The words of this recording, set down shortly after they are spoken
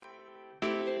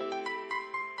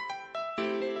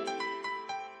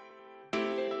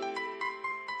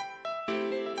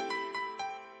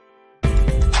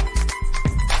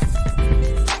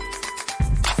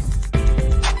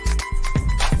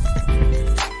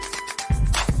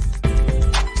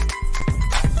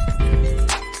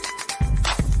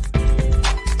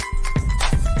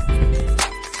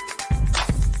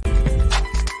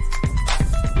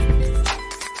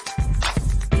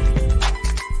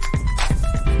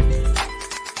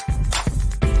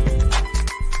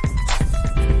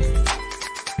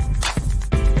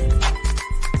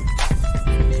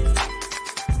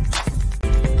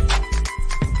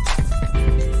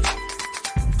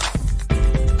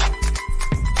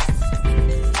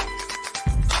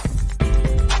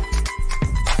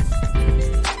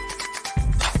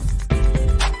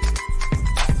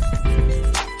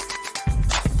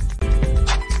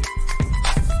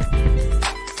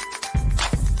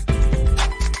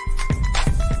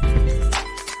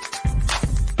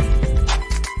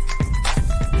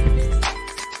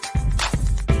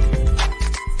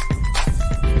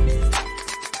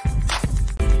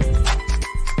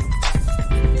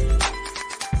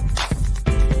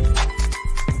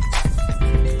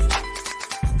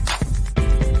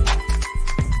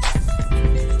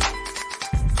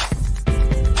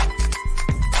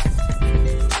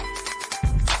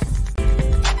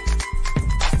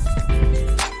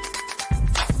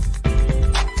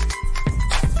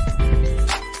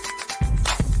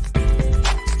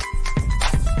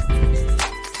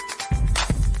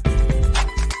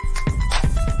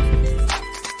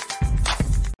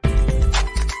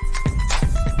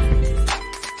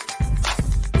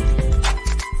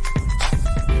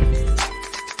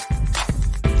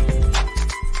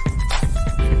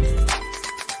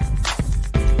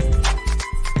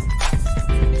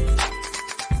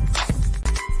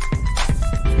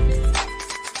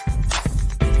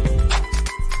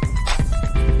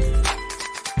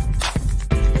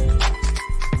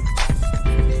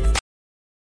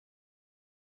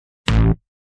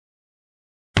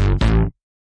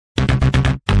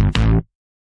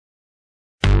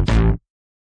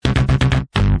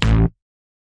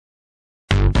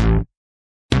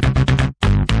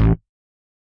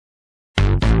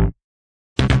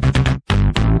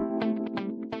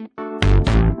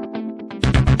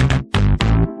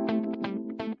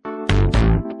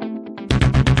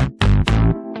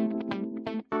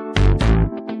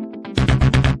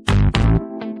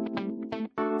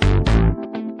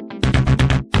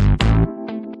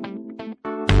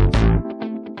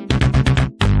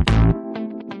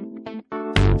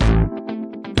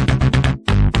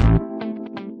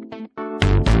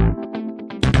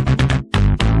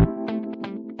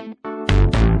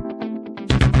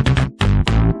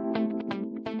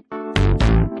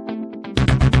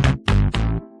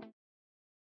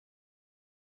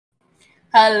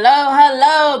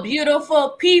Hello, beautiful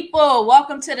people.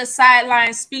 Welcome to the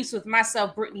Sideline Speaks with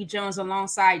myself, Britne Jones,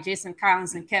 alongside Jason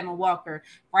Collins and Kevin Walker,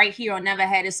 right here on Never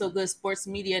Had It So Good Sports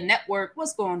Media Network.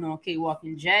 What's going on, K Walk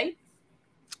and Jay?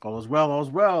 All is well, all is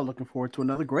well. Looking forward to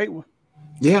another great one.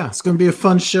 Yeah, it's going to be a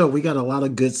fun show. We got a lot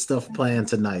of good stuff planned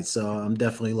tonight, so I'm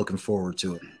definitely looking forward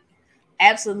to it.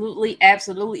 Absolutely.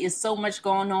 It's so much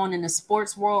going on in the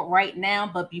sports world right now.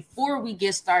 But before we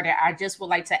get started, I just would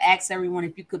like to ask everyone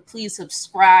if you could please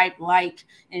subscribe, like,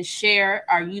 and share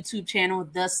our YouTube channel,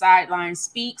 The Sideline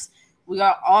Speaks. We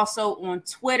are also on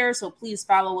Twitter, so please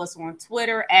follow us on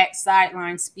Twitter at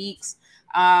Sideline Speaks.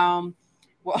 We're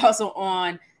also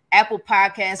on Apple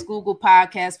Podcasts, Google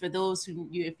Podcasts for those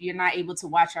if you're not able to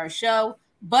watch our show.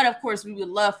 But of course, we would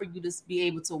love for you to be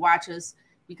able to watch us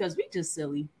because we just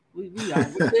silly. We are.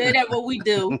 We're good at what we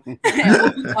do and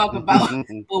what we talk about,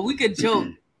 but we could joke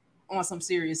on some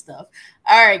serious stuff.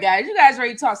 All right, guys. You guys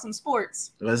ready to talk some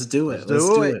sports? Let's do it. Let's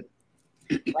do it.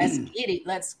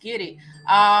 Let's get it.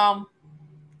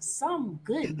 Some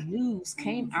good news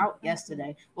came out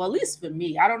yesterday. Well, at least for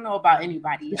me. I don't know about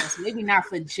anybody else. Maybe not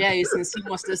for Jay, since he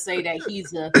wants to say that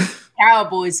he's a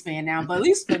Cowboys fan now. But at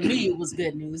least for me, it was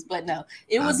good news. But no,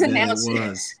 it was announced.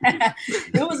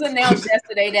 It was announced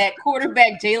yesterday that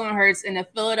quarterback Jalen Hurts and the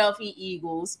Philadelphia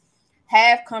Eagles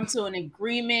have come to an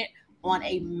agreement on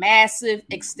a massive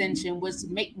extension,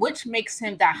 which makes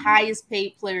him the highest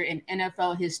paid player in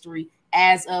NFL history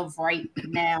as of right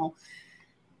now.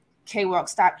 K-Rock,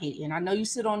 stop hating. I know you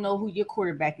still don't know who your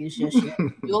quarterback is just yet.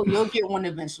 You'll get one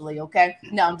eventually, okay?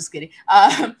 No, I'm just kidding.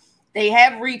 They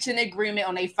have reached an agreement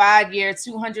on a 5-year,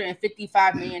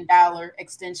 $255 million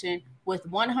extension with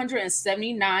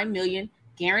 $179 million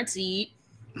guaranteed.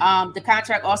 The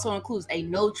contract also includes a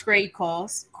no trade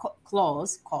clause. What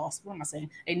am I saying?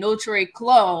 A no trade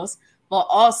clause, but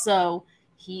also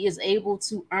he is able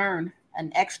to earn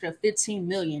an extra $15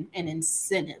 million in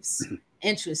incentives.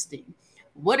 Interesting.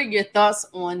 What are your thoughts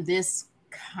on this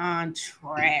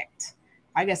contract?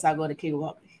 I guess I'll go to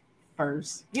K-Walk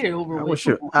first. Get it over with.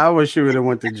 I wish you would have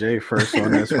went to Jay first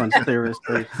on this one.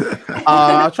 Seriously,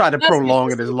 I'll try to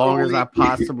prolong it as long as I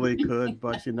possibly could,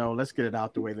 but let's get it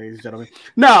out the way, ladies and gentlemen.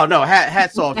 No,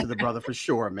 hats off to the brother for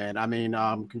sure, man. I mean,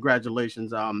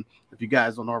 congratulations. If you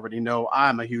guys don't already know,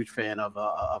 I'm a huge fan of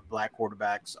black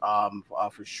quarterbacks,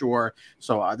 for sure.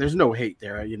 So there's no hate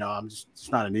there. I'm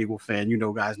just not an Eagle fan.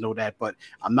 Guys know that, but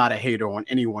I'm not a hater on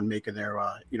anyone making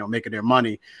their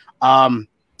money.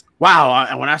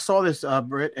 Wow. When I saw this,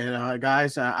 Britt and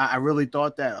guys, I really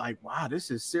thought that wow, this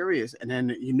is serious. And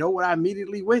then what I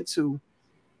immediately went to?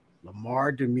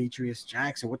 Lamar Demetrius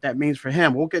Jackson, what that means for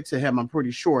him. We'll get to him, I'm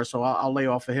pretty sure. So I'll lay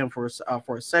off of him for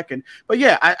a second. But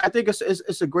yeah, I think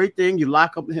it's a great thing. You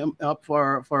lock him up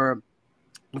for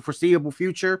the foreseeable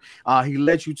future. He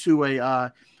led you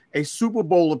to a Super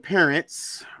Bowl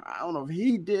appearance. I don't know if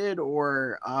he did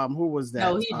or who was that?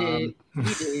 No, he did.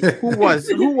 He did. Who was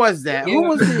that? Who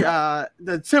was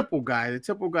the Temple guy? The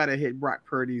Temple guy that hit Brock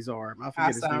Purdy's arm. I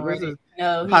forget his name.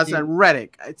 Hassan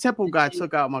Reddick. A Temple guy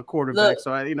took out my quarterback.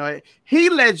 So he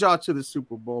led y'all to the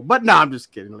Super Bowl. But no, I'm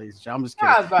just kidding, ladies and gentlemen.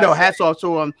 I'm just kidding. No, hats off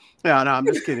to him. No, I'm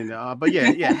just kidding. But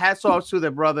yeah, hats off to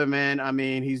the brother, man. I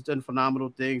mean, he's done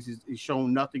phenomenal things. He's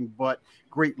shown nothing but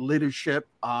great leadership,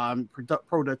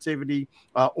 productivity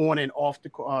on and off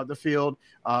the field.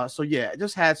 So yeah,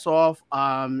 just hats off.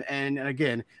 And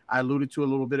again, I alluded to a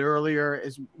little bit earlier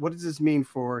is what does this mean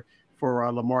for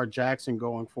Lamar Jackson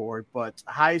going forward? But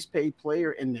highest paid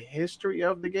player in the history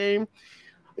of the game.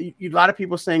 A lot of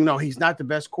people saying no, he's not the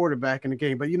best quarterback in the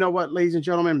game. But you know what, ladies and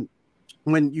gentlemen.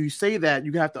 When you say that,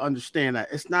 you have to understand that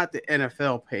it's not the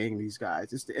NFL paying these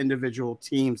guys. It's the individual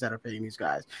teams that are paying these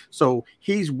guys. So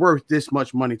he's worth this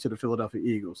much money to the Philadelphia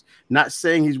Eagles. Not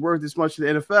saying he's worth this much to the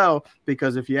NFL,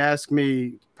 because if you ask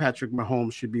me, Patrick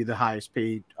Mahomes should be the highest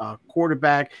paid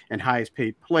quarterback and highest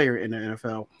paid player in the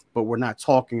NFL. But we're not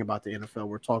talking about the NFL.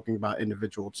 We're talking about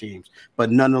individual teams. But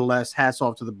nonetheless, hats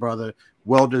off to the brother.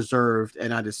 Well-deserved.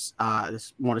 And I just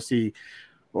want to see –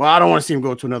 well, I don't want to see him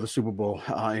go to another Super Bowl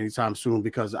anytime soon,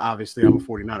 because obviously I'm a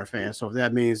 49er fan. So if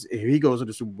that means if he goes to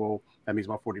the Super Bowl, that means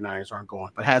my 49ers aren't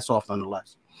going. But hats off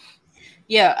nonetheless.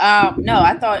 Yeah. No,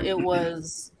 I thought it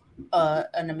was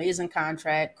an amazing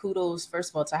contract. Kudos, first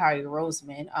of all, to Howie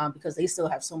Roseman, because they still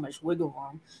have so much wiggle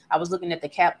room. I was looking at the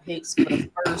cap hits for the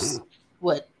first,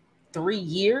 3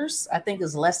 years. I think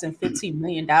is less than $15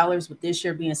 million, with this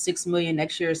year being $6 million.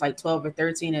 Next year is like 12 or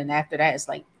 13. And after that, it's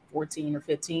like 14 or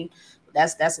 15.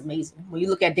 That's amazing. When you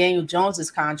look at Daniel Jones's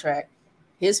contract,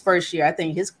 his first year, I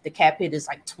think the cap hit is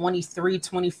like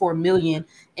 24 million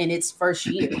in its first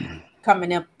year.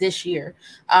 coming up this year.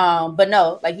 But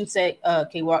no, like you said,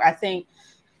 K-Walk, I think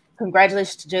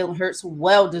congratulations to Jalen Hurts,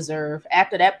 well deserved.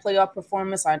 After that playoff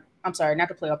performance, I'm sorry, not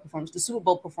the playoff performance, the Super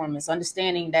Bowl performance,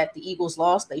 understanding that the Eagles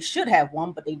lost, they should have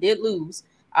won, but they did lose.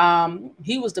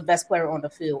 He was the best player on the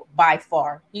field by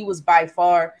far. He was by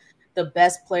far the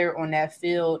best player on that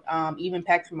field. Even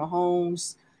Patrick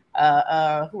Mahomes.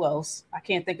 Who else? I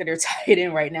can't think of their tight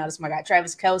end right now. This is my guy,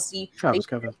 Travis Kelce.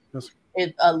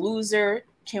 If a loser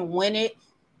can win it,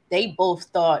 they both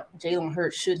thought Jalen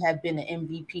Hurts should have been the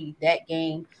MVP that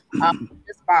game.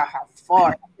 Just by how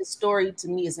far. This story to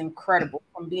me is incredible.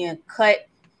 From being cut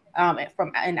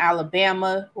from in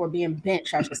Alabama, or being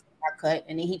benched, I should say, not cut,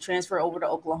 and then he transferred over to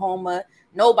Oklahoma.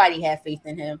 Nobody had faith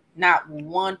in him. Not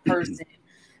one person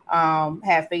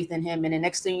had faith in him. And the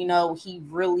next thing you know, he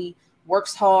really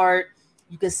works hard.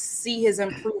 You can see his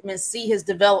improvements, see his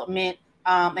development,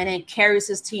 and then carries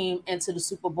his team into the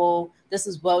Super Bowl. This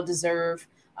is well deserved.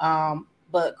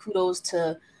 But kudos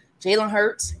to Jalen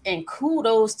Hurts and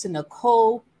kudos to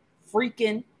Nicole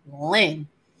freaking Lynn,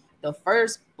 the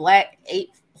first black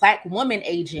woman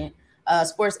agent,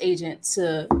 sports agent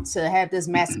to have this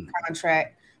massive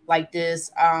contract like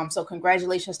this. So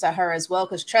congratulations to her as well,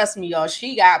 because trust me, y'all,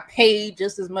 she got paid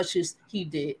just as much as he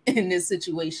did in this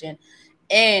situation.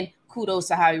 And kudos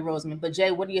to Howie Roseman. But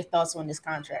Jay, what are your thoughts on this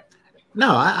contract?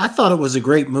 No, I thought it was a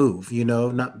great move.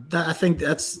 I think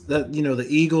that's the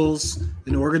Eagles,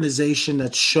 an organization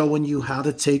that's showing you how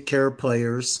to take care of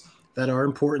players that are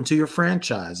important to your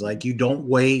franchise. Like, you don't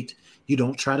wait. You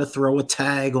don't try to throw a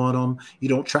tag on them. You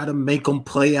don't try to make them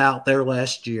play out there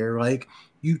last year. Like,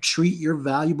 you treat your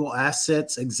valuable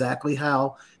assets exactly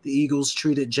how the Eagles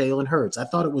treated Jalen Hurts. I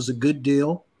thought it was a good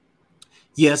deal.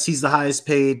 Yes, he's the highest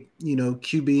paid,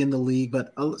 QB in the league,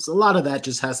 but a lot of that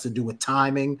just has to do with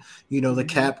timing. The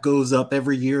cap goes up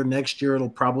every year. Next year, it'll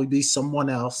probably be someone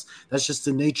else. That's just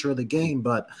the nature of the game.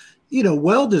 But,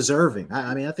 well deserving.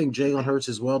 I think Jalen Hurts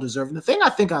is well deserving. The thing I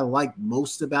think I like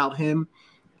most about him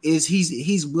is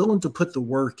he's willing to put the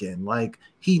work in. Like,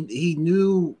 he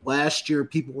knew last year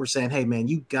people were saying, hey, man,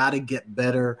 you got to get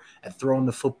better at throwing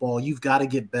the football. You've got to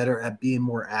get better at being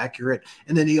more accurate.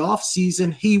 And then the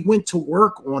offseason, he went to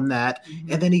work on that.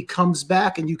 And then he comes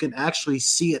back and you can actually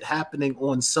see it happening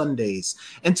on Sundays.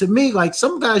 And to me, like,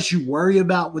 some guys you worry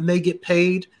about when they get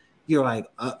paid, you're like,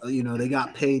 they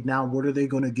got paid now. What are they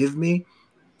going to give me?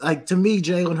 Like, to me,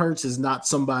 Jalen Hurts is not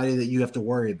somebody that you have to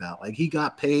worry about. Like, he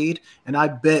got paid, and I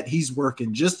bet he's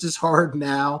working just as hard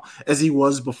now as he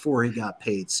was before he got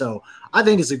paid. So I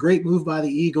think it's a great move by the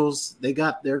Eagles. They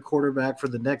got their quarterback for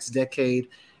the next decade,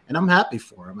 and I'm happy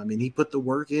for him. He put the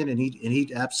work in, and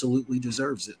he absolutely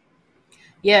deserves it.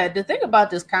 Yeah, the thing about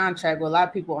this contract, what a lot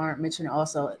of people aren't mentioning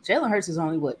also, Jalen Hurts is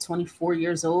only, 24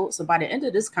 years old? So by the end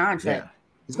of this contract,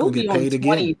 he's going to get paid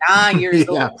again. 29 years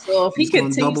old. So if he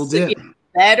continues to get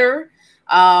better,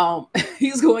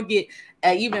 he's going to get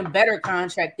an even better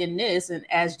contract than this. And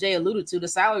as Jay alluded to, the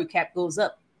salary cap goes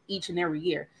up each and every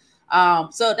year.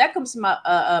 So that comes to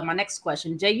my next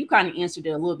question. Jay, you kind of answered it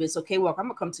a little bit. So K-Walk, I'm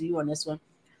going to come to you on this one.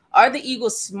 Are the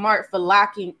Eagles smart for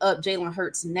locking up Jalen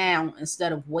Hurts now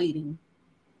instead of waiting?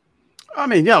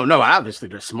 No, obviously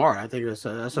they're smart. I think that's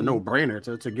a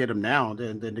no-brainer to get him now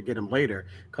than to get him later.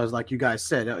 Because, like you guys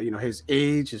said, his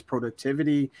age, his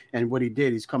productivity, and what he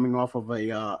did. He's coming off of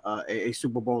a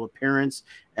Super Bowl appearance,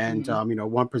 and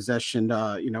one possession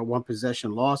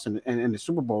loss in the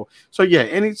Super Bowl. So yeah,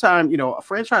 anytime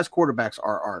franchise quarterbacks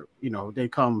are they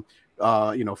come.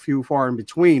 Few far in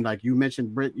between. Like you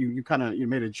mentioned, Britt, you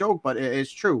made a joke, but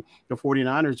it's true. The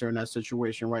 49ers are in that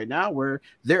situation right now where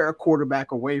they're a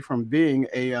quarterback away from being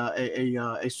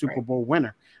a Super Bowl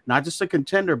winner, not just a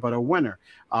contender, but a winner.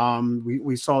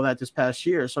 We saw that this past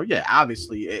year. So yeah,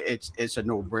 obviously it's a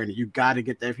no-brainer. You got to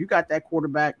get that. If you got that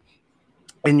quarterback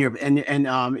in your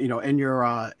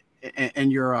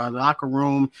locker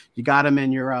room, you got him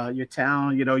in your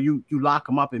town, you lock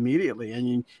him up immediately,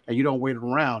 and you don't wait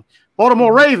around.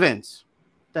 Baltimore Ravens,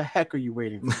 the heck are you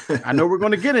waiting for? I know we're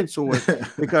going to get into it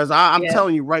because I'm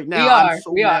telling you right now, I'm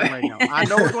so mad right now. I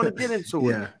know we're going to get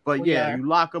into it, but you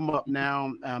lock him up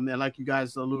now, and like you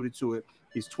guys alluded to it,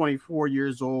 he's 24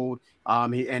 years old,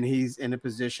 he's in a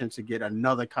position to get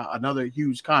another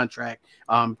huge contract,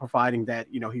 providing that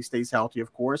he stays healthy,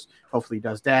 of course. Hopefully he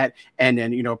does that, and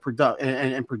then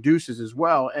and produces as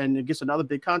well, and it gets another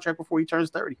big contract before he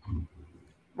turns 30.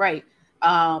 Right.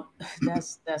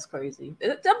 That's crazy.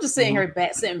 I'm just sitting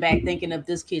back thinking of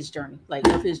this kid's journey,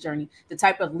 of his journey, the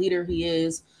type of leader he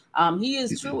is. He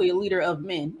is truly a leader of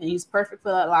men, and he's perfect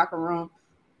for that locker room.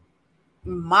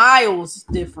 miles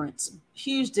difference,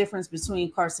 huge difference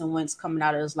between Carson Wentz coming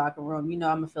out of his locker room. You know,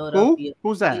 I'm a Philadelphia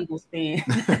Who's that? Eagles fan.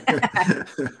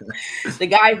 The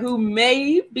guy who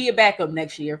may be a backup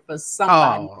next year for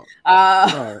somebody.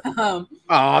 I thought you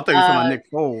were talking about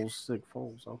Nick Foles. Nick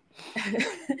Foles. Oh.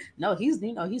 No,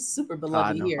 he's super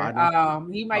beloved here.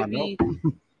 He might be.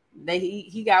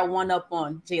 He got one up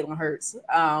on Jalen Hurts.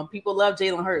 People love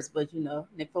Jalen Hurts, but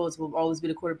Nick Foles will always be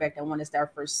the quarterback that won us our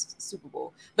first Super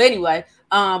Bowl. But anyway,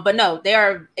 but no, they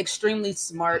are extremely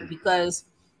smart because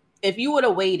if you would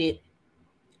have waited,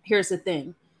 here's the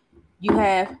thing: you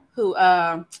have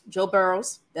Joe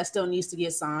Burrows that still needs to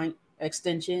get signed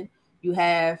extension. You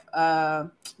have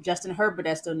Justin Herbert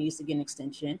that still needs to get an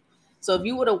extension. So if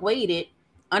you would have waited,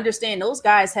 understand those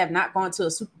guys have not gone to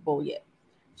a Super Bowl yet.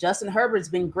 Justin Herbert's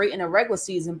been great in the regular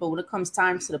season, but when it comes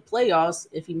time to the playoffs,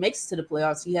 if he makes it to the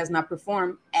playoffs, he has not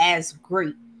performed as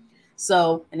great.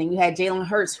 So, and then you had Jalen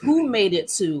Hurts, who made it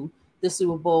to the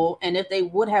Super Bowl. And if they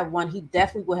would have won, he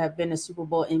definitely would have been a Super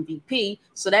Bowl MVP.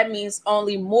 So that means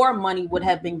only more money would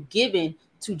have been given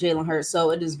to Jalen Hurts.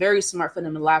 So it is very smart for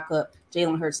them to lock up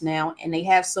Jalen Hurts now. And they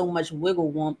have so much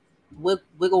wiggle room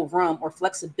or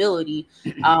flexibility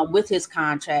with his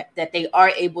contract that they are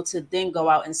able to then go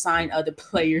out and sign other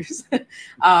players. You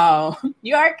all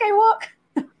right, K-Walk?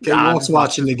 K-Walk's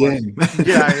watching the game.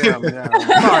 Yeah, I am. Yeah.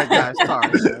 Sorry, guys.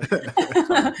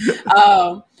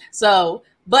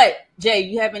 But Jay,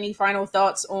 you have any final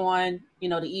thoughts on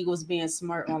the Eagles being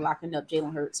smart on locking up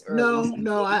Jalen Hurts?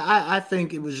 No. I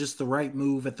think it was just the right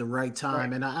move at the right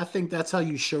time, and I think that's how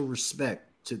you show respect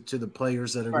to the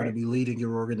players that are going to be leading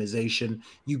your organization.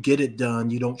 You get it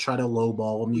done. You don't try to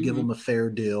lowball them. You give them a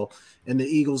fair deal. And the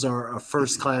Eagles are a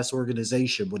first-class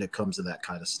organization when it comes to that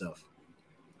kind of stuff.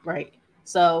 Right.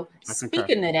 So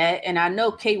speaking of that, and I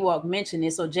know K-Walk mentioned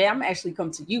it, so Jay, I'm actually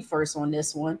come to you first on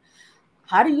this one.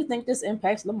 How do you think this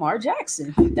impacts Lamar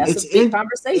Jackson? That's a big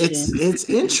conversation. It's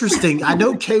interesting. I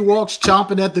know K-Walk's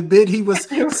chomping at the bit. He was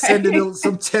sending out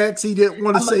some text. He didn't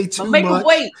want to say too much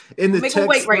in the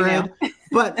text thread.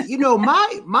 But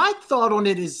my thought on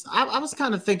it is, I was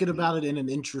kind of thinking about it in an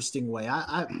interesting way.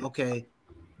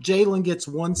 Jalen gets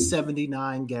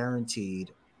 179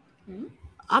 guaranteed. Mm-hmm.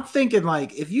 I'm thinking,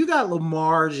 like, if you got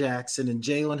Lamar Jackson and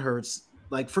Jalen Hurts,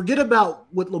 like, forget about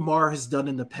what Lamar has done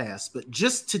in the past, but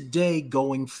just today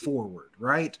going forward,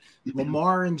 right?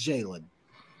 Lamar and Jalen.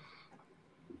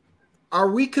 Are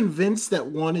we convinced that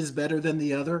one is better than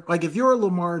the other? Like, if you're a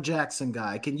Lamar Jackson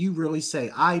guy, can you really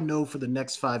say, I know for the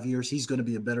next 5 years he's going to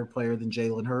be a better player than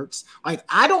Jalen Hurts? Like,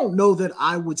 I don't know that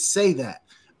I would say that.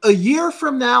 A year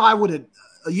ago, I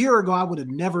would have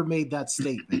never made that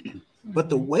statement. But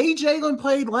the way Jalen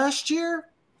played last year,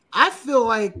 I feel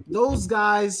like those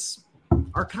guys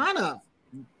are kind of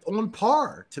on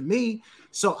par to me.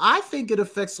 So I think it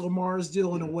affects Lamar's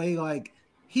deal in a way like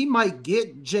he might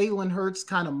get Jalen Hurts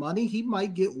kind of money. He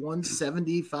might get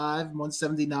 175,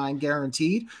 179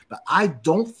 guaranteed, but I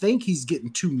don't think he's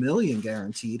getting $2 million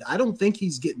guaranteed. I don't think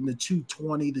he's getting the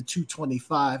 220 to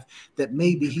 225 that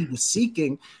maybe he was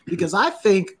seeking, because I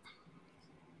think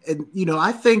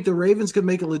the Ravens could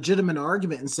make a legitimate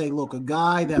argument and say, look, a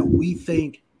guy that we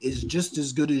think is just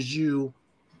as good as you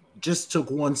just took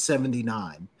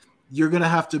 179. You're going to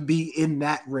have to be in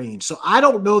that range. So I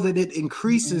don't know that it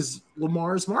increases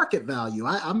Lamar's market value.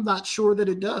 I'm not sure that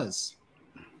it does.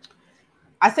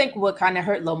 I think what kind of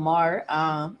hurt Lamar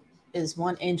is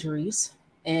injuries.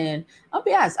 And I'll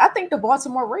be honest, I think the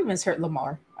Baltimore Ravens hurt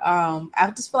Lamar.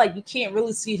 I just feel like you can't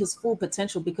really see his full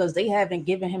potential because they haven't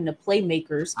given him the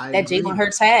playmakers that Jalen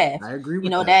Hurts have. I agree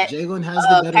with that. Jalen has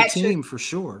the better team for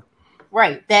sure.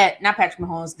 Right, that not Patrick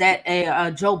Mahomes,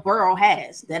 that Joe Burrow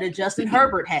has, that a Justin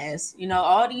Herbert has.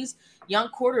 All these young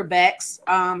quarterbacks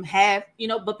have,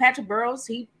 but Patrick Mahomes,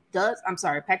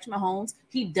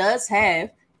 he does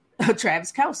have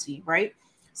Travis Kelce, right?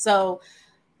 So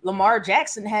Lamar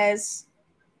Jackson has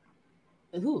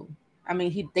who? I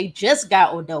mean, they just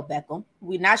got Odell Beckham.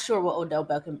 We're not sure what Odell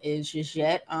Beckham is just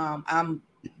yet. I'm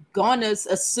gonna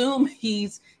assume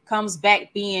he's comes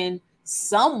back being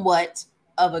somewhat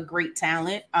of a great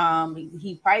talent.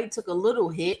 He probably took a little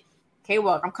hit.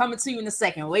 K-Walk, I'm coming to you in a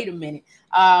second. Wait a minute.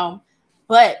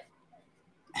 But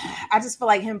I just feel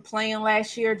like him playing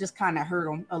last year just kind of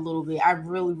hurt him a little bit. I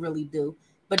really, really do.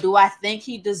 But do I think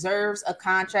he deserves a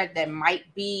contract that might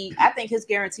be, I think his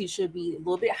guarantee should be a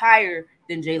little bit higher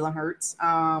than Jalen Hurts,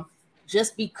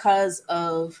 just because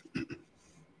of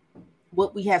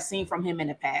what we have seen from him in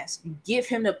the past. You give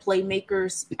him the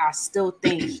playmakers, I still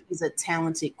think he's a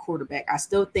talented quarterback. I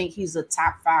still think he's a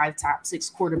top 5, top 6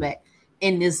 quarterback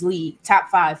in this league, top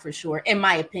 5 for sure, in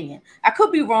my opinion. I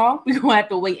could be wrong. We're gonna have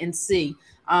to wait and see.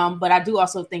 But I do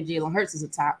also think Jalen Hurts is a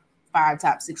top 5,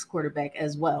 top 6 quarterback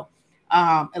as well,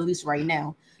 at least right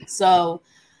now. So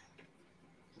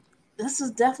this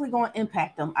is definitely going to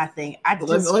impact them, I think.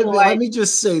 Let me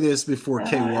just say this before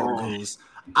K-Walk goes.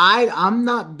 I'm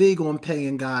not big on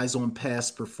paying guys on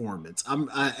past performance.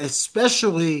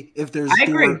 Especially if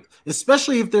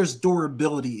there's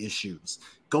durability issues.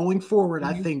 Going forward,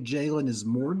 I think Jalen is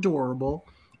more durable,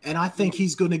 and I think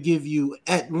he's going to give you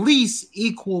at least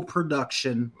equal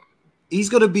production. He's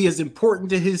going to be as important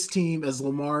to his team as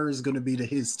Lamar is going to be to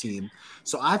his team.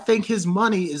 So I think his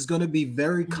money is going to be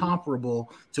very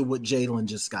comparable to what Jalen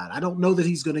just got. I don't know that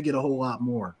he's going to get a whole lot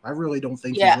more. I really don't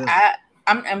think he will.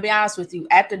 I'm be honest with you.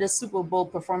 After the Super Bowl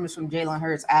performance from Jalen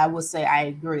Hurts, I would say I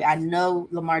agree. I know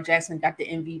Lamar Jackson got the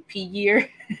MVP year.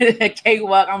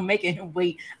 K-Walk, I'm making him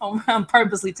wait. I'm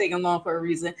purposely taking him on for a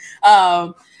reason.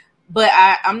 But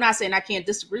I'm not saying I can't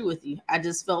disagree with you. I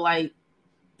just felt like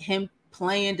him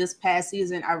playing this past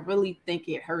season, I really think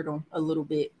it hurt him a little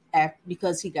bit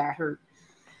because he got hurt.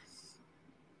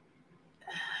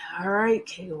 All right,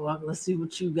 K-Walk, let's see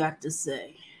what you got to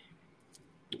say.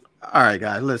 All right,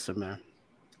 guys, listen, man.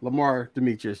 Lamar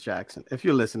Demetrius Jackson, if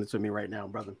you're listening to me right now,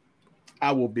 brother,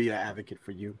 I will be an advocate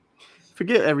for you.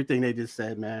 Forget everything they just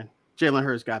said, man. Jalen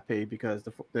Hurts got paid because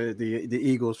the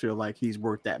Eagles feel like he's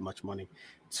worth that much money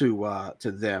to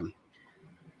them.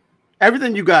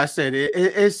 Everything you guys said,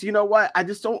 it's, you know what? I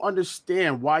just don't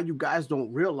understand why you guys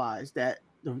don't realize that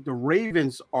the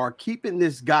Ravens are keeping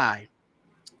this guy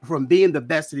from being the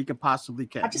best that he can possibly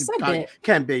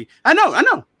can be. I know.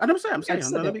 I'm saying.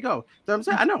 Let me go. I'm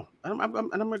saying. I know.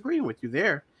 I'm agreeing with you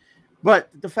there. But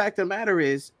the fact of the matter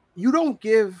is, you don't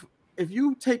give. If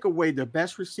you take away the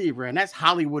best receiver, and that's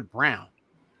Hollywood Brown.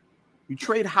 You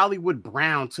trade Hollywood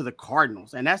Brown to the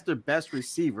Cardinals, and that's their best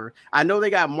receiver. I know they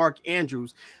got Mark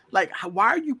Andrews. Like, why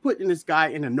are you putting this guy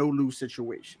in a no-lose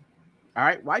situation? All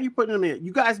right, why are you putting him in?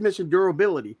 You guys mentioned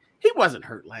durability. He wasn't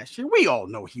hurt last year. We all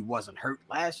know he wasn't hurt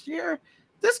last year.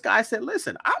 This guy said,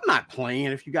 listen, I'm not playing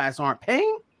if you guys aren't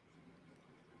paying.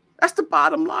 That's the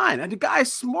bottom line. And the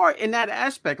guy's smart in that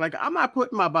aspect. Like, I'm not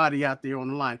putting my body out there on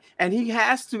the line. And he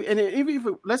has to, and even if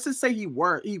let's just say he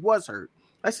was hurt.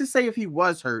 Let's just say if he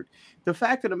was hurt, the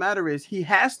fact of the matter is he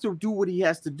has to do what he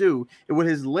has to do with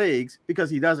his legs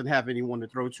because he doesn't have anyone to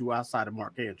throw to outside of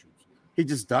Mark Andrews. He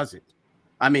just doesn't.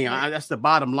 I mean, that's the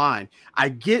bottom line. I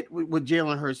get what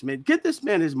Jalen Hurts made. Get this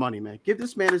man his money, man. Give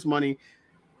this man his money.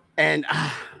 And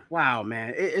wow,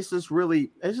 man, it's just really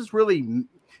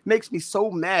makes me so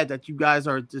mad that you guys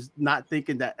are just not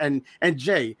thinking that. And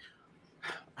Jay,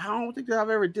 I don't think that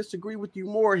I've ever disagreed with you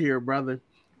more here, brother.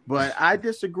 But I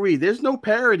disagree. There's no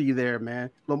parity there,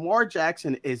 man. Lamar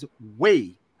Jackson is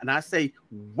way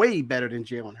better than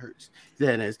Jalen Hurts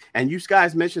than is. And you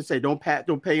guys mentioned, say, don't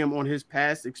pay him on his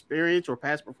past experience or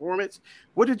past performance.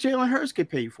 What did Jalen Hurts get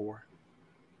paid for?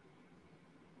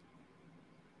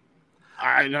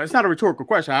 I know it's not a rhetorical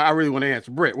question. I really want to answer.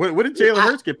 Britt, what did Jalen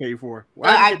Hurts get paid for?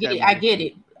 I get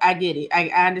it. I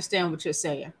understand what you're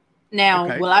saying.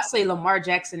 Now, will I say Lamar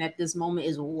Jackson at this moment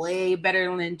is way better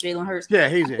than Jalen Hurts? Yeah,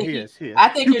 he is. I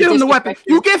think you give him the weapon.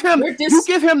 You give him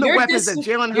the weapons that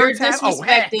Jalen Hurts has.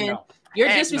 You're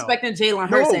disrespecting Jalen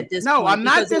Hurts at this point. No, I'm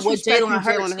not disrespecting Jalen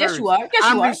Hurts. Yes, you are.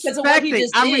 Because of what he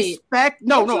just did.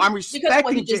 I'm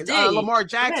respecting Lamar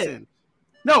Jackson.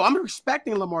 No, I'm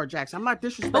respecting Lamar Jackson. I'm not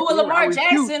disrespecting. But with Lamar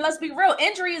Jackson, let's be real.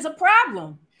 Injury is a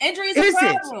problem.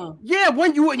 Yeah,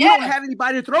 when you don't have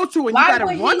anybody to throw to and you got to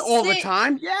run all the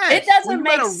time. Yeah, it doesn't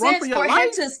make sense for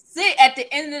him to sit at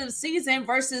the end of the season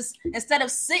versus instead of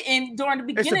sitting during the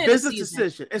beginning of the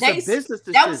season. It's a business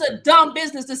decision. That was a dumb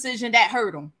business decision that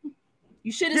hurt him.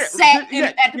 You should have sat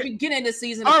at the beginning of the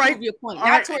season to prove your point.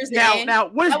 Not towards the end. Now,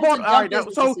 what is Baltimore?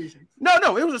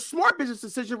 No, it was a smart business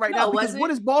decision right now. Because what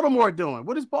is Baltimore doing?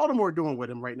 What is Baltimore doing with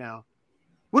him right now?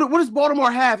 What does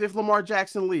Baltimore have if Lamar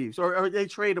Jackson leaves or they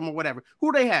trade him or whatever?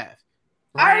 Who do they have?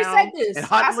 Brown, I already said this.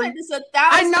 I said this 1,000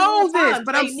 I know times. This,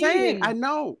 but I'm saying I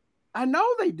know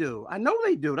they do.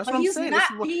 That's what I'm saying.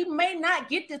 He may not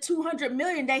get the $200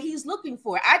 million that he's looking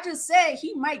for. I just said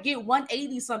he might get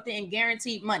 180 something in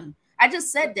guaranteed money. I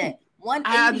just said that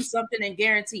 180 something in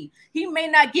guaranteed. He may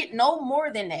not get no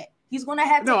more than that. He's going to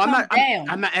have to come down.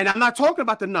 I'm not talking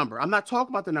about the number.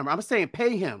 I'm saying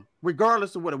pay him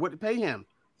regardless of what to pay him.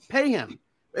 Pay him.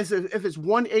 If it's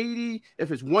 180,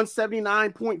 if it's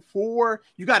 179.4,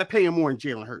 you got to pay him more than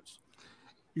Jalen Hurts.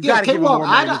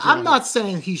 I'm not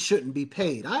saying he shouldn't be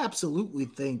paid. I absolutely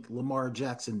think Lamar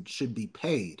Jackson should be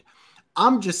paid.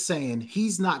 I'm just saying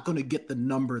he's not going to get the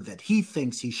number that he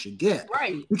thinks he should get.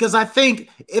 Right. Because I think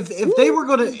if they were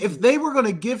going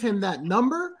to give him that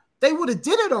number, they would have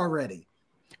did it already.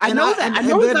 I know that. I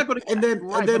know he's not going to. And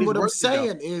then what I'm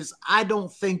saying is, I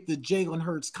don't think the Jalen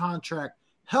Hurts contract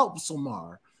helps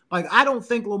Lamar. Like, I don't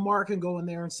think Lamar can go in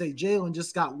there and say, Jalen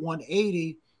just got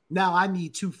 180. Now I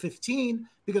need 215,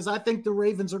 because I think the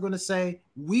Ravens are going to say,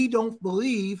 we don't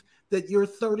believe that you're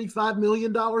 $35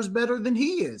 million better than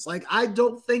he is. Like, I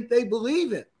don't think they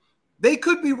believe it. They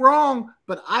could be wrong,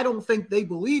 but I don't think they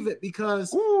believe it,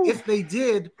 because if they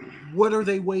did, what are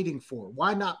they waiting for?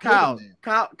 Why not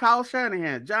Kyle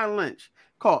Shanahan, John Lynch,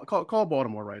 call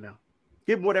Baltimore right now.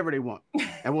 Give them whatever they want,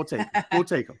 and we'll take them. We'll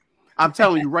take them. I'm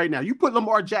telling you right now, you put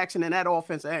Lamar Jackson in that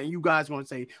offense, and you guys going to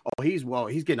say, "Oh, he's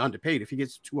getting underpaid if he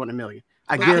gets $200 million."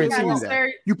 I guarantee you that.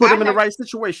 You put him in the right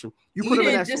situation. You put him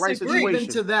in that right situation. Even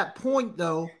to that point,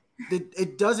 though,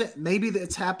 it doesn't. Maybe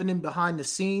it's happening behind the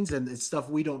scenes, and it's stuff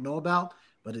we don't know about.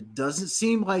 But it doesn't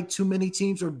seem like too many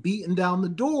teams are beating down the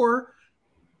door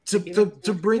to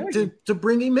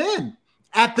bring him in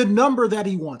at the number that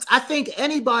he wants. I think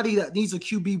anybody that needs a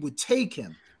QB would take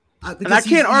him. And I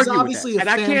can't argue with that. And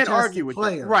I can't argue with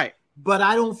that. Right. But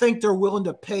I don't think they're willing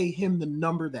to pay him the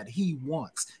number that he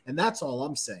wants. And that's all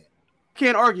I'm saying.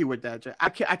 Can't argue with that, Jay. I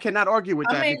cannot argue with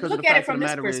that, because look the at fact it from of the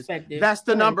this matter perspective. is that's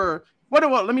the number.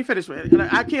 Well, let me finish with it.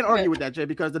 I can't argue with that, Jay,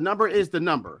 because the number is the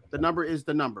number. The number is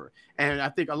the number. And I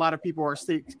think a lot of people are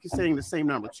saying the same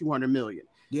number, 200 million.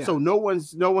 Yeah. So no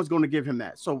one's going to give him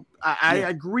that. So I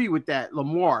agree with that.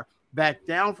 Lamar, back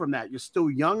down from that. You're still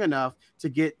young enough to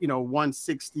get,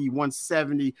 160,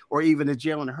 170, or even the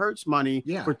Jalen Hurts money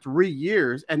for 3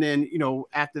 years. And then,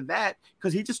 after that,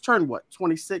 because he just turned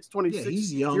 26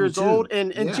 he's young years too. old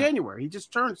in January. He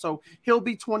just turned. So he'll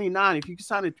be 29. If you can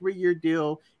sign a 3-year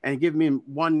deal and give him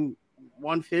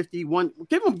 150,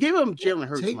 give him Jalen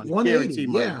Hurts money. 180.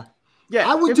 Money.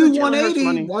 Yeah. I would do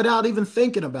 180 without even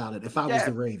thinking about it if I was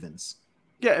the Ravens.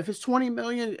 Yeah, if it's 20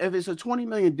 million, if it's a 20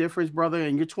 million difference, brother,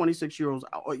 and you're 26 years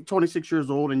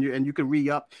old, and you can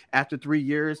re-up after 3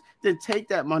 years, then take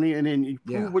that money and then you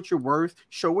prove what you're worth,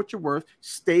 show what you're worth,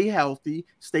 stay healthy,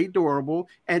 stay durable,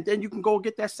 and then you can go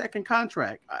get that second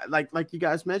contract, like you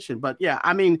guys mentioned. But yeah,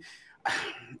 I mean,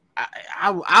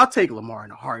 I'll take Lamar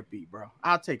in a heartbeat, bro.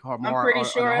 I'll take Lamar in a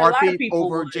heartbeat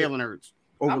over Jalen Hurts.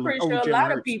 I'm pretty sure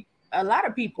a lot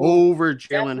of people over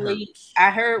Jalen Hurts.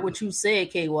 I heard what you said,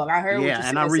 K-Walk. I heard what you said.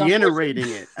 And I'm reiterating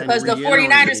it. Because the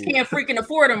 49ers can't freaking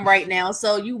afford them right now,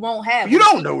 so you won't have You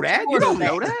don't know that. You don't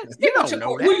know that. You don't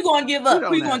know that. Who you going to give up?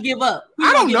 Who you going to give up?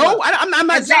 I don't know. I'm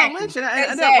not John Lynch.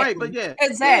 That's right, but yeah.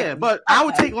 Exactly. Yeah, but I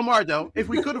would take Lamar, though. If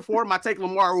we could afford him, I'd take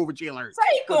Lamar over Jalen Hurts.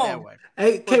 Take him.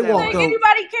 Hey, K-Walk, though.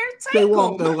 Anybody cares? Take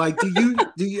K-Walk, though. Like,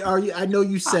 I know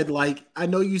you said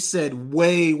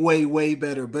way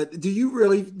better, but do you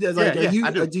really,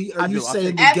 are you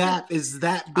saying the gap is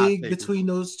that big between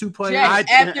those two players?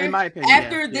 In my opinion,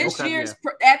 after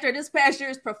this past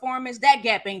year's performance, that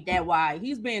gap ain't that wide.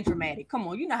 He's being dramatic. Come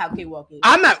on, you know how K-Walk is.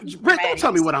 I'm not. Brett, don't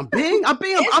tell me what I'm being.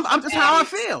 I'm just how I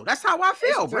feel. That's how I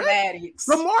feel, Brett.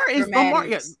 Lamar.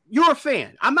 Yeah, you're a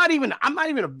fan. I'm not even a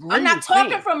Ravens I'm not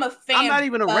talking from a fan. I'm not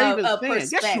even a Ravens fan.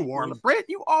 Yes, you are, Brett.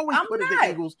 You always put it the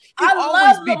Eagles. I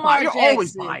love Lamar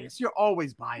Jackson. You're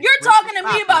always biased. You're talking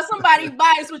to me about somebody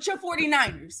biased with your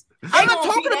 49ers. I'm not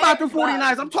talking about the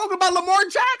 49ers. I'm talking about Lamar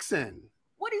Jackson.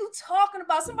 What are you talking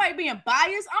about? Somebody being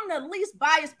biased? I'm the least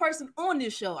biased person on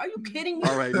this show. Are you kidding me?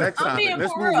 All right, next time.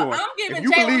 Let's move on. I'm giving if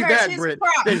you Jalen believe Hurts that, his Britt,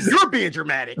 props. then you're being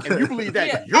dramatic. If you believe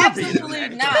that, you're being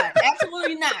dramatic.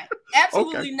 Absolutely not.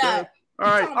 Absolutely not. All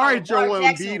right, Joel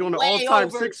Embiid on the all-time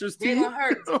Sixers team.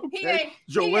 Okay.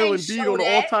 Joel Embiid on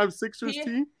the all-time Sixers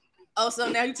team. Oh, so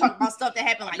now you talk about stuff that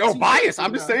happened like no bias.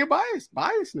 I'm just saying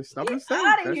biasness. I'm just saying.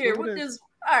 Out of here with this.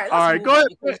 All right, go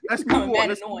ahead. Let's move on.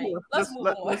 Let's move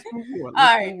on.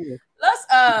 All right,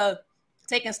 let's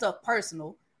taking stuff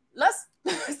personal. Let's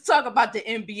talk about the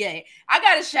NBA. I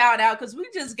got to shout out because we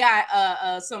just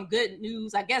got some good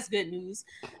news. I guess good news.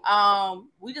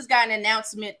 We just got an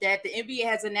announcement that the NBA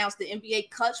has announced the NBA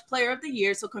Clutch Player of the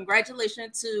Year. So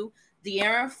congratulations to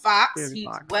De'Aaron Fox. He's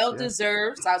well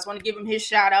deserved. So I just want to give him his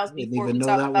shout outs before we talk about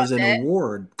that. I didn't even know that was an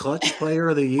award. Clutch Player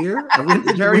of the Year?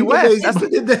 Jerry West. That's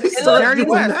Jerry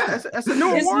West. That's a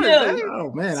new award.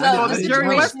 Oh, man. So the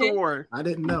Jerry West Award. I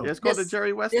didn't know. It's called the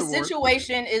Jerry West Award. The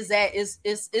situation is that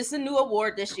it's a new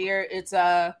award this year. It's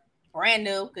brand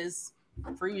new because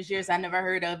previous years I never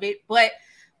heard of it. But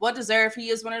well deserved. He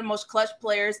is one of the most clutch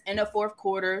players in the fourth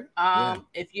quarter.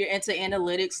 If you're into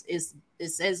analytics, it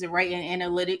says it right in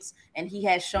analytics, and he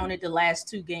has shown it the last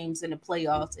 2 games in the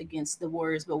playoffs against the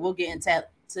Warriors. But we'll get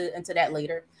into that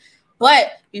later.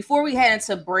 But before we head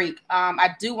into break,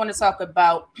 I do want to talk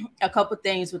about a couple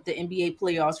things with the NBA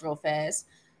playoffs real fast.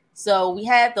 So we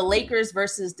had the Lakers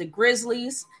versus the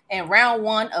Grizzlies in round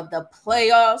 1 of the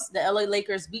playoffs. The LA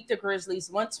Lakers beat the Grizzlies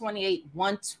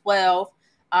 128-112,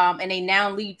 and they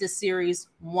now lead the series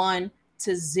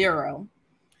 1-0.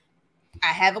 I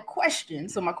have a question.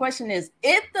 So my question is,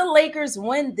 if the Lakers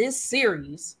win this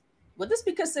series, would this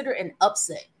be considered an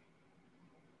upset?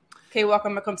 Okay, Walker,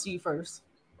 I'm going to come to you first.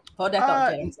 Hold that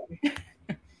thought, Jay.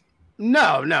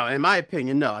 No. In my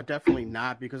opinion, no, definitely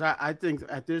not. Because I think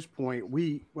at this point,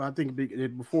 I think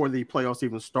before the playoffs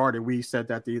even started, we said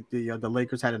that the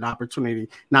Lakers had an opportunity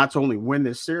not to only win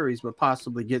this series, but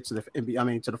possibly get to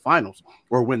the finals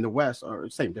or win the West, or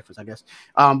same difference, I guess.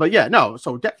 But yeah, no.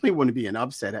 So definitely wouldn't be an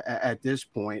upset at this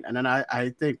point. And then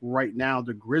I think right now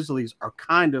the Grizzlies are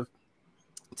kind of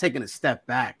taking a step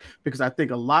back, because I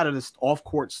think a lot of this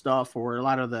off-court stuff, or a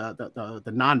lot of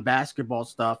the non-basketball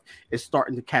stuff, is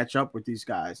starting to catch up with these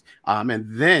guys.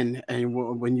 And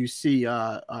when you see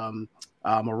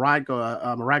Morant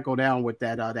go down with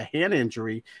the hand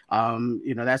injury,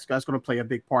 that's going to play a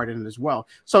big part in it as well.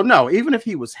 So no, even if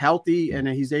he was healthy and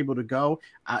he's able to go,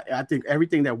 I think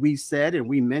everything that we said and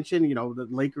we mentioned, the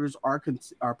Lakers are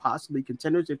possibly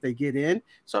contenders if they get in.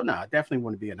 So no, definitely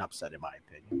wouldn't be an upset in my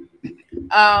opinion.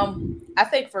 I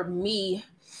think for me,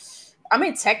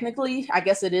 technically, I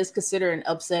guess it is considered an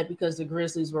upset because the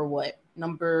Grizzlies were what,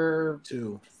 number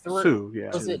 2, 3? 2,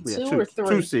 yeah. Was it 2 2 or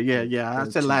 3? 2, yeah. I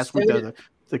said last week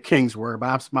the Kings were,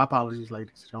 but my apologies,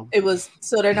 ladies. It was,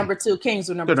 so they're number 2. Kings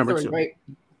were number 3, 2. Right?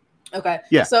 Okay.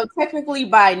 Yeah. So technically,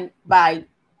 by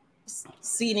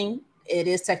seeding, it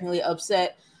is technically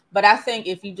upset. But I think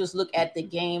if you just look at the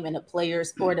game and the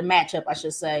players, or the matchup, I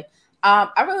should say,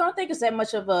 I really don't think it's that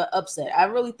much of an upset. I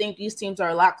really think these teams are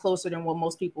a lot closer than what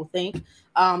most people think,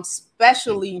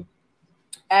 especially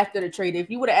after the trade.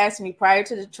 If you would have asked me prior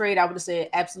to the trade, I would have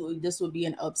said absolutely this would be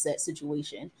an upset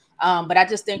situation. But I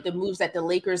just think the moves that the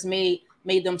Lakers made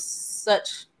them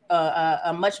such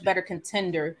a much better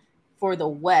contender for the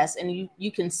West, and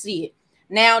you can see it.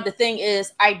 Now, the thing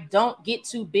is, I don't get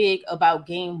too big about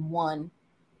game 1.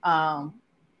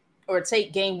 Or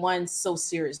take game 1 so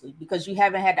seriously, because you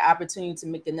haven't had the opportunity to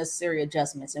make the necessary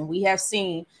adjustments. And we have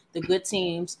seen the good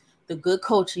teams, the good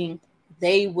coaching,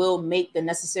 they will make the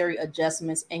necessary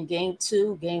adjustments. In game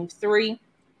 2, game 3,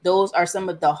 those are some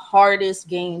of the hardest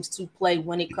games to play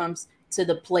when it comes to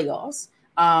the playoffs.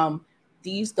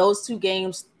 Those 2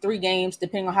 games, 3 games,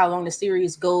 depending on how long the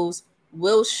series goes,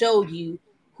 will show you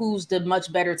who's the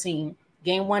much better team.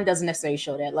 Game 1 doesn't necessarily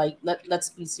show that. Like, let's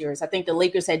be serious. I think the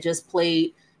Lakers had just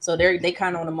played, so they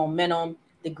kind of on the momentum.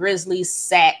 The Grizzlies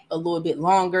sat a little bit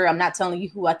longer. I'm not telling you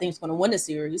who I think is going to win the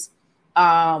series,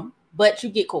 but you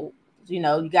get cold.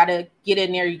 You got to get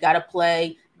in there. You got to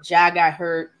play. Ja got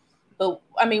hurt. But,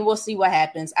 we'll see what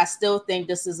happens. I still think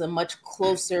this is a much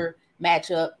closer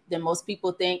matchup than most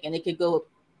people think, and it could go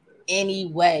any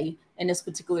way in this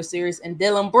particular series. And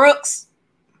Dylan Brooks,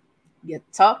 you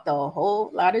talked a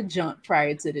whole lot of junk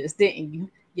prior to this, didn't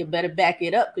you? You better back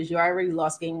it up, because you already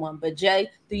lost game 1. But Jay,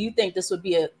 do you think this would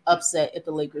be an upset if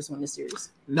the Lakers win the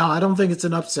series? No, I don't think it's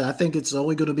an upset. I think it's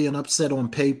only going to be an upset on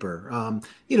paper.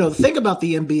 The thing about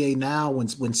the NBA now,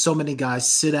 when so many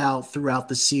guys sit out throughout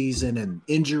the season and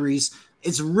injuries,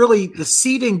 it's really, the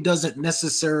seeding doesn't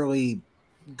necessarily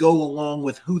go along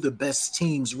with who the best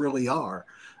teams really are.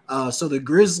 So the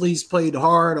Grizzlies played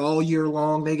hard all year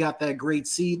long. They got that great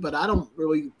seed, but I don't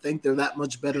really think they're that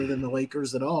much better than the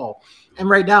Lakers at all. And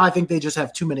right now, I think they just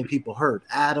have too many people hurt.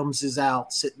 Adams is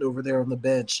out, sitting over there on the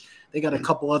bench. They got a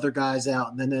couple other guys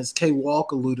out. And then, as Kay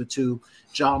Walk alluded to,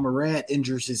 John Morant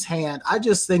injures his hand. I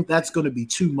just think that's going to be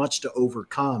too much to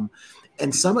overcome.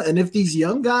 And if these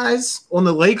young guys on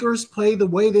the Lakers play the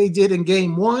way they did in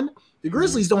game 1, the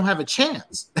Grizzlies don't have a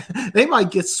chance. They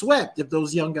might get swept if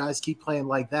those young guys keep playing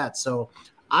like that. So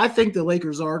I think the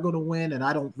Lakers are going to win, and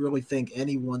I don't really think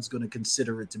anyone's going to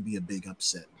consider it to be a big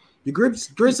upset. The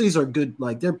Grizzlies are good,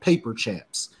 like they're paper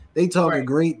champs. They talk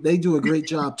they do a great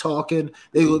job talking.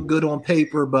 They look good on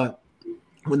paper, but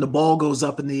when the ball goes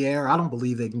up in the air, I don't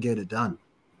believe they can get it done.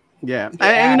 Yeah.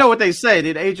 And you know what they say?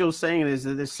 The age-old saying is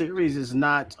that the series is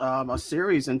not a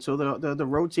series until the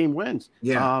road team wins.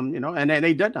 Yeah. And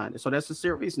they did not. So that's a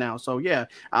series now. So yeah.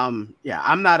 I'm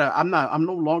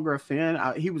no longer a fan.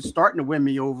 He was starting to win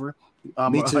me over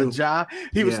Me too. Ja.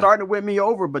 He was starting to win me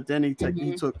over, but then he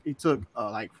took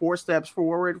like 4 steps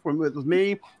forward with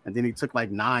me, and then he took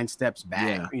like 9 steps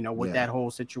back. With that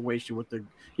whole situation with the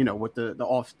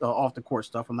off the court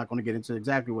stuff. I'm not going to get into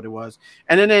exactly what it was.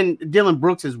 And then Dylan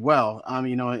Brooks as well.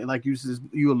 Like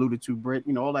you alluded to, Britt.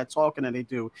 All that talking that they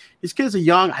do. These kids are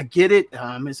young. I get it.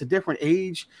 It's a different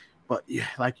age. But yeah,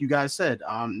 like you guys said,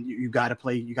 you got to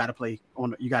play. You got to play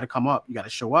on. You got to come up. You got to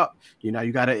show up. You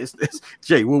got to. It's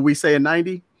Jay. What we say in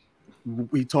 90?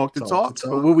 We talk the talk.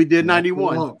 But what we did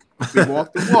 91? We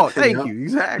walked the walk. Thank you.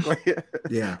 Exactly.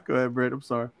 Yeah. Go ahead, Britt. I'm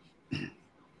sorry.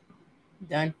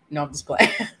 Done. No, I'm just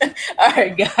playing. All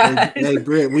right, guys. Hey,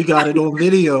 Britt, we got it on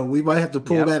video. We might have to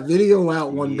pull that video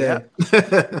out one day.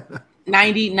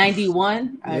 90,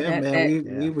 91.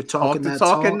 We were talking that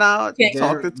talking now.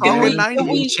 Talk the talk.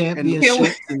 90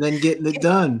 championships and then getting it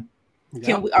done.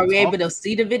 Are we able to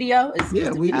see the video?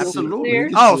 We absolutely.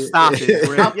 Stop it,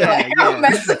 Brett. Yeah.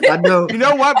 I know. You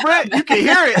know what, Brett? You can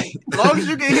hear it. As long as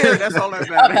you can hear it, that's all that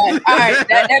matters. Okay. All right,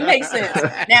 that makes sense.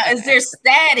 Now, is there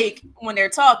static when they're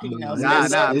talking?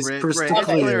 Nah, it's crystal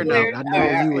clear. I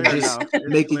know you were just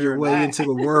making your way into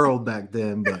the world back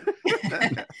then, but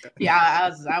I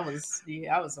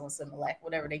was on Similac,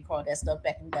 whatever they call that stuff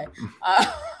back in the day.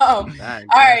 All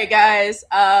right, guys.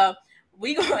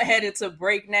 We go head into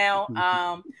break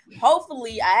now.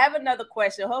 Hopefully, I have another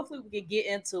question. Hopefully, we can get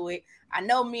into it. I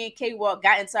know me and K-Walk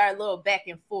got into our little back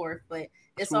and forth, but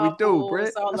it's all cool.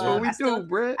 It's all love. That's what we do,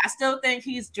 Brett. I still think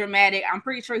he's dramatic. I'm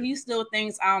pretty sure he still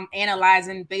thinks I'm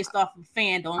analyzing based off of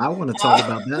fandom. I want to talk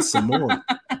about that some more.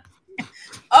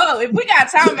 If we got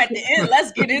time at the end,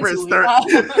 let's get into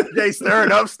it. Jay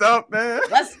stirring up stuff, man.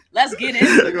 Let's get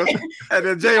into it. And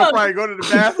then Jay will probably go to the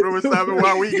bathroom or something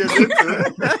while we get into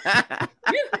it.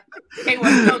 Hey,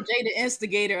 Jay the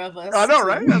instigator of us. I know,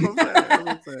 right? That's what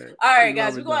I'm saying. All right,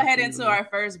 guys, we're going to head into our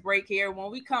first break here.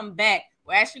 When we come back,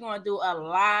 we're actually going to do a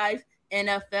live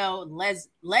NFL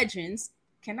Legends.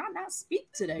 Can I not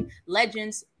speak today?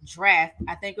 Legends draft.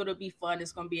 I think it'll be fun.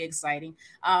 It's going to be exciting.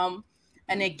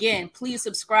 And again, please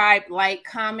subscribe, like,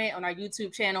 comment on our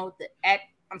YouTube channel.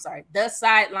 The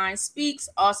Sideline Speaks.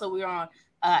 Also, we're on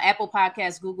Apple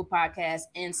Podcasts, Google Podcasts,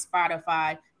 and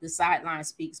Spotify. The Sideline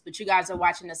Speaks. But you guys are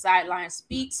watching The Sideline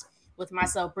Speaks with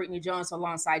myself, Britne Jones,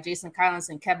 alongside Jason Collins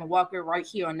and Kevin Walker, right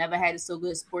here on Never Had It So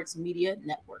Good Sports Media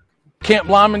Network.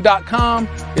 CampLyman.com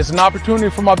is an opportunity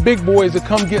for my big boys to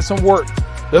come get some work.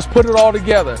 Let's put it all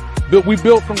together. We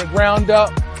built from the ground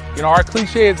up. Our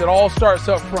cliche is it all starts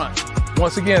up front.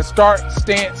 Once again, start,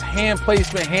 stance, hand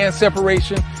placement, hand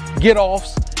separation,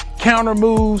 get-offs, counter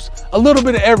moves, a little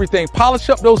bit of everything. Polish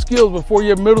up those skills before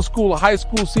your middle school or high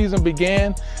school season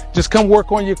began. Just come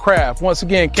work on your craft. Once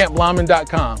again,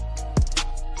 CampLyman.com.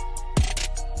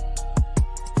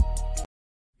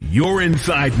 You're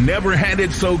inside Never Had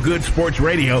It So Good Sports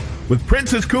Radio with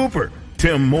Princess Cooper,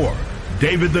 Tim Moore,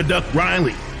 David the Duck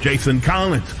Riley, Jason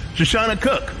Collins, Shoshana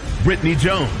Cook, Britne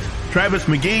Jones, Travis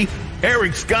McGee,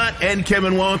 Eric Scott, and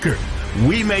Kevin Walker.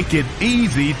 We make it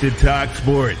easy to talk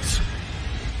sports.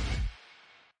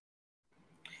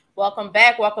 Welcome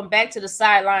back to the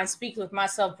Sideline Speaks with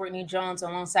myself, Britne Jones,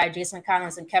 alongside Jason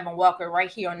Collins and Kevin Walker, right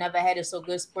here on Never Had It So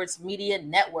Good Sports Media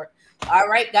Network. All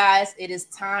right, guys, it is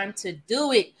time to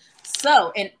do it.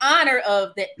 So, in honor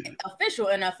of the official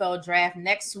NFL draft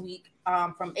next week,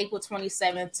 from April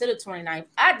 27th to the 29th,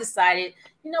 I decided,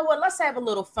 let's have a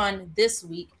little fun this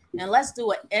week. And let's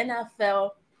do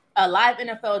a live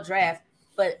NFL draft,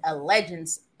 but a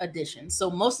Legends edition.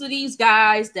 So most of these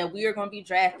guys that we are going to be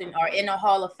drafting are in the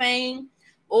Hall of Fame,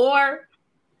 or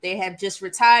they have just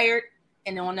retired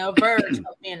and on the verge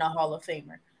of being a Hall of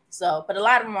Famer. So, but a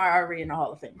lot of them are already in the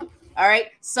Hall of Fame. All right.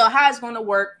 So how it's going to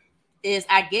work is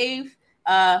I gave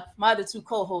my other two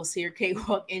co-hosts here,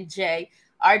 K-Walk and Jay,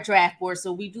 our draft board.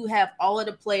 So we do have all of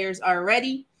the players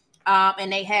already.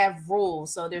 And they have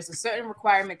rules. So there's a certain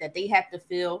requirement that they have to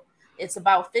fill. It's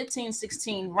about 15,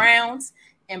 16 rounds.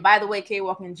 And by the way,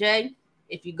 K-Walk and Jay,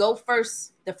 if you go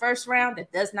first, the first round,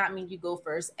 that does not mean you go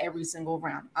first every single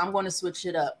round. I'm going to switch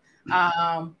it up.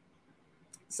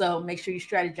 So make sure you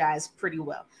strategize pretty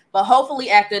well. But hopefully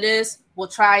after this, we'll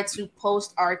try to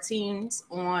post our teams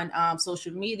on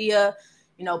social media,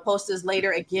 post this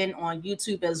later again on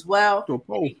YouTube as well. Do a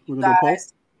poll.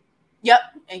 Yep.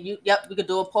 And we could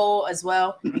do a poll as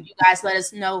well. And you guys let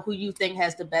us know who you think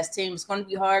has the best team. It's going to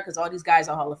be hard because all these guys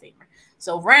are Hall of Famer.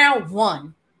 So round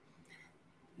one,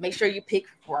 make sure you pick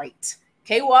right.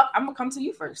 K-Walk, I'm going to come to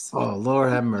you first. Oh, Lord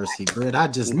have mercy, Britt. I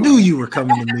just knew you were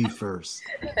coming to me first.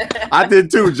 I did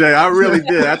too, Jay. I really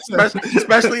did.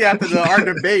 Especially after our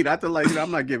debate. I feel like I'm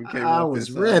not giving K-Walk. I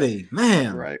was ready.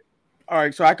 Man. Right. All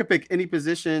right, so I could pick any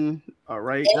position. All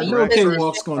right, I know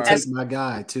K-Walk's going to take my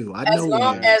guy too. I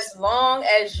know as long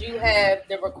as you have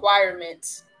the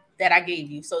requirements that I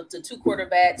gave you. So the 2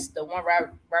 quarterbacks, the 1 wide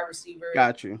receiver.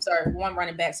 Got you. Sorry, 1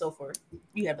 running back, so forth.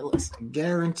 You have the list.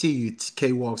 Guarantee you,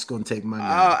 K-Walk's going to take my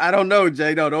guy. I don't know,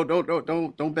 Jay. No,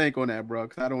 don't bank on that, bro.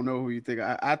 Because I don't know who you think.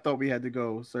 I thought we had to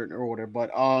go certain order, but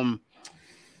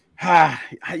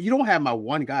you don't have my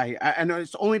one guy. I know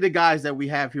it's only the guys that we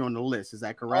have here on the list. Is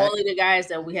that correct? Only the guys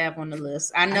that we have on the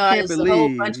list. I know it's a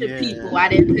whole bunch of people I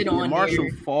didn't put on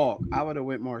Marshall Faulk. I would have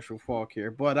went Marshall Faulk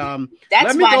here, but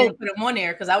that's why I didn't put him on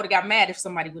there because I would have got mad if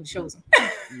somebody would have chosen him.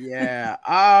 Yeah.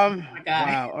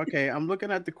 Wow. Okay. I'm looking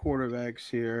at the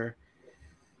quarterbacks here.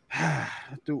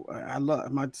 I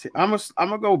love my team. I'm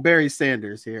gonna go Barry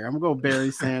Sanders here. I'm gonna go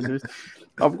Barry Sanders.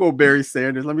 I'll go Barry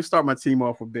Sanders. Let me start my team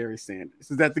off with Barry Sanders.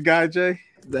 Is that the guy, Jay?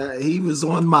 That he was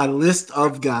on my list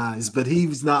of guys, but he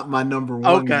was not my number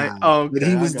one guy. Okay. But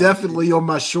he was definitely on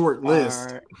my short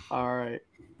list. All right.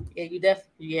 Yeah, you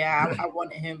definitely. Yeah, I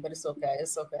wanted him, but it's okay.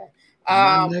 It's okay.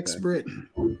 Next, Britt.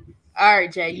 All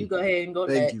right, Jay, you go ahead and go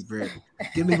Thank next. you, Britt.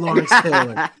 Give me Lawrence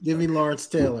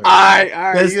Taylor. All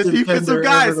right. You're a defensive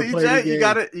guy. See, Jay,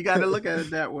 you gotta look at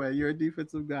it that way. You're a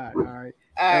defensive guy. All right.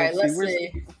 All right, let's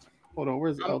see. Hold on,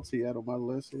 where's LT at on my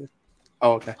list here?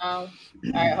 Oh, okay. All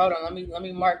right, hold on. Let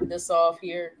me mark this off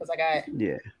here because I got.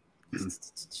 Yeah.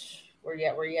 Where you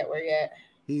at?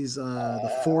 He's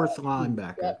the 4th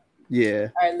linebacker. Yep. Yeah.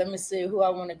 All right, let me see who I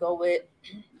want to go with.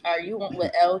 All right, you went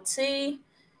with LT.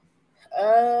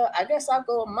 I guess I'll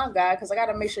go with my guy because I got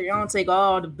to make sure y'all don't take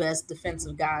all the best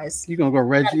defensive guys. You gonna go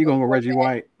Reggie? You gonna go Reggie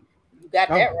White? You got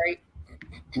that right.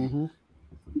 Mm-hmm.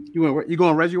 You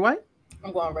going Reggie White?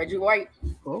 I'm going Reggie White.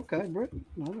 Okay, Britt.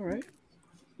 All right.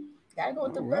 Gotta go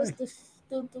with the best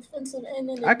defensive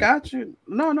end. I got you.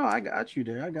 No, I got you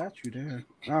there.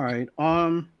 All right.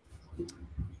 Let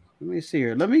me see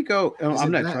here. Let me go.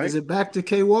 I'm next, right? Is it back to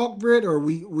K-Walk, Britt, or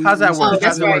we? How's that work?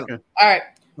 That's right. All right.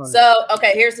 So,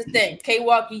 okay, here's the thing.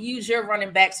 K-Walk, you use your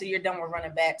running back, so you're done with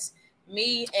running backs.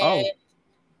 Me and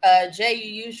Jay,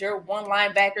 you use your 1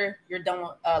 linebacker. You're done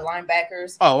with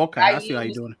linebackers. Oh, okay. I see how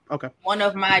you're doing it. Okay. One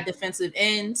of my defensive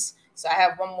ends. So I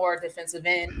have 1 more defensive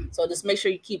end. So just make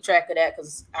sure you keep track of that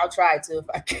because I'll try to if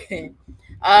I can.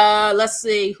 Let's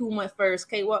see who went first.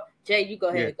 K-Walk. Jay, you go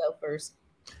ahead and go first.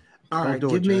 All right.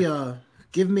 Give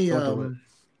me Deion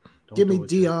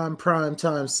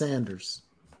Primetime Sanders.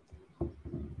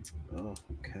 Oh,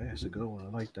 okay, that's a good one. I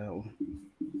like that one.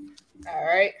 All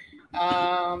right.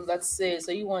 Let's see.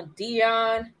 So you want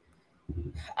Deion?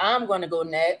 I'm going to go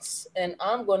next, and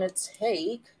I'm going to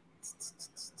take.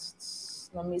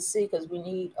 Let me see, because we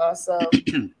need ourselves.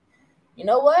 You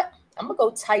know what? I'm gonna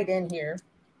go tight end here.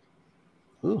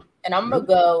 Ooh, and I'm gonna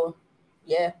go.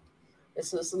 Yeah,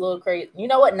 it's a little crazy. You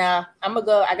know what? Nah, I'm gonna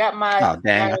go. I got my. Oh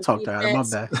dang! I talked to her. My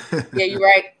bad. Yeah, you're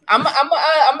right. I'm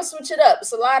gonna switch it up.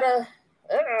 It's a lot of.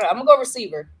 I'm gonna go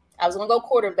receiver. I was gonna go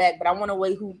quarterback, but I want to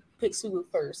wait who picks who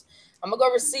first. I'm gonna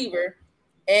go receiver,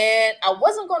 and I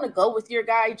wasn't gonna go with your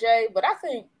guy Jay, but I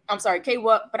think I'm sorry,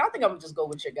 K-Walk, but I think I'm gonna just go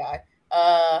with your guy.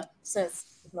 Since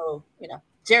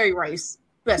Jerry Rice,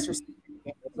 best receiver.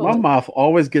 My mouth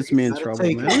always gets me in trouble,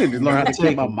 man. I need to learn how to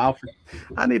keep my mouth.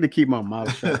 I need to keep my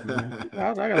mouth shut, man.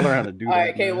 I gotta learn how to do that. All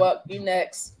right, K-Walk, you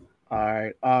next. All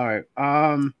right.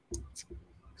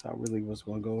 So I really was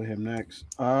gonna go with him next.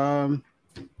 All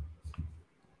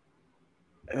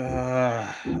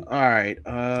right.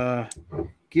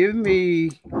 Give me.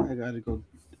 I gotta go.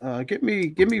 Give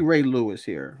me Ray Lewis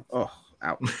here. Oh.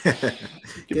 Out.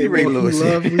 Give me Ray Lewis. You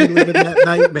love reliving that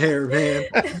nightmare, man.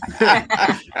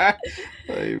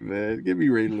 Hey, man. Give me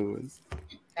Ray Lewis.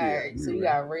 All right. So you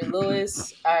got Ray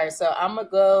Lewis. All right. So I'm going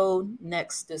to go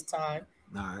next this time.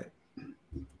 All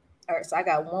right. So I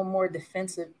got 1 more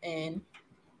defensive end.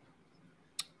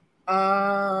 Do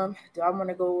I want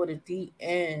to go with a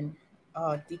DN?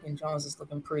 Oh, Deacon Jones is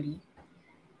looking pretty.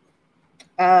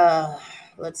 Let's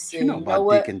see. You know about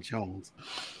what? Deacon Jones.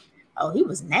 Oh, he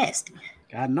was nasty.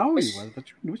 I know he was, but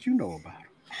what you know about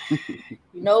him?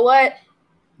 You know what?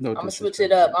 No, I'm gonna switch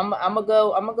it up. I'm gonna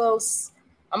go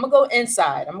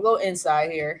inside. I'm gonna go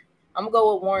inside here. I'm gonna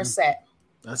go with Warren Sapp.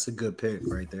 That's a good pick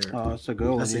right there. Oh, that's a good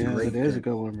one. That's yeah, it is a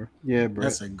good one, bro. Yeah, Brett.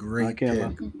 That's a great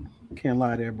pick. Can't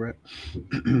lie there, Brett.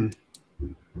 All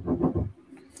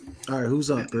right,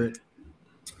 who's up, Brett?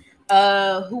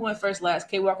 Who went first last?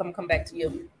 K-Walk, I'm gonna come back to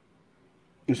you.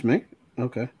 It's me?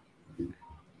 Okay.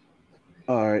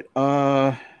 All right.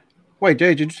 Wait,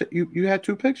 Jay, did you had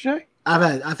 2 picks, Jay?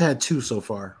 I've had 2 so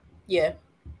far. Yeah.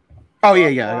 Oh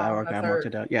yeah. Okay, I marked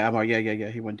it out. Yeah, yeah.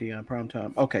 He went Deion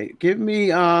Primetime. Okay, give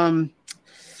me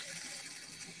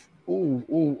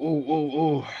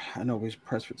Oh. I know we're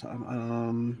pressed for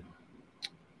time.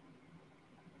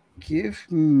 Give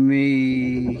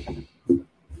me.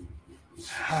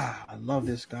 I love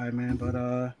this guy, man, but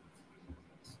I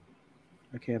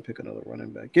can't pick another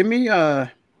running back. Give me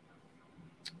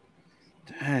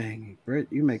dang, Britt,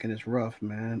 you making this rough,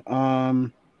 man.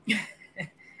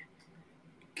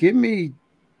 Give me.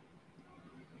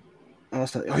 Oh,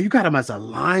 you got him as a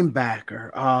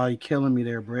linebacker. Oh, you're killing me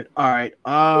there, Britt. All right.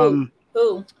 Who?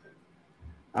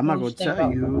 I'm not gonna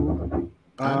tell you.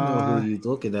 I know who you're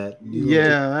looking at. He's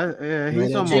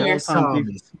on my all-time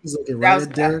defense. He's looking right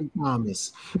at Derek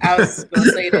Thomas. I was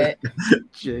gonna say that.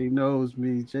 Jay knows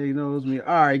me. All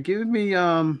right, give me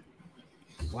wow.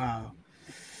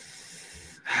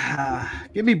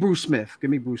 Give me Bruce Smith.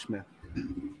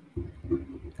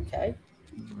 Okay. All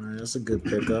right, that's a good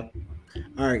pickup.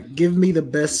 All right, give me the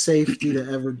best safety to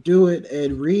ever do it,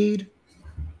 Ed Reed.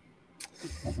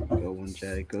 Good one,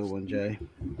 Jay.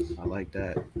 I like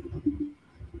that.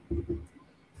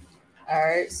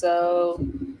 All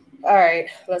right.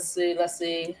 Let's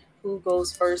see. Who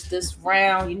goes first this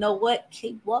round? You know what?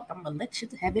 K-Walk, I'm gonna let you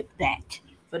have it back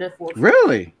for the fourth.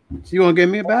 Really? You want to give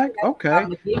me it back? Okay. I'm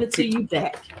gonna give it to you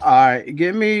back. All right.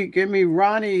 Give me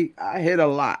Ronnie. I hit a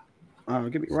lot.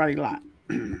 Give me Ronnie Lott.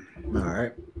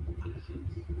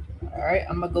 All right,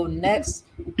 I'm gonna go next.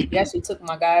 You actually took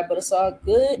my guy, but it's all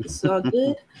good.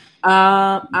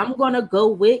 I'm gonna go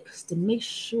with to make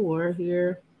sure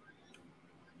here.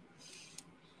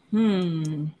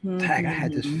 Tag, I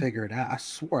had this figured out. I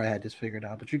swore I had this figured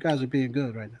out, but you guys are being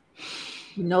good right now.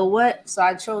 You know what? So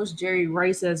I chose Jerry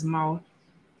Rice as my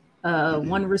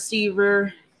one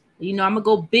receiver. You know, I'm gonna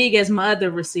go big as my other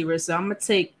receiver, so I'm gonna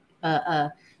take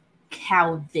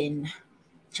Calvin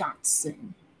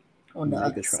Johnson on the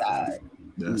other side.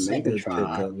 That's a good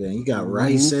pickup, man. You got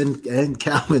Rice and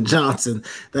Calvin Johnson.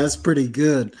 That's pretty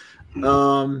good.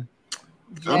 I'm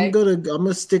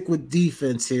gonna stick with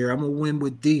defense here. I'm gonna win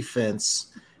with defense.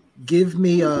 Give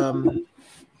me Aaron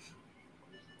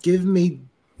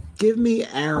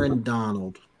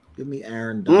Donald. Give me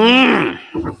Aaron Donald.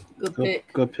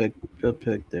 Good pick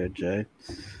there, Jay.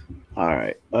 All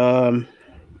right. I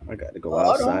got to go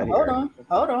outside. Hold on.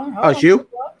 Oh, it's you?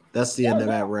 That's the end of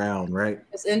that round, right?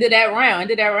 It's end of that round.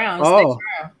 Oh.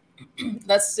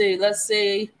 Let's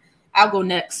see. I'll go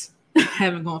next. I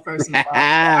haven't gone first in a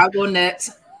while. I'll go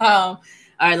next. All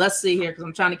right, let's see here because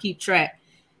I'm trying to keep track.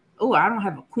 Oh, I don't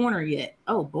have a corner yet.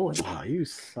 Oh boy. Oh, you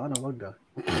son of a gun.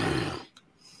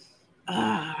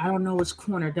 I don't know which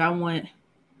corner. Do I want? You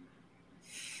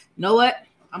know what?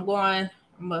 I'm gonna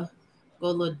go a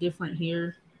little different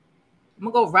here. I'm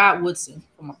gonna go Rod Woodson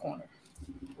for my corner.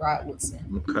 Rod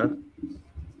Woodson. Okay.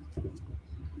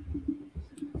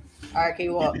 All right,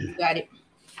 K-Walk, you got it.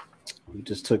 You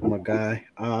just took my guy.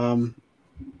 All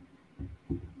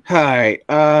right.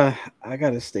 I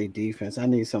gotta stay defense. I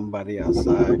need somebody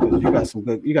outside because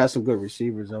you got some good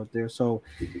receivers out there. So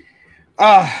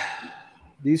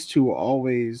these two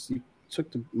always you took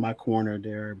my corner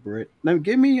there, Britt. Now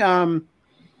give me Champ.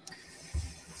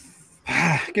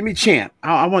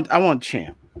 I want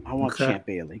Champ. I want Champ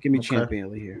Bailey. Give me Champ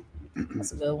Bailey here.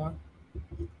 That's a good one.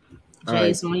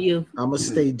 Jay's on you. I'm gonna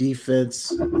stay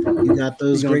defense. You got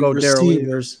those great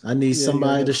receivers. I need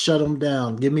somebody to shut them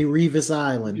down. Give me Revis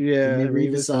Island. Yeah, give me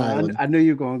Revis Island. I knew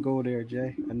you were gonna go there,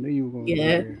 Jay. I knew you were gonna go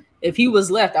there. If he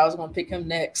was left, I was gonna pick him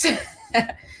next.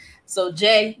 So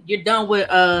Jay, you're done with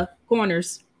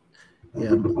corners.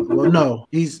 Yeah. Well, no,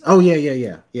 he's. Oh yeah.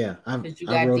 I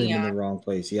wrote him in the wrong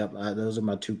place. Yep. Those are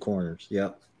my two corners.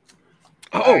 Yep.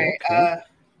 All right. Okay.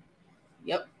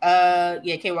 Yep.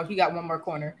 Yeah, K-Walk, you got one more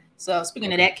corner. So speaking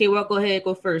of that, K-Walk, go ahead,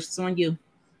 go first. It's on you.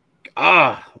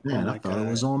 Man, I thought it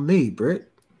was on me, Britt.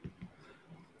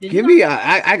 Give me.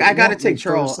 I gotta take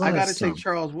Charles. I gotta take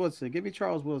Charles Woodson. Give me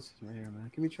Charles Woodson right here,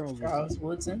 man. Give me Charles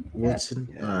Woodson. Woodson.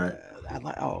 Yeah. All right. I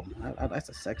like. That's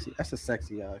a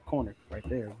sexy corner right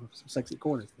there. Some sexy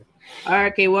corners there. All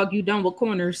right, K-Walk, you done with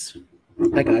corners?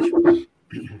 I got you.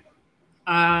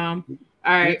 All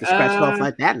right. Scratch it off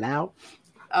like that now.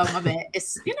 Oh my bad.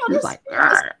 It's this like.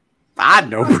 I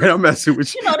know, Brett. I'm messing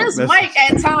with you. This mic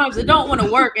at times it don't want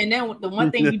to work, and then the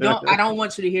one thing I don't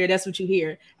want you to hear. That's what you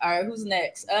hear. All right, who's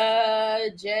next?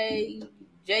 Jay,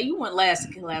 you went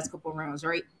last couple of rounds,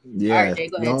 right? Yeah. All right, Jay,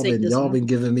 go ahead. Y'all been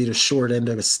giving me the short end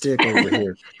of the stick over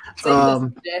here. Jay,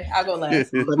 I'll go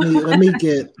last. let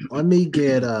me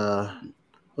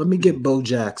get Bo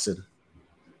Jackson.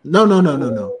 No.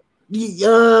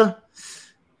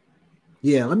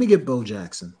 Yeah, let me get Bo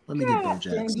Jackson.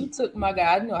 You took my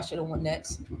guy. I knew I should have went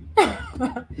next.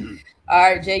 All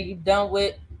right, Jay, you done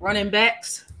with running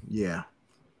backs? Yeah.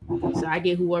 So I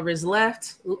get whoever is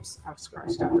left. Oops, I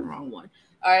scratched out the wrong one.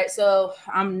 All right, so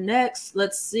I'm next.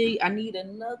 Let's see. I need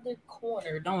another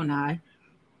corner, don't I?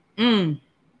 I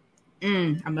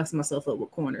messed myself up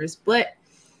with corners, but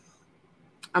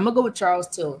I'm gonna go with Charles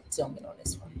Tillman on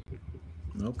this one.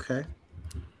 Okay.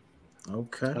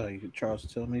 Charles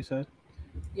Tillman, you said?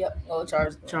 Yep. Oh,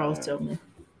 Charles Tillman.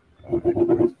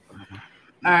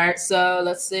 All right, so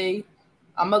let's see.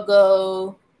 I'm gonna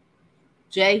go.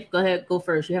 Jay, go ahead, go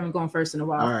first. You haven't gone first in a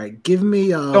while. All right, give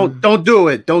me. Don't do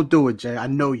it, Jay. I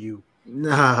know you.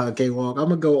 Nah, okay. Well, I'm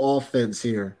gonna go offense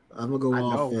here. I'm gonna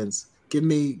go offense. Give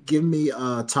me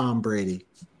Tom Brady.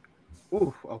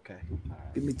 Ooh, okay.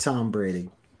 Right. Give me Tom Brady.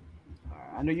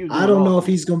 I know you. I don't know if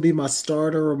he's gonna be my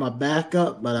starter or my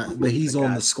backup, but he's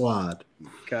on the squad.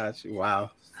 Got you.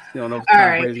 Wow. You don't know if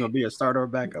Tom Brady's gonna be a starter or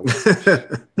backup. So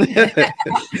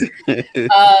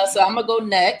I'm gonna go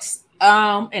next.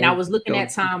 And I was looking at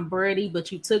Tom Brady,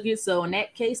 but you took it. So in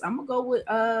that case, I'm gonna go with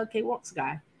K-Walk's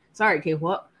guy. Sorry,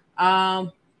 K-Walk. I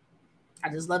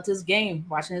just loved his game,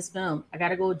 watching his film. I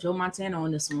gotta go with Joe Montana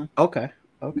on this one. Okay.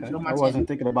 I wasn't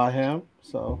thinking about him,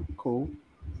 so cool.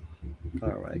 All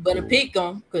right. You better pick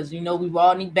him because we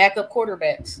all need backup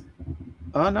quarterbacks.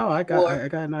 Oh no, I got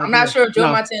an idea. I'm not sure if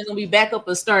Joe Montana's gonna be backup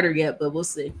or starter yet, but we'll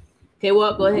see.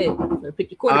 K-Walk, go ahead. Better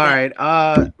pick your quarterback.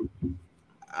 All right.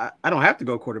 I don't have to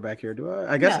go quarterback here, do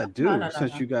I? I guess I do,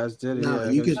 since you guys did it. No,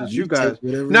 you guys.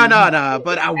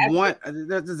 But I want.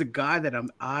 There's a guy that I'm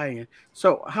eyeing.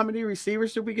 So, how many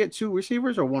receivers did we get? 2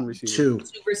 receivers or 1 receiver?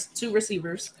 Two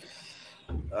receivers.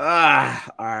 All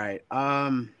right.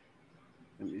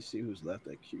 Let me see who's left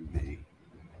at QB.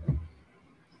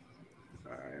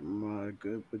 All right, I'm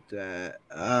good with that.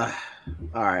 All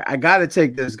right, I gotta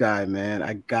take this guy, man.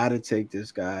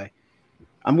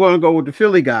 I'm going to go with the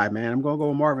Philly guy, man. I'm going to go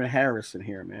with Marvin Harrison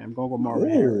here, man. I'm going to go with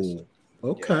Marvin Harrison.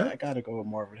 Okay. Yeah, I got to go with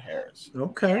Marvin Harrison.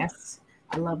 Okay. Yes.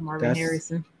 I love Marvin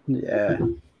Harrison. Yeah.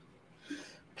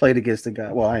 Played against the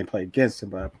guy. Well, I ain't played against him,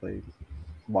 but I played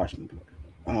Washington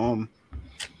play. All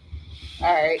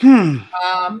right.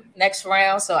 Next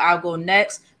round. So I'll go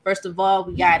next. First of all,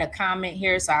 we got a comment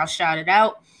here, so I'll shout it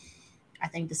out. I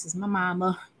think this is my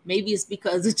mama. Maybe it's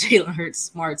because of Jalen Hurts'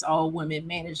 smarts, all-women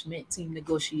management team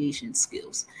negotiation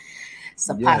skills. It's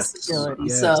a possibility.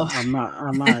 Yes. So I'm not.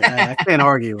 I can't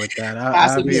argue with that.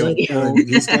 I'll be a fool.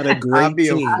 He's got a great I'll be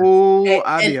team. a fool.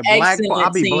 I'll be a blackball.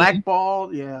 I'll be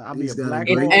blackballed. Yeah, I'll be a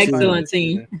blackball. An excellent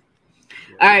team. Yeah.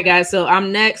 All right, guys. So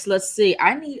I'm next. Let's see.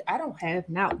 I don't have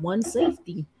not one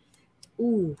safety.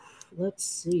 Ooh, let's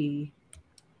see.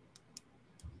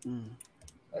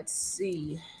 Let's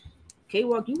see.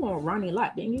 K-Walk, you want Ronnie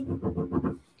Lott, didn't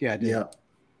you? Yeah, I did. Yeah.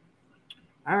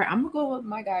 All right, I'm gonna go with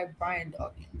my guy Brian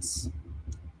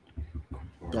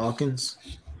Dawkins.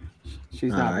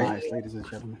 She's not biased, ladies and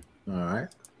gentlemen. All right.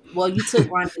 Well, you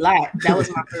took Ronnie Lott. That was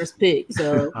my first pick.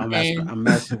 So I'm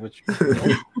messing with you.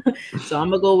 So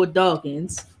I'm gonna go with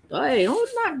Dawkins. Hey, don't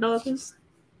knock Dawkins.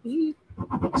 That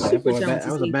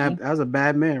was a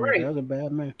bad man, right? That was a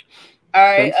bad man. All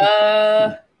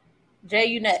right, Jay,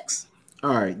 you next.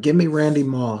 All right, give me Randy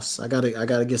Moss. I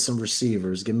gotta get some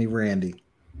receivers. Give me Randy.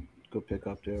 Good pick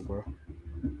up there, bro.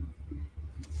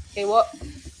 Okay, what?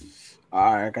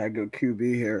 All right, I gotta go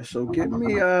QB here. So give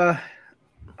me oh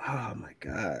my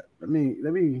god. Let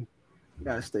me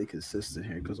gotta stay consistent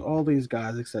here because all these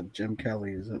guys except Jim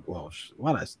Kelly isn't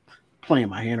why I playing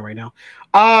my hand right now.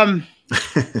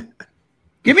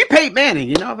 Give me Peyton Manning.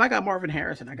 If I got Marvin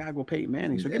Harrison, I gotta go Peyton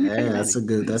Manning. So give me Peyton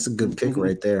Manning. That's a good pick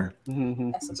right there.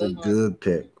 Mm-hmm. That's a good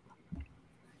pick.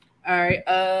 All right.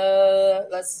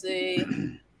 Let's see.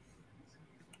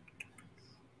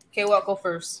 Okay, well, I'll go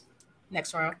first.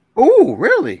 Next round. Oh,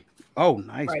 really? Oh,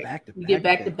 nice. Right. Back to back. You get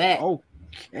back to back.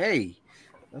 Okay.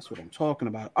 That's what I'm talking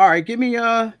about. All right, give me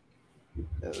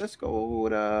let's go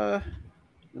with let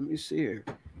me see here.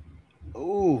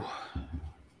 Oh,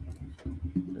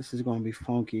 this is gonna be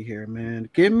funky here, man.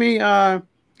 Give me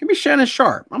Shannon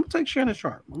Sharp. I'm gonna take Shannon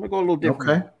Sharp. I'm gonna go a little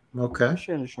different. Okay.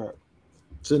 Shannon Sharp.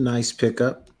 It's a nice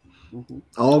pickup. Mm-hmm.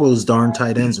 All those darn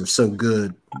tight ends are so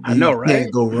good. I know, right?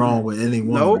 Can't go wrong with any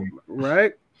one. Nope,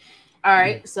 right? All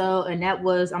right. So, and that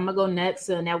was I'm gonna go next,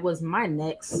 and that was my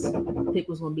next pick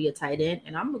was gonna be a tight end,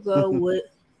 and I'm gonna go with.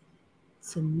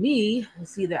 To me,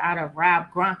 it's either out of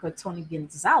Rob Gronk or Tony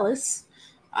Gonzalez.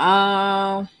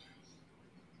 Kellen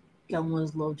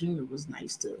Winslow Jr. was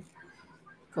nice too.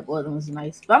 A couple other ones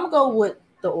nice, but I'm gonna go with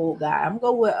the old guy. I'm gonna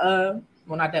go with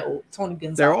well, not that old, Tony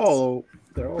Gonzalez. They're all old.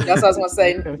 That's what I was gonna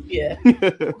say. Yeah,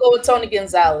 we'll go with Tony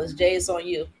Gonzalez. Jay, it's on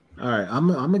you. All right, I'm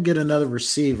gonna get another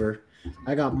receiver.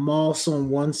 I got Moss on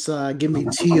one side. Give me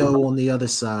T.O. on the other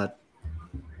side.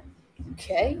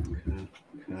 Okay.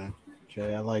 Okay.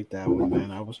 Jay, I like that one,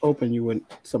 man. I was hoping you went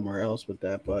somewhere else with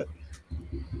that, but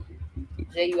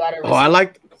Jay, you got to. I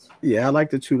like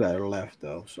the two that are left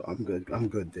though, so I'm good. I'm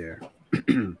good there.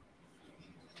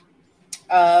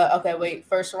 Okay, wait.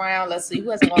 First round. Let's see who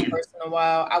hasn't gone first in a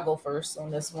while. I'll go first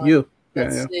on this one. You.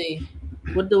 Let's see.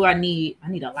 What do I need? I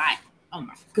need a lot. Oh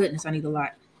my goodness, I need a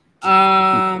lot.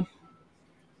 I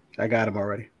got him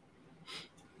already.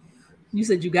 You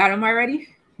said you got him already?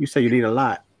 You say you need a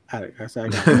lot. I said I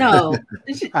got him. No.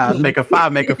 I'm making fun.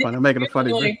 I'm making a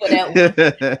funny thing. For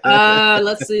that one.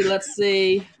 Let's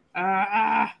see.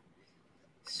 I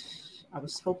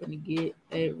was hoping to get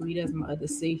Reed as my other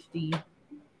safety.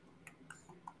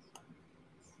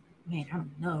 Man, I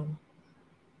don't know.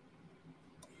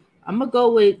 I'm gonna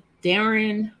go with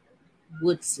Darren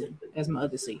Woodson as my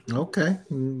other safety. Okay,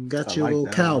 got your little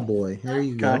cowboy. There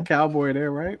you go. Got a cowboy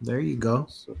there, right? There you go.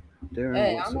 So,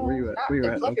 Darren Woodson. Where you at? Where you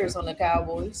at? Clippers on the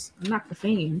Cowboys. Not the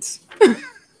fans.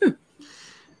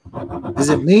 Is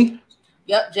it me?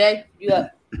 Yep, Jay. You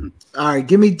up? All right,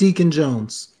 give me Deacon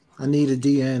Jones. I need a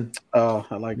DN. Oh,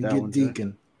 I like that one.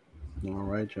 Deacon. All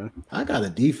right, Jay. I got a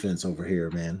defense over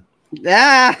here, man.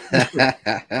 Yeah,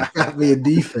 I got me a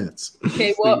defense.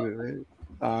 Okay, well.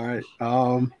 All right.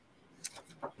 All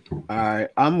right.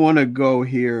 I'm gonna go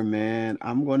here, man.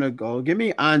 I'm gonna go. Give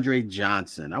me Andre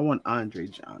Johnson. I want Andre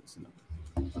Johnson.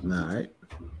 All right.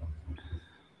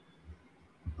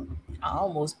 I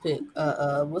almost picked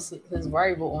what's his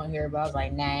rival on here, but I was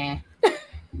like, nah.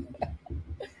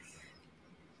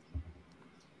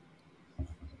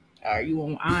 All right, you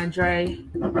want Andre?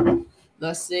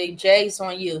 Let's see. Jay, it's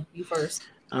on you. You first.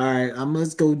 All right,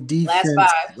 let's go defense.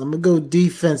 I'm gonna go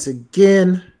defense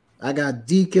again. I got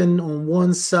Deacon on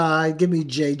one side. Give me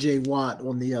JJ Watt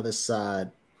on the other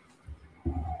side.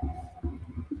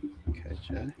 Okay,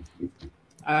 Jay.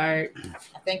 All right.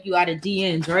 I think you out of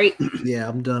DNs, right? Yeah,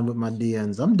 I'm done with my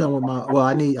DNs. I'm done with my. Well,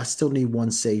 I still need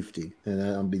one safety, and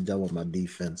I'll be done with my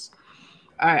defense.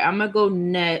 All right, I'm gonna go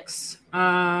next.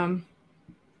 I'm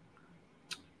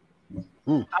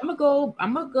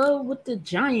gonna go with the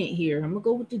Giant here. I'm gonna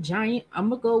go with the Giant. I'm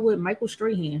gonna go with Michael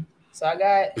Strahan. So I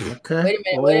got. Okay.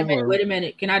 Wait a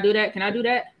minute. Can I do that?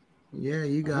 Yeah,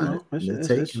 you got it.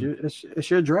 It's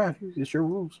your draft. It's your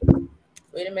rules.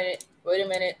 Wait a minute.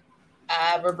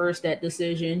 I reversed that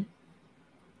decision.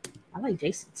 I like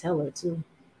Jason Taylor too.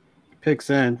 Picks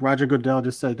in. Roger Goodell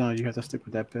just said, no, you have to stick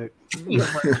with that pick. You're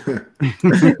right.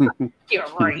 You're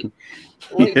right.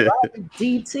 Wait, do I have a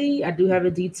DT? I do have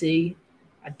a DT.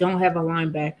 I don't have a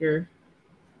linebacker.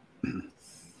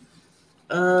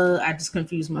 I just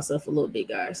confused myself a little bit,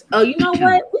 guys. Oh, you know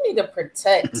what? We need to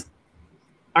protect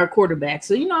our quarterback.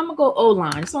 So, I'm going to go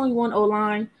O-line. It's only one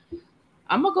O-line.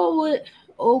 I'm going to go with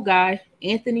old guy,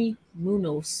 Anthony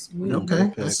Munoz.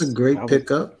 Okay, that's a great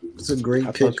pickup. It's a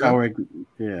great pickup. I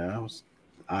was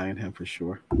eyeing him for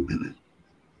sure.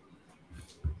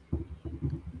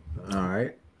 All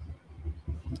right.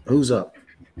 Who's up?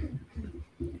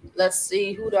 Let's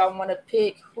see. Who do I want to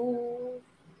pick? Who?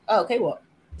 Oh, okay, well,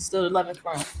 still 11th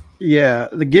round. Yeah,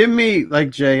 give me like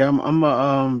Jay. I'm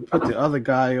gonna put the other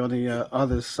guy on the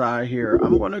other side here.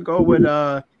 I'm gonna go with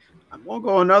I'm gonna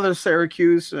go another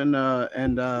Syracuse and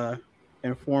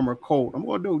former Colt. I'm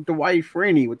gonna do Dwight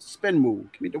Freeney with the spin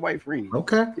move. Give me Dwight Freeney.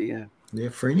 Okay. Yeah,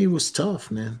 Freeney was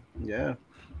tough, man. Yeah.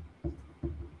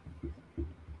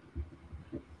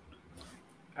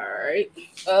 All right.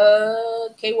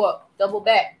 K-Walk, double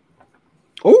back.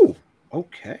 Oh,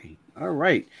 okay. All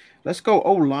right. Let's go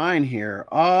O-line here.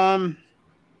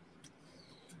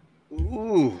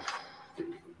 Ooh.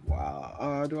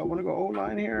 Wow. Do I want to go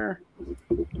O-line here?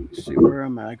 Let's see where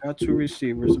I'm at. I got two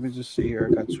receivers. Let me just see here.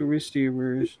 I got two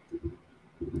receivers.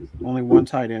 Only one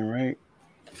tight end, right?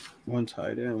 One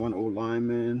tight end, one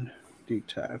O-lineman, deep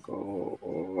tackle.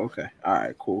 Okay. All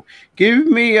right, cool. Give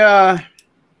me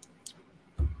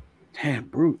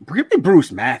give me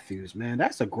Bruce Matthews, man.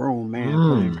 That's a grown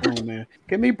man.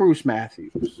 Give me Bruce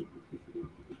Matthews.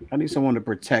 I need someone to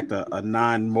protect a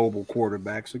non-mobile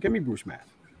quarterback. So give me Bruce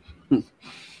Matthews.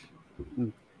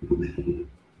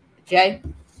 Jay?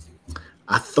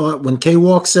 I thought when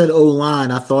K-Walk said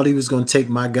O-line, I thought he was going to take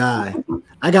my guy.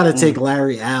 I got to take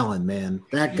Larry Allen, man.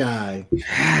 That guy.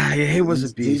 Yeah, he was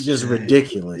a beast. He's just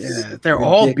ridiculous. Yeah, they're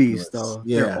all beasts, though.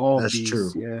 Yeah, they're all that's beasts.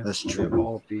 true. Yeah, that's true. They're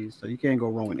all beasts. So you can't go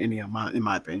wrong with any of mine, in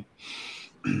my opinion.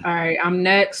 All right, I'm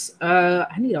next. I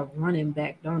need a running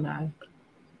back, don't I?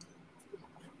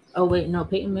 Oh, wait, no.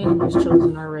 Peyton Manning was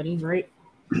chosen already, right?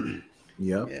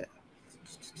 Yep. Yeah.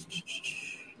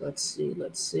 Let's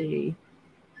see.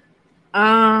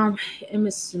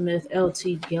 Emmitt Smith,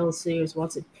 LT Gale Sayers,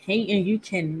 Walter Payton. You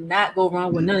cannot go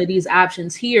wrong with none of these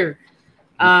options here.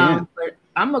 But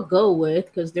I'm gonna go with,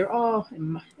 because they're all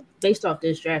based off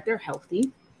this draft, they're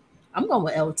healthy. I'm going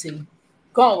with LT.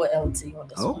 Going with LT on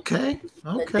this one. Okay.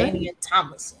 Damian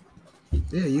Tomlinson.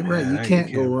 Yeah, you're right. You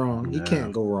can't go wrong. You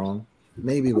can't go wrong.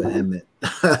 Maybe with Emmett.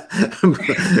 I'm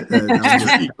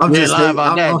just lying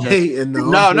about that. Hating,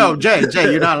 no, Jay,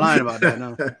 you're not lying about that.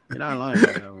 No, you're not lying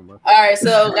about that. Bro. All right,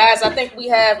 so guys, I think we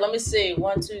have, let me see,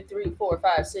 1, 2, 3, 4,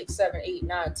 5, 6, 7, 8,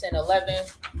 9, 10, 11,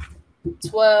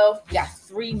 12. Got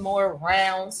 3 more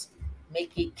rounds.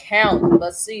 Make it count.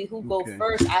 Let's see who go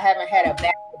first. I haven't had a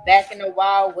back in a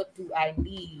while. What do I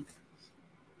need?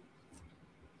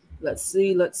 Let's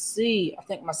see. I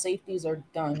think my safeties are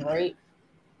done, right?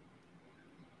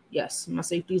 Yes, my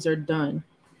safeties are done.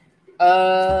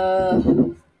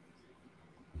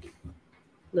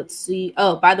 Let's see.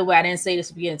 Oh, by the way, I didn't say this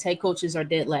at the beginning. Head coaches are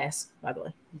dead last, by the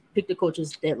way. Pick the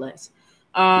coaches dead last.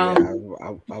 I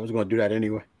was going to do that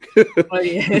anyway. Oh,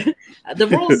 yeah. The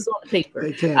rules is on the paper.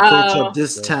 They can't coach up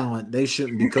this talent. They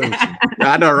shouldn't be coaching.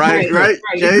 I know, right?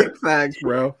 Jay, facts,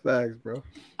 bro.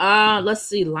 Let's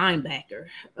see. Linebacker.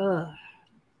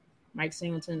 Mike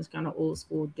Singleton is kind of old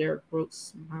school. Derek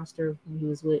Brooks, monster when he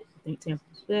was with, I think, Tampa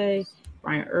Bay.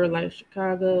 Brian Urlacher,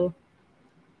 Chicago.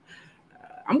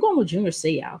 I'm going with Junior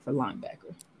Seau for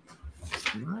linebacker.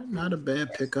 Not a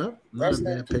bad pickup.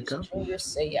 Junior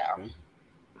Seau.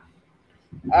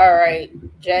 All right,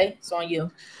 Jay, it's on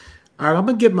you. All right, I'm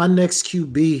going to get my next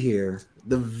QB here.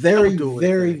 The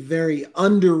very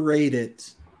underrated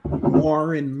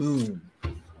Warren Moon.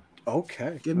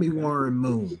 Okay. Give me Warren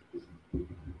Moon.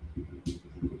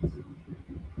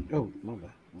 Oh, my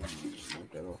bad.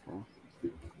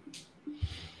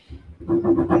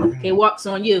 Okay, walks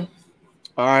on you.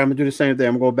 All right, I'm going to do the same thing.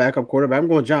 I'm going to back up quarterback. I'm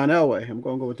going John Elway. I'm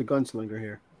going to go with the gunslinger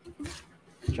here.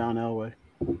 John Elway.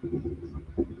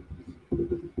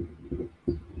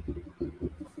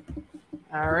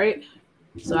 All right.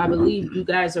 So I believe you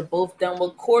guys are both done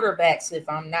with quarterbacks, if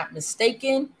I'm not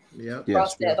mistaken. Yep.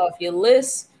 Cross that off your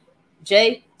list.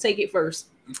 Jay, take it first.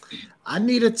 I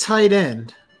need a tight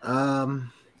end.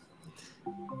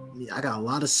 I got a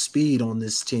lot of speed on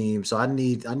this team, so I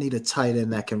need a tight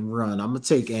end that can run. I'm gonna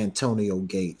take Antonio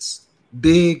Gates.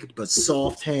 Big but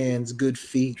soft hands, good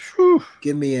feet. Whew.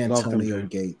 Give me Antonio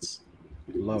Gates.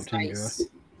 Loved him, nice.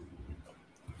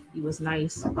 He was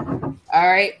nice. All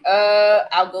right,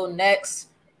 I'll go next.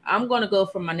 I'm gonna go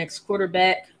for my next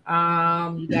quarterback.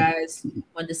 You guys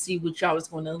wanted to see what y'all was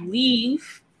gonna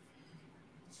leave.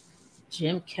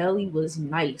 Jim Kelly was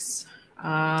nice.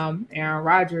 Aaron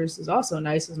Rodgers is also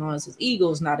nice as long as his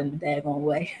ego's not in the daggone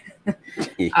way.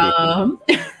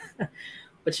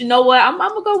 But you know what? I'm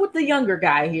gonna go with the younger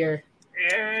guy here.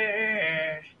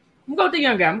 I'm gonna go with the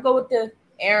younger guy. I'm gonna go with the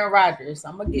Aaron Rodgers.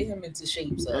 I'm gonna get him into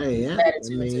shape. So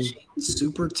into shape.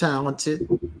 Super talented,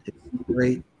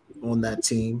 great on that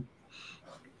team.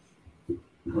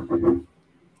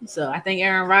 So I think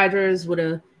Aaron Rodgers with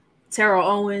a Terrell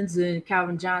Owens and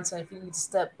Calvin Johnson, if he needs to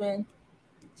step in,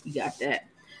 you got that.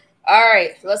 All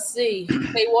right, let's see.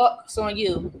 Hey, what's on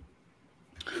you?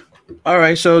 All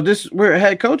right, so we're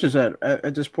head coaches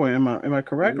at this point. Am I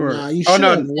correct? Or nah, you should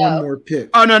have one more pick.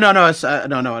 Oh no.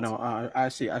 I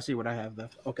see what I have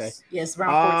left. Okay. Yes,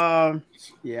 round 14.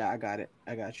 Yeah, I got it.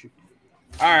 I got you.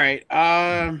 All right.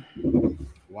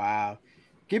 Wow.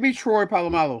 Give me Troy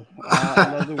Polamalu.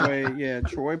 I love the way,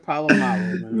 Troy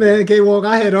Polamalu. Man, K-Walk,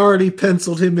 I had already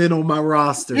penciled him in on my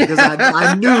roster because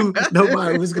I knew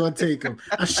nobody was going to take him.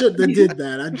 I shouldn't have did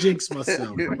that. I jinxed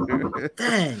myself.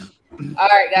 Dang. All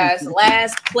right, guys.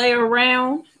 Last player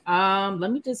round.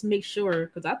 Let me just make sure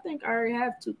because I think I already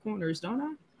have 2 corners, don't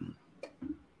I?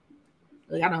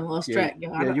 Like, I done lost track.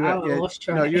 I lost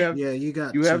track. No, you have. Yeah, you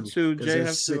got. You have 2. Jay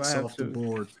has 6 2. off the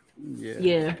board.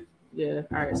 Yeah. All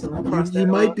right, so you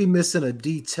might be missing a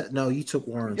D10. No, you took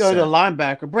Warren. You're the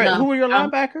linebacker. Brett, who are your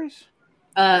linebackers?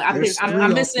 I'm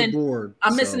missing.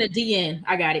 I'm missing a DN.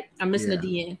 I got it. I'm missing a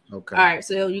DN. Okay. All right,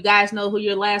 so you guys know who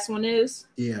your last one is?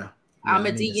 Yeah. I'm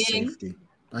a DN.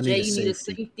 Jay, you need a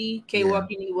safety. K-Walk,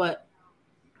 you need what?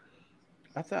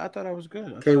 I thought I was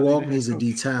good. K-Walk needs a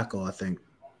D tackle, I think.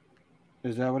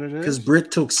 Is that what it is? Because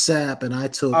Britt took Sapp and I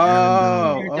took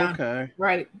Aaron. Okay.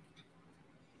 Right.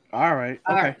 All right.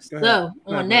 Okay. So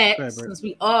on that, since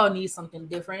we all need something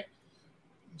different,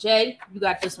 Jay, you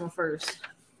got this one first.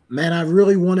 Man, I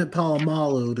really wanted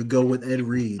Polamalu to go with Ed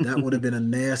Reed. That would have been a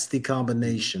nasty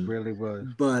combination. It really was.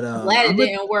 But I'm glad it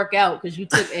didn't work out because you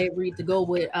took Ed Reed to go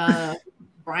with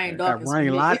Brian Dawkins.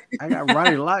 I got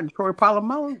Ronnie Lott and Troy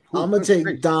Polamalu. I'm gonna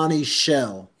take Donnie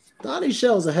Shell. Donnie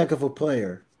Shell's a heck of a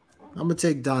player. I'm gonna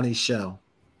take Donnie Shell.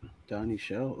 Donnie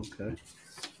Shell, okay.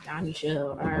 Donnie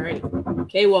Shell. All right.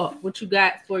 K-Walk, what you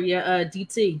got for your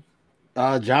DT?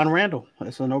 John Randall.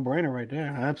 That's a no-brainer right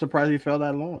there. I'm surprised he fell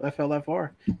that long. That fell that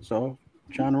far. So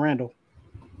John Randall.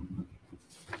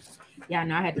 Yeah,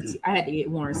 no, I had to get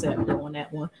Warren Sapp on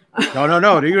that one.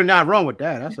 No. You're not wrong with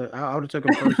that. I would have took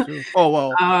him first too. Oh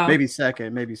well, maybe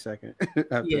second.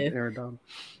 After Aaron Donald.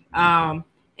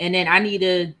 And then I need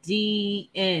a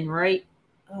DN, right?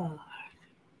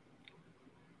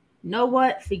 Know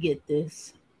what? Forget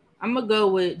this. I'm gonna go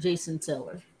with Jason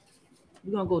Taylor.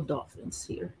 We're gonna go Dolphins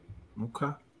here.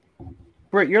 Okay.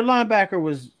 Britt, your linebacker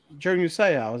was Junior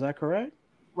Seau, is that correct?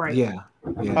 Right. Yeah.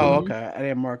 Oh, okay. I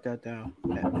didn't mark that down.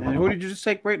 And who did you just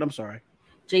take, Britt? I'm sorry.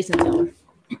 Jason Taylor.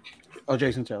 Oh,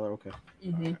 Jason Taylor. Okay.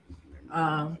 Mm-hmm. Okay.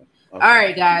 All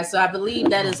right, guys. So I believe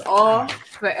that is all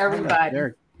for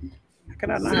everybody.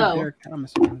 Because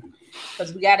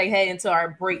we gotta head into our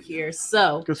break here.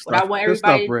 So what I want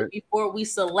everybody to do before we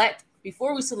select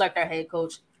our head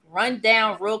coach, run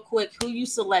down real quick who you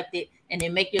selected, and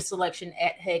then make your selection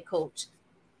at head coach.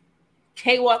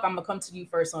 K-Walk, I'm gonna come to you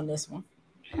first on this one.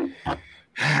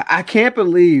 I can't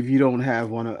believe you don't have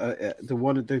one of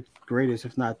the greatest,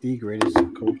 if not the greatest,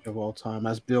 coach of all time.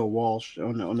 That's Bill Walsh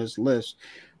on this list.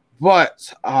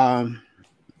 But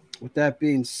with that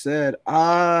being said,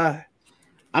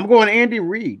 I'm going Andy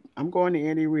Reid. I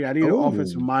need an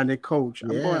offensive-minded coach.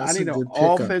 I need an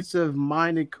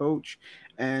offensive-minded coach,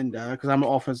 and because I'm an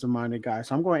offensive-minded guy,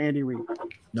 so I'm going Andy Reid.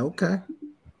 Okay.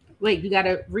 Wait, you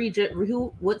gotta read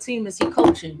what team is he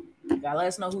coaching? You gotta let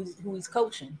us know who he's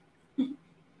coaching.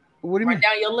 What do you mean?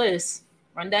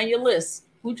 Run down your list.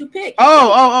 Who'd you pick?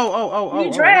 Oh!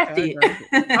 You drafted.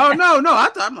 Okay. Oh no!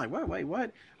 I'm like, wait,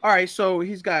 what? All right, so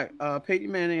he's got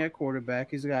Peyton Manning at quarterback.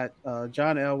 He's got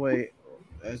John Elway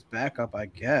as backup, I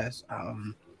guess. I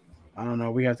don't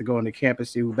know. We have to go into camp and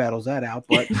see who battles that out.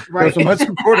 But there's a bunch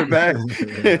of quarterbacks.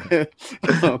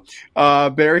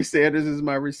 Barry Sanders is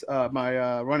my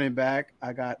running back.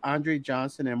 I got Andre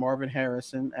Johnson and Marvin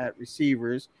Harrison at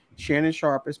receivers. Shannon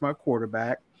Sharp is my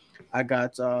quarterback. I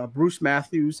got Bruce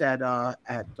Matthews at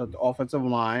the offensive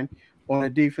line. On the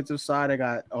defensive side, I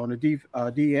got on the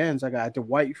D ends, I got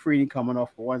Dwight Freeney coming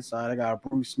off the one side. I got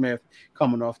Bruce Smith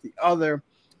coming off the other.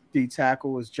 D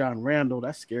tackle is John Randall.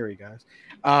 That's scary, guys.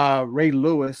 Ray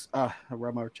Lewis. I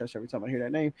rub my chest every time I hear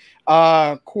that name.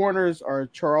 Corners are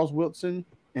Charles Wilson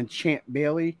and Champ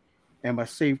Bailey. And my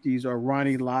safeties are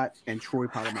Ronnie Lott and Troy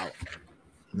Polamalu.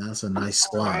 That's a nice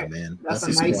squad, man. That's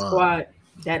a nice squad.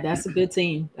 That's a good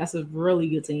team. That's a really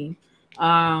good team.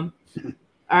 All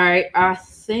right. I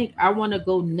think I want to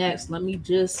go next. Let me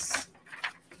just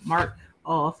mark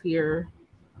off here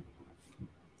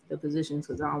the positions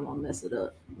because I don't want to mess it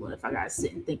up. What if I got to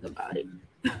sit and think about it?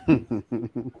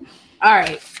 All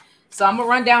right. So I'm going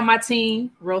to run down my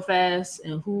team real fast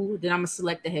and then I'm going to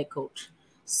select the head coach.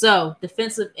 So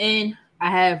defensive end,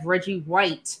 I have Reggie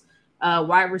White.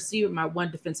 Wide receiver, my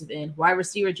one defensive end. Wide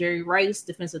receiver, Jerry Rice.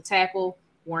 Defensive tackle,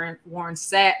 Warren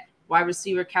Sapp. Wide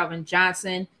receiver, Calvin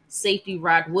Johnson. Safety,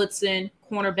 Rod Woodson.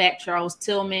 Cornerback, Charles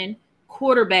Tillman.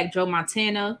 Quarterback, Joe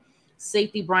Montana.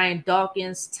 Safety, Brian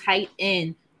Dawkins. Tight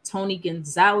end, Tony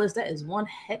Gonzalez. That is one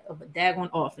heck of a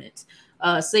daggone offense.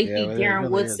 Safety, Darren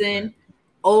really Woodson.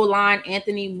 O-line,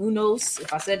 Anthony Munoz,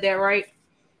 if I said that right.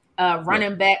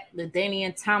 Running back,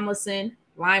 LaDainian Tomlinson.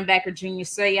 Linebacker, Junior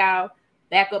Seau.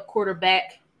 Backup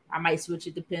quarterback, I might switch.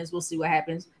 It depends. We'll see what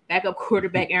happens. Backup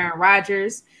quarterback, Aaron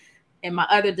Rodgers. And my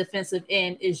other defensive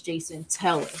end is Jason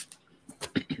Taylor.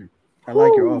 I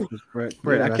like your offense,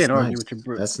 Brett. I can't argue with you,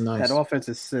 Brett. That's nice. That offense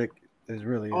is sick. It's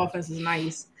really offense is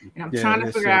nice. And I'm trying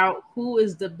to figure out who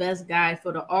is the best guy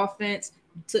for the offense.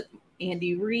 Took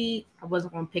Andy Reid. I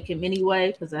wasn't going to pick him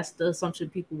anyway because that's the assumption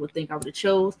people would think I would have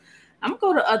chose. I'm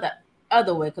going to go the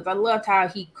other way because I loved how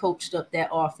he coached up that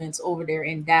offense over there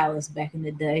in Dallas back in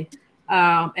the day.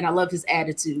 And I loved his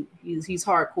attitude. He's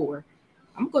hardcore.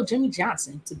 I'm going to go Jimmy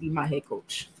Johnson to be my head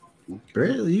coach.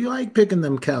 Really? You like picking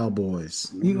them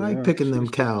Cowboys.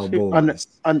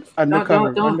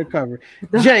 Undercover.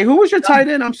 Jay, who was your tight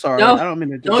end? I'm sorry. I don't mean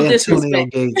to don't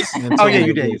disrespect Gates. Oh, yeah,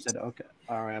 you did. You said okay.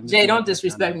 All right. Jay, don't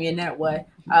disrespect me in that way.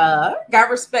 Got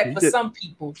respect for some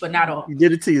people, but not all. You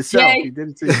did it to yourself.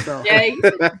 Jay.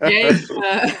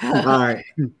 All right.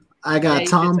 I got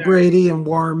Tom Brady and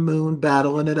Warren Moon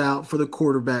battling it out for the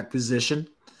quarterback position.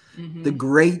 Mm-hmm. The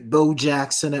great Bo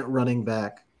Jackson at running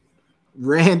back.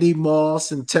 Randy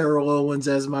Moss and Terrell Owens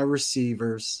as my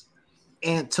receivers.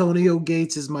 Antonio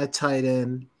Gates is my tight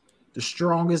end. The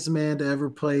strongest man to ever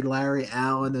play, Larry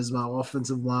Allen, as my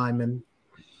offensive lineman.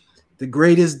 The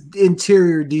greatest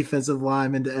interior defensive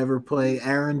lineman to ever play,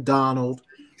 Aaron Donald,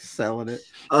 Selling it.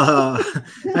 I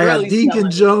got Deacon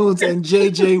Jones and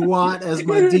J.J. Watt as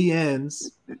my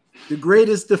DNs. The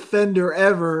greatest defender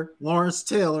ever, Lawrence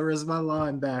Taylor, is my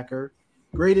linebacker.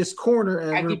 Greatest corner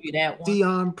ever, I give you that one.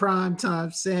 Deion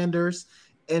Primetime Sanders,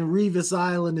 and Revis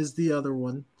Island is the other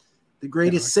one. The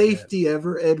greatest safety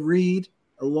ever, Ed Reed,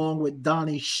 along with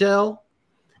Donnie Shell.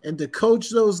 And to coach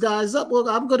those guys up, well,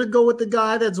 I'm going to go with the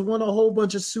guy that's won a whole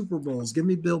bunch of Super Bowls. Give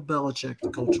me Bill Belichick to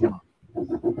coach him up.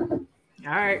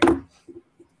 All right.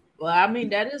 Well, I mean,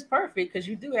 that is perfect because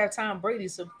you do have Tom Brady,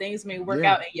 so things may work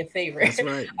out in your favor. That's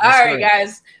right. All right,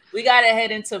 guys. We got to head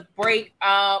into break,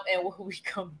 and when we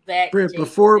come back. Britt,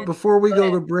 before we go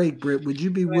to break, Britt, would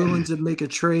you be willing to make a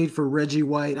trade for Reggie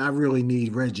White? I really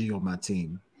need Reggie on my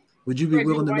team. Would you be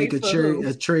willing to make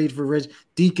a trade for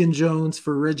Deacon Jones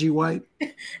for Reggie White?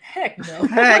 Heck no.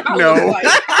 Heck no.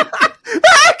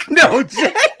 Heck no,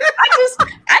 Jay.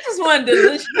 I just wanted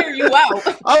to hear you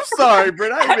out. I'm sorry,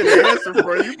 Britt. I ain't been answer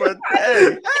for you, but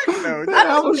hey, heck no.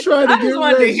 I was trying to get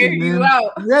Reggie, man.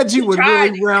 Reggie would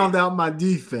really round out my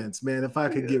defense, man, if I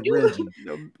could get Reggie.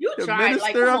 You tried.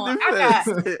 Like, come on.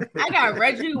 I got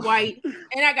Reggie White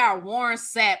and I got Warren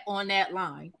Sapp on that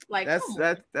line. Like, that's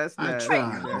I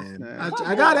tried, man.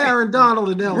 I got Aaron Donald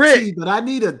and LT, but I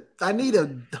need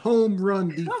a home run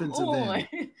defensive end.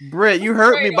 Britt, you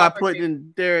hurt me by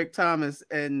putting Derek Thomas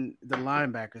in the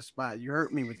linebacker spot. You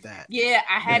hurt me with that. Yeah,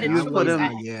 I had a choice.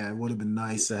 It would have been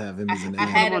nice to have him as an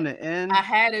end. I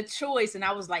had a choice, and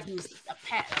I was like, he was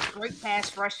a great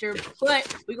pass rusher,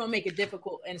 but we're gonna make it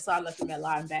difficult, and so I left him at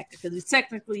linebacker because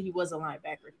technically he was a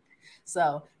linebacker.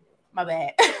 So my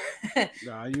bad.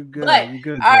 Nah, you good. You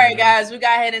good. All right, guys, we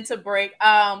got to head into break.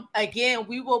 Again,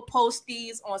 we will post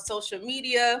these on social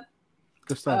media,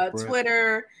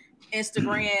 Twitter,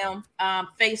 Instagram,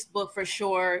 Facebook for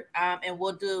sure, and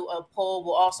we'll do a poll.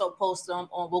 We'll also post them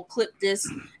on. We'll clip this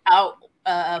out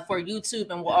for YouTube,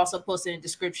 and we'll also post it in the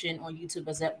description on YouTube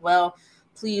as well.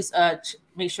 Please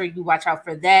make sure you watch out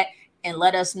for that and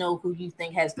let us know who you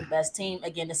think has the best team.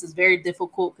 Again, this is very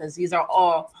difficult because these are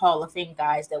all Hall of Fame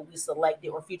guys that we selected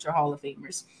or future Hall of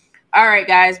Famers. All right,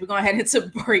 guys, we're going to head into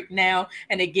break now.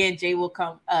 And again, Jay will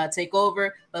come take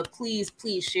over. But please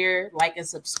share, like, and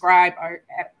subscribe our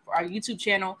YouTube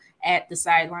channel at The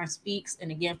Sideline Speaks.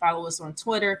 And again, follow us on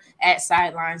Twitter at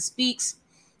Sideline Speaks.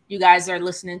 You guys are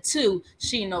listening to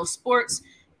She Knows Sports.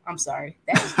 I'm sorry.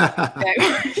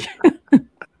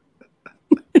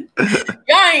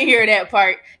 Y'all ain't hear that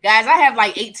part. Guys, I have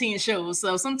like 18 shows,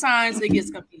 so sometimes it gets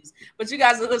confused. But you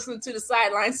guys are listening to The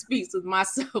Sideline Speaks with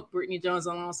myself, Britne Jones,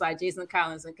 alongside Jason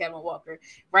Collins and Kevin Walker,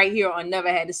 right here on Never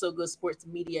Had It So Good Sports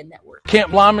Media Network.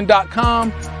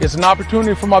 CampLyman.com is an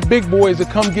opportunity for my big boys to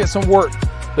come get some work.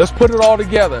 Let's put it all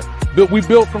together. We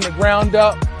built from the ground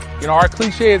up. You know, our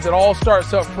cliche is it all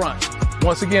starts up front.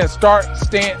 Once again, start,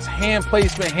 stance, hand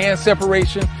placement, hand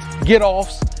separation,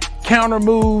 get-offs, counter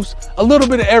moves, a little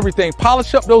bit of everything.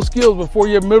 Polish up those skills before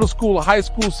your middle school or high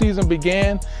school season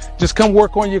began. Just come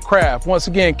work on your craft. Once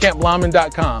again,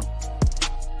 CampLyman.com.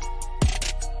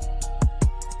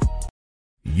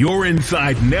 You're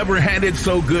inside Never Had It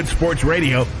So Good Sports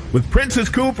Radio with Princess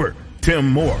Cooper, Tim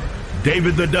Moore,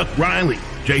 David the Duck Riley,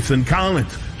 Jason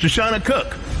Collins, Shoshana Cook,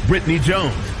 Britne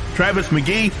Jones, Travis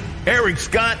McGee, Eric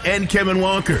Scott, and Kevin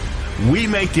Walker. We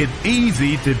make it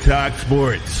easy to talk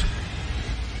sports.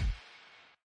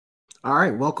 All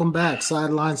right, welcome back.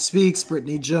 Sideline Speaks,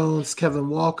 Britne Jones, Kevin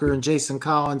Walker, and Jason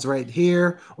Collins right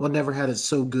here on Never Had It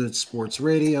So Good Sports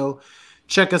Radio.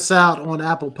 Check us out on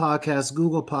Apple Podcasts,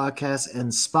 Google Podcasts,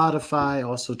 and Spotify.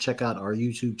 Also check out our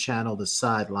YouTube channel, The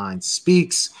Sideline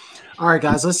Speaks. All right,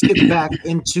 guys, let's get back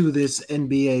into this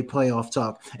NBA playoff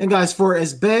talk. And guys, for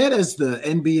as bad as the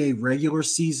NBA regular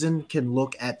season can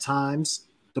look at times,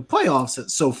 the playoffs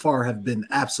so far have been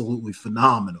absolutely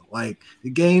phenomenal. Like, the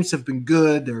games have been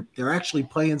good. They're actually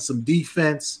playing some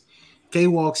defense.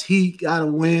 K-Walk's Heat got a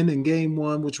win in game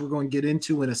one, which we're going to get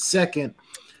into in a second.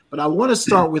 But I want to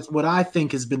start with what I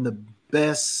think has been the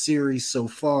best series so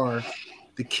far,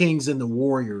 the Kings and the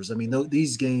Warriors. I mean,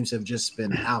 these games have just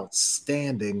been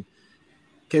outstanding.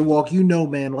 K-Walk, you know,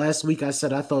 man, last week I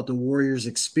said I thought the Warriors'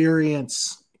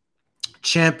 experience,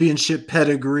 championship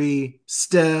pedigree,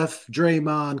 Steph,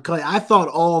 Draymond, Clay, I thought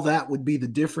all that would be the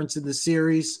difference in the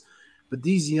series. But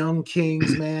these young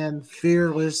Kings, man,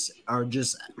 fearless, are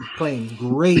just playing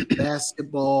great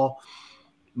basketball.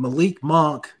 Malik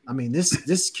Monk, I mean,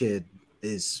 this kid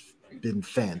has been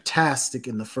fantastic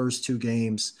in the first two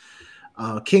games.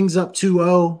 Kings up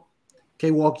 2-0.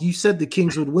 K-Walk, you said the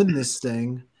Kings would win this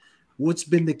thing. What's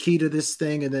been the key to this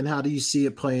thing, and then how do you see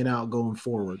it playing out going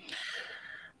forward?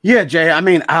 Yeah, Jay. I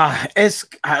mean, I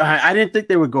didn't think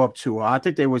they would go up 2. I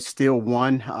think they would steal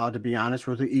one. To be honest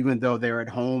with you, even though they're at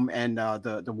home and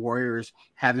the Warriors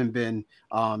haven't been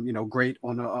great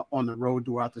on the road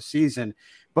throughout the season.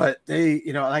 But they,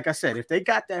 like I said, if they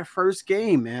got that first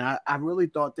game, man, I really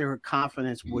thought their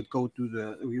confidence would go through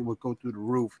the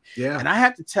roof. Yeah. And I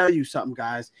have to tell you something,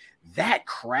 guys. That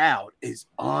crowd is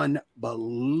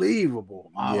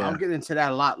unbelievable. I'll get into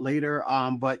that a lot later.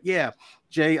 But yeah,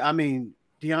 Jay. I mean,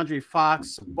 DeAndre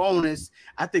Fox, Sabonis.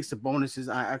 I think Sabonis is,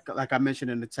 like I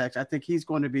mentioned in the text, I think he's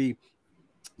going to be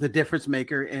the difference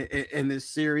maker in this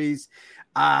series.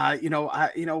 I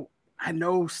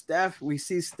know Steph. We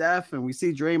see Steph and we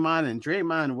see Draymond, and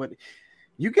Draymond. What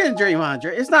you get in Draymond?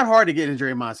 It's not hard to get in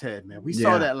Draymond's head, man. We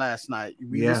saw that last night.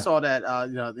 We saw that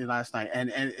last night,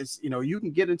 and it's you can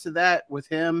get into that with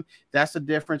him. That's the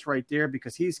difference right there,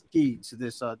 because he's key to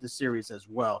this series as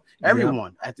well.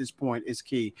 Everyone at this point is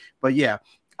key. But yeah,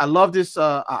 I love this.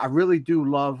 I really do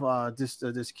love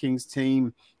this Kings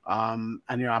team. And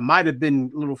I might have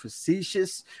been a little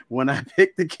facetious when I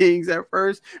picked the Kings at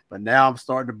first, but now I'm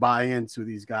starting to buy into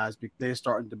these guys because they're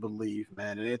starting to believe,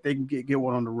 man. And if they can get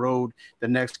one on the road the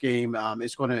next game,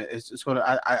 it's gonna.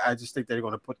 I just think they're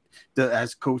gonna put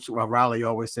as Coach Riley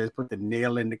always says, put the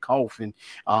nail in the coffin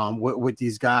with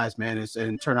these guys, man,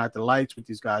 and turn out the lights with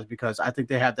these guys, because I think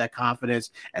they have that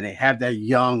confidence and they have that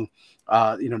young.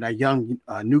 That young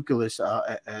nucleus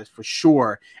as for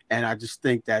sure. And I just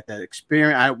think that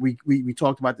experience, we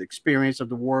talked about the experience of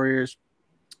the Warriors,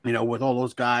 with all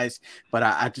those guys. But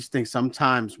I just think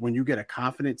sometimes when you get a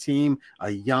confident team, a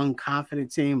young,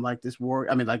 confident team like this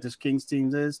like this Kings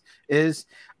team is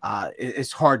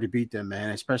it's hard to beat them, man,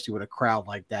 especially with a crowd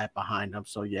like that behind them.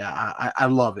 So yeah, I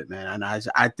love it, man. And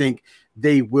I think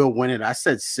they will win it. I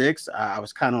said 6. I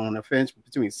was kind of on the fence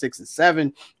between 6 and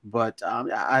 7, but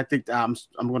I think I'm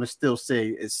going to still say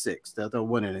it's 6. They'll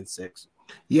win it in 6.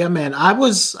 Yeah, man. I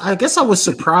guess I was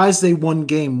surprised they won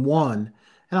game 1.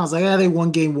 And I was like, they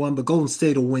won game 1, but Golden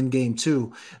State will win game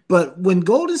 2. But when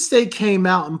Golden State came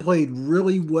out and played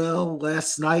really well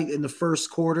last night in the first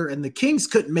quarter, and the Kings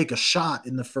couldn't make a shot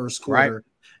in the first quarter, right,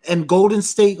 and Golden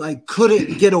State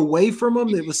couldn't get away from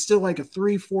them, it was still like a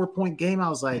 3-4 point game. I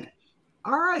was like,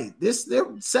 all right,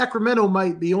 Sacramento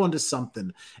might be onto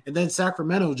something. And then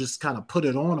Sacramento just kind of put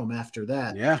it on them after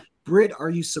that. Yeah. Britt, are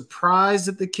you surprised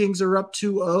that the Kings are up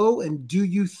 2-0? And do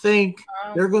you think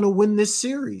they're going to win this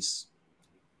series?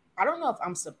 I don't know if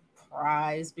I'm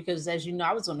surprised, because as you know,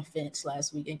 I was on the fence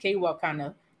last week, and K-Walk kind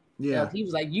of, he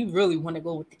was like, "You really want to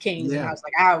go with the Kings?" And I was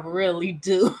like, "I really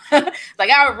do." I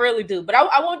really do. But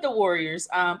I want the Warriors.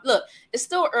 Look, it's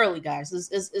still early, guys.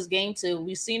 It's game 2.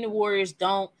 We've seen the Warriors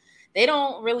don't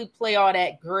really play all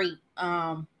that great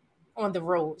on the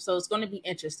road, so it's going to be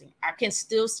interesting. I can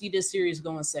still see this series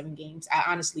going 7 games. I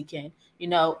honestly can.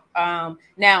 Now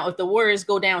if the Warriors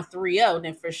go down 3-0,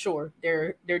 then for sure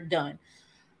they're done.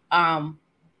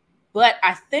 But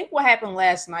I think what happened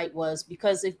last night was,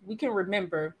 because if we can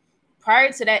remember,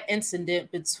 prior to that incident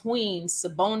between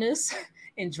Sabonis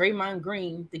and Draymond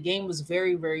Green, the game was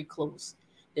very, very close.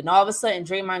 Then all of a sudden,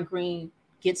 Draymond Green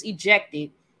gets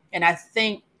ejected, and I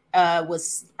think it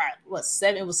was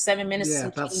 7 minutes. Yeah,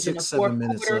 about 6-7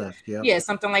 minutes left. Yep. Yeah,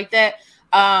 something like that.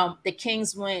 The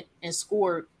Kings went and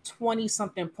scored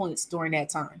 20-something points during that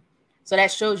time. So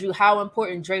that shows you how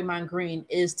important Draymond Green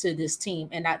is to this team.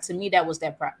 And to me, that was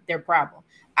their problem.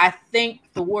 I think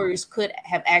the Warriors could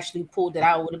have actually pulled it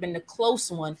out. It would have been a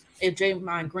close one if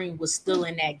Draymond Green was still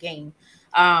in that game.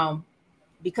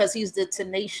 Because he's the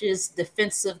tenacious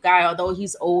defensive guy. Although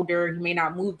he's older, he may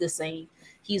not move the same.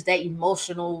 He's that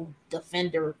emotional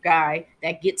defender guy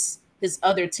that gets his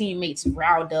other teammates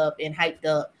riled up and hyped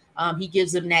up. He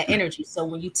gives them that energy. So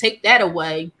when you take that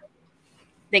away,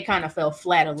 they kind of fell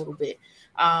flat a little bit.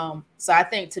 So I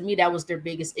think, to me, that was their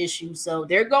biggest issue. So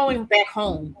they're going back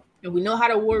home, and we know how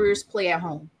the Warriors play at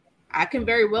home. I can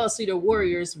very well see the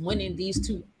Warriors winning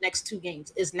these next 2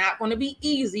 games. It's not going to be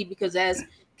easy because, as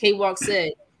K-Walk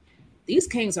said, these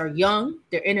Kings are young,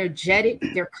 they're energetic,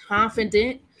 they're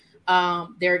confident,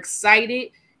 they're excited.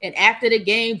 And after the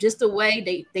game, just the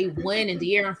way they win, and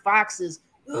De'Aaron Fox is,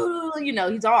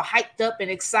 he's all hyped up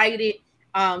and excited.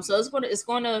 So it's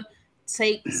gonna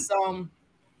take some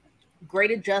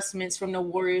great adjustments from the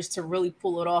Warriors to really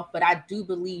pull it off, but I do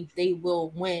believe they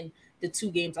will win the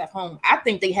 2 games at home. I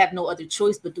think they have no other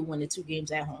choice but to win the 2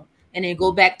 games at home and then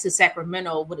go back to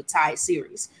Sacramento with a tied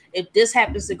series. If this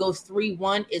happens to go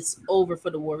 3-1, it's over for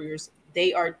the Warriors.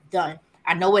 They are done.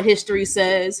 I know what history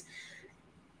says.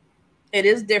 It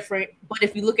is different, but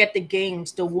if you look at the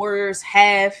games the Warriors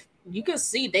have, you can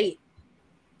see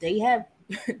they have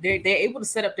they're able to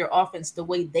set up their offense the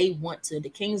way they want to. The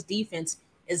Kings defense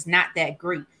is not that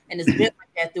great, and it's been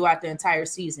like that throughout the entire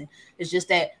season. It's just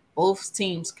that both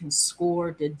teams can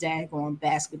score the daggone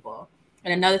basketball.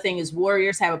 And another thing is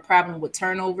Warriors have a problem with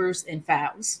turnovers and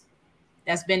fouls.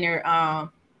 That's been their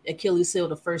Achilles heel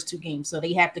the first 2 games. So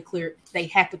they have to clean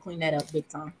that up big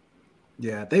time.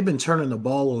 Yeah, they've been turning the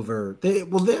ball over.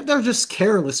 They're just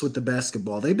careless with the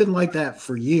basketball. They've been like that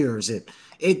for years.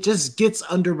 It just gets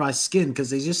under my skin because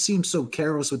they just seem so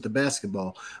careless with the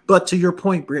basketball. But to your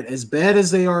point, Britt, as bad as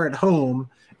they are at home,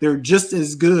 they're just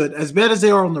as good. As bad as they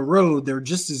are on the road, they're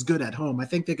just as good at home. I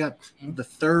think they got the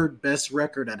 3rd best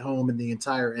record at home in the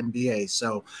entire NBA.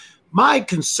 So my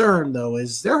concern, though,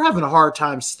 is they're having a hard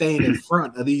time staying in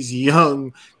front of these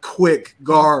young, quick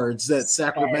guards that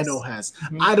Sacramento has.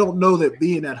 I don't know that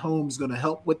being at home is going to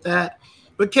help with that.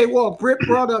 But K-Wall, Britt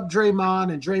brought up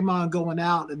Draymond and Draymond going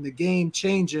out and the game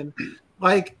changing.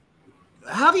 Like,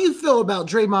 how do you feel about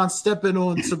Draymond stepping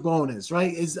on Sabonis,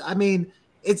 right?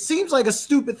 It seems like a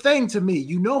stupid thing to me.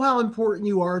 You know how important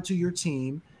you are to your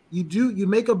team. You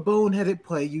make a boneheaded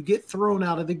play. You get thrown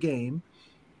out of the game.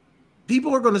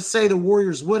 People are going to say the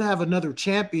Warriors would have another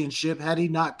championship had he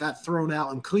not got thrown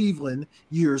out in Cleveland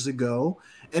years ago.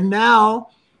 And now,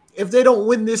 if they don't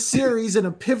win this series in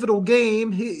a pivotal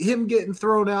game, him getting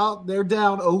thrown out, they're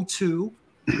down 0-2.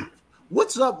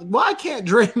 What's up? Why can't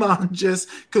Draymond just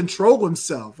control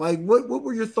himself? Like, what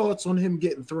were your thoughts on him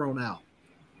getting thrown out?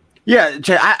 Yeah,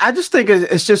 Jay, I just think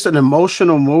it's just an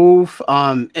emotional move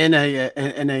in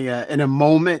a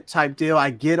moment type deal. I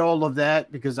get all of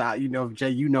that because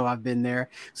Jay, I've been there.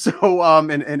 So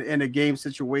in a game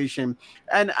situation,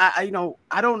 and I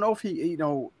don't know if he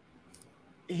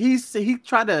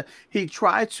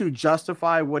tried to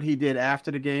justify what he did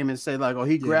after the game and say like, oh,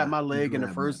 he grabbed my leg in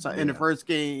the first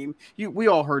game. We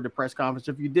all heard the press conference.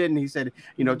 If you didn't, he said,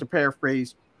 to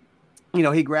paraphrase,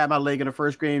 he grabbed my leg in the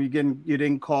first game. You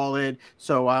didn't call it.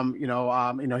 So,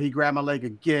 he grabbed my leg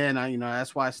again.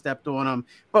 That's why I stepped on him.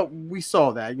 But we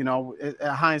saw that,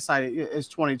 hindsight is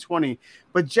 2020.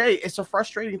 But Jay, it's a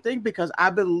frustrating thing because I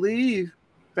believe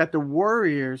that the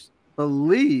Warriors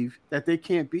believe that they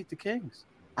can't beat the Kings.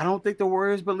 I don't think the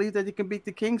Warriors believe that they can beat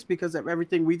the Kings because of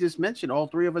everything we just mentioned. All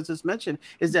 3 of us just mentioned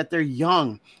is that they're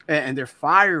young and they're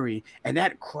fiery. And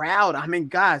that crowd, I mean,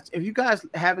 guys, if you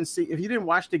didn't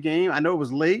watch the game, I know it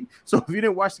was late. So if you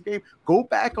didn't watch the game, go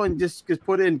back on just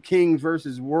put in Kings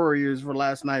versus Warriors for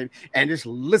last night and just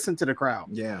listen to the crowd.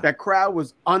 Yeah. That crowd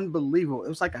was unbelievable. It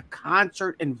was like a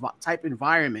concert type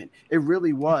environment. It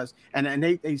really was. And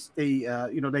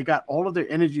they got all of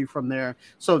their energy from there.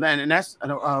 So then, and that's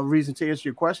a reason to answer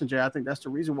your question, Jay. I think that's the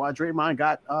reason why Draymond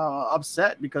got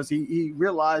upset because he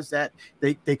realized that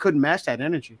they couldn't match that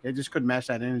energy. They just couldn't match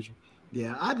that energy.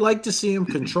 Yeah, I'd like to see him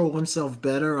control himself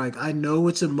better. Like, I know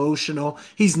it's emotional.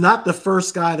 He's not the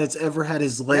first guy that's ever had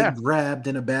his leg grabbed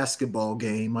in a basketball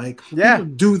game. Like, people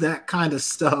do that kind of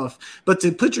stuff. But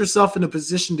to put yourself in a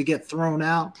position to get thrown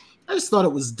out, I just thought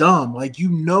it was dumb. Like,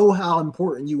 how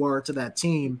important you are to that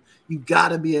team. You got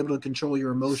to be able to control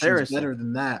your emotions better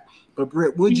than that. But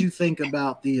Britt, what'd you think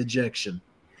about the ejection?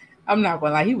 I'm not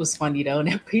gonna lie, he was funny though.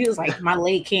 He was like, my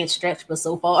leg can't stretch but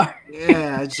so far.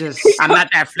 Yeah, I'm not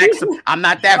that flexible.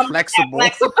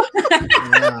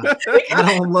 Yeah,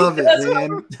 I don't love it,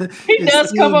 man. He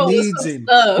does come up with some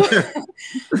stuff.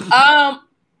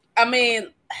 I mean,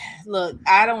 look,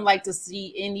 I don't like to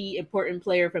see any important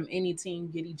player from any team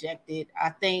get ejected. I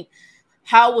think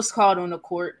how it was called on the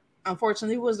court,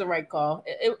 unfortunately, was the right call.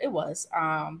 It was.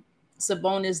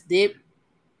 Sabonis did.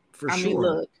 For sure.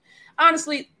 Look,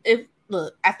 honestly,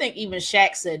 I think even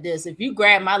Shaq said this: if you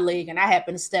grab my leg and I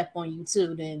happen to step on you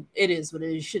too, then it is what it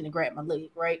is. You shouldn't have grabbed my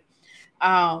leg, right?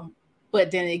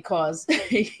 But then it caused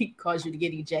you to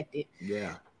get ejected.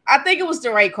 Yeah, I think it was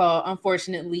the right call,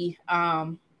 unfortunately.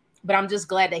 But I'm just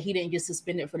glad that he didn't get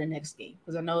suspended for the next game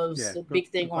because I know it was a big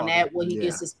thing on that. Will he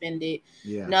get suspended?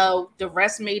 Yeah. No, the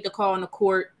refs made the call on the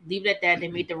court. Leave it at that. They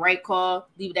made the right call.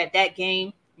 Leave it at that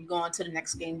game. You go on to the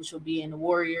next game, which will be in the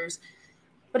Warriors.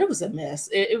 But it was a mess.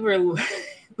 It really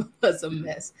was a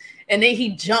mess. And then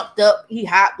he jumped up. He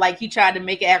hopped like he tried to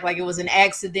make it act like it was an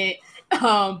accident.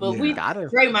 But we got it.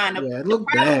 Draymond.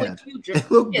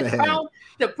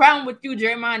 The problem with you,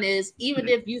 Draymond, is even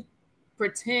if you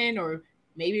pretend or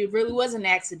maybe it really was an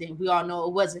accident, we all know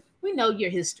it wasn't. We know your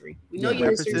history. We know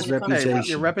your history. Your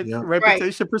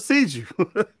reputation precedes you.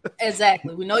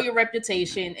 Exactly. We know your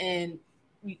reputation, and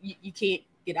you can't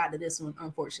get out of this one,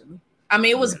 unfortunately. I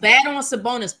mean, it was bad on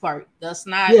Sabonis' part. That's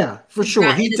not. Yeah, for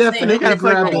sure. He definitely got a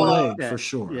flagrant leg for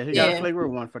sure. Yeah, he got a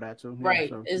flagrant one for that too. Yeah, right.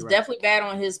 So, it's definitely bad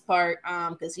on his part.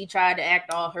 Because he tried to act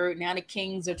all hurt. Now the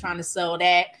Kings are trying to sell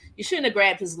that. You shouldn't have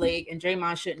grabbed his leg, and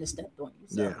Draymond shouldn't have stepped on you.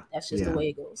 So that's just the way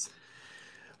it goes.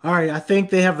 All right, I think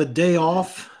they have a day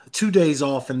off. 2 days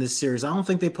off in this series. I don't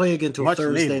think they play again until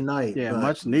Thursday night. Yeah,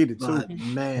 much needed too.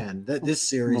 Man, this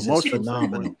series is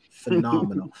phenomenal.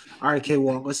 Phenomenal. All right,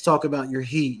 K-Walk, let's talk about your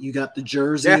Heat. You got the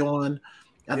jersey on.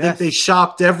 I think they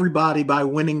shocked everybody by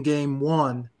winning game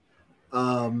 1.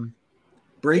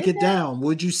 Break it down.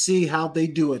 Would you see how they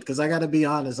do it? Because I got to be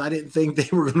honest, I didn't think they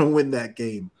were going to win that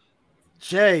game.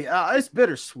 Jay, it's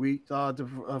bittersweet for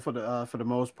the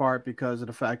most part because of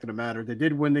the fact of the matter. They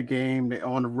did win the game. They're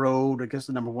on the road against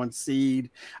the number 1 seed.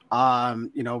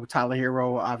 Tyler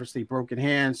Hero obviously broken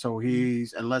hand, so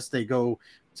unless they go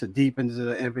to deep into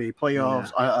the NBA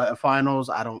playoffs, finals,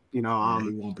 I don't,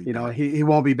 he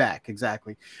won't be back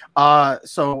exactly. But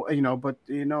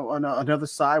on another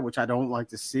side, which I don't like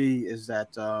to see, is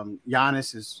that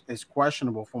Giannis is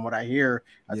questionable from what I hear.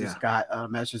 I just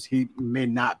got messages he may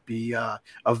not be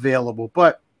available,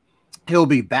 but he'll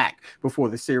be back before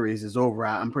the series is over.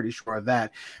 I'm pretty sure of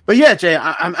that. But yeah, Jay,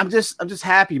 I'm just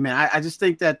happy, man. I just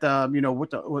think that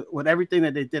with everything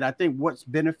that they did, I think what's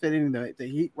benefiting the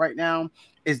Heat right now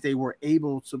is they were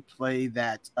able to play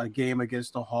that game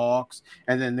against the Hawks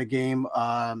and then the game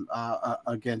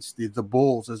against the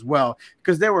Bulls as well,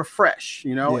 because they were fresh,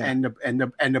 and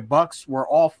the Bucks were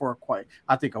off for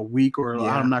I think a week or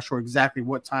I'm not sure exactly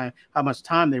how much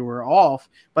time they were off,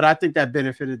 but I think that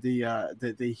benefited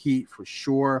the Heat for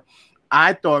sure.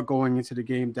 I thought going into the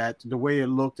game that the way it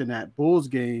looked in that Bulls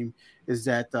game is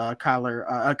that Kyle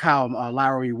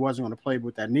Lowry wasn't going to play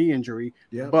with that knee injury,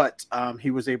 but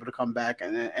he was able to come back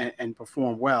and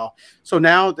perform well. So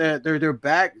now they're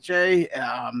back, Jay.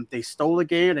 They stole the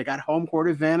game. They got home court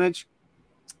advantage.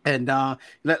 And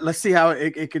let's see how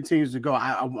it continues to go.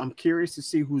 I'm curious to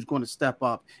see who's going to step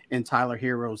up in Tyler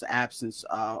Hero's absence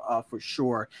for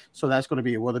sure. So that's going to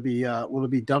be will it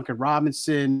be Duncan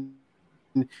Robinson?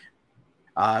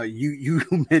 You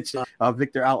mentioned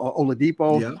Victor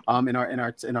Oladipo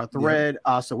in our thread.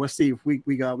 So we'll see if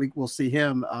we'll see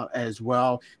him as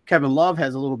well. Kevin Love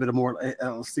has a little bit of more. It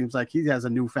seems like he has a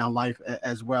newfound life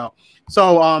as well.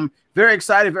 So very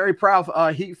excited, very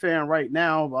proud Heat fan right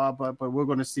now. But we're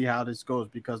going to see how this goes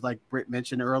because, like Britt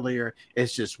mentioned earlier,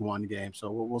 it's just one game. So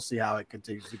we'll see how it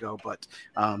continues to go. But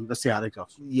let's see how it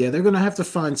goes. Yeah, they're going to have to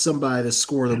find somebody to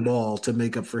score the ball to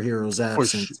make up for Hero's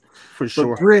absence. For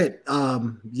sure. But Britt,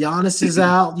 Giannis is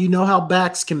out. You know how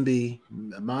backs can be.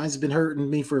 Mine's been hurting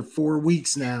me for 4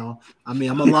 weeks now. I mean,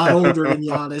 I'm a lot older than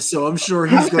Giannis, so I'm sure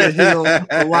he's going to heal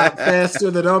a lot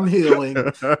faster than I'm healing.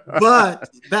 But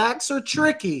backs are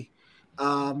tricky.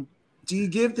 Do you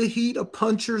give the Heat a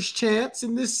puncher's chance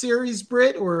in this series,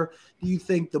 Britt, or do you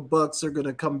think the Bucks are going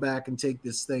to come back and take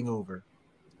this thing over?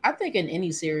 I think in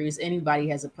any series, anybody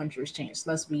has a puncher's chance.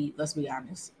 Let's be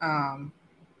honest.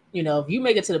 If you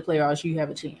make it to the playoffs, you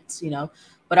have a chance.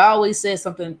 But I always said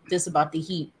this about the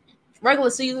Heat: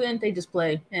 regular season, they just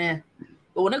play.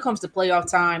 But when it comes to playoff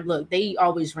time, look, they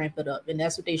always ramp it up, and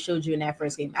that's what they showed you in that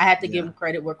first game. I have to give them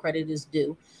credit where credit is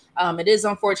due. It is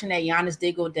unfortunate Giannis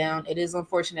did go down. It is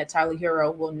unfortunate Tyler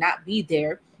Hero will not be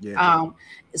there.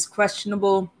 It's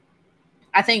questionable.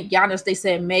 I think Giannis, they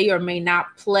said, may or may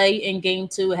not play in game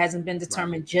 2. It hasn't been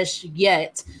determined just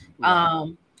yet.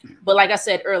 But like I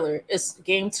said earlier,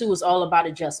 game 2 is all about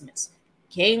adjustments.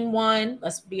 Game 1,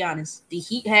 let's be honest, the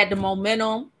Heat had the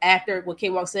momentum after what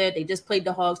K-Walk said. They just played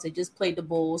the Hawks. They just played the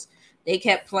Bulls. They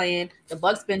kept playing. The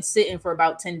Bucks been sitting for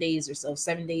about 10 days or so,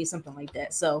 7 days, something like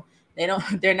that. So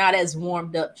they're not as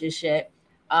warmed up just yet.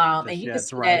 And you can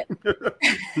see that.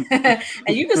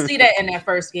 And you can see that in that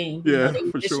first game. Yeah, they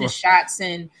were for sure. shots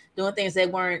and doing things they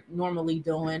weren't normally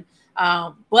doing.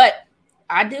 But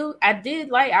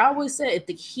I always said, if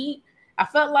the Heat, I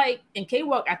felt like, and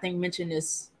K-Walk, I think, mentioned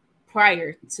this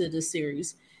prior to the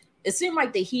series, it seemed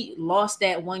like the Heat lost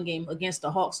that one game against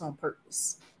the Hawks on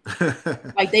purpose.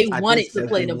 Like they wanted to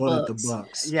play the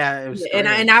Bucks. Yeah, it was and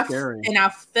I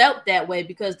felt that way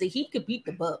because the Heat could beat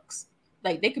the Bucks.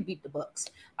 Like they could beat the Bucks.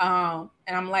 And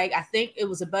I'm like, I think it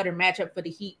was a better matchup for the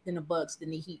Heat than the Bucks,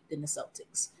 than the Heat than the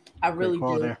Celtics. I really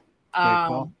do.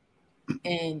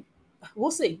 And we'll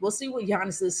see. We'll see what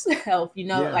Giannis's health.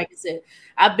 Like I said,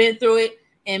 I've been through it.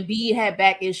 And B had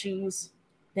back issues.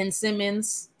 Ben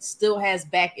Simmons still has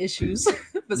back issues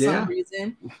for some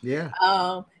reason. Yeah.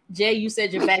 Jay, you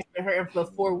said your back's been hurting for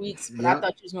 4 weeks, but I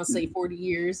thought you was going to say 40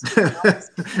 years. Not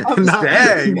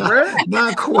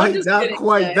quite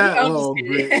that long.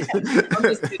 I'm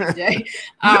just kidding, Jay.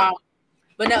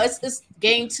 But no, it's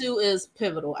game 2 is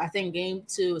pivotal. I think game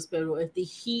 2 is pivotal. If the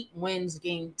Heat wins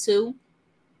game 2,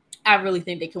 I really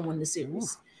think they can win the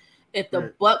series. If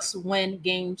the Bucks win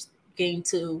game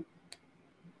 2,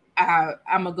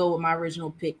 I'm gonna go with my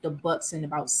original pick, the Bucks in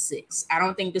about 6. I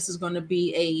don't think this is going to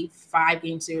be a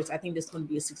 5-game series. I think this is going to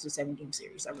be a 6 or 7-game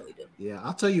series. I really do. Yeah,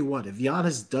 I'll tell you what. If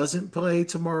Giannis doesn't play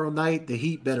tomorrow night, the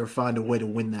Heat better find a way to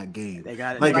win that game. They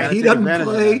got it. Like if he doesn't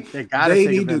play, they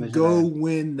need to go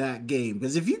win that game.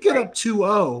 Because if you get up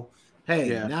 2-0, hey,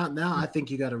 now I think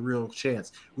you got a real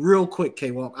chance. Real quick,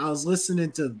 K-Walk. I was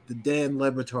listening to the Dan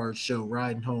Le Batard show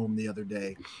riding home the other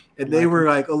day, and they were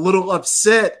like a little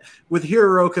upset with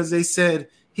Hero because they said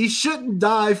he shouldn't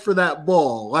die for that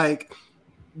ball. Like,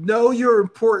 know your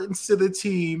importance to the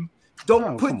team.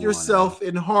 Don't put yourself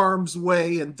in harm's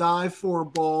way and die for a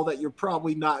ball that you're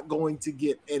probably not going to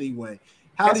get anyway.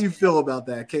 How do you feel about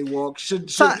that, K-Walk?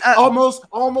 Should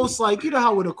almost like, you know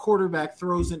how when a quarterback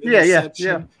throws an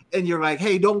interception and you're like,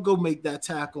 hey, don't go make that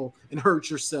tackle and hurt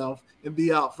yourself and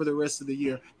be out for the rest of the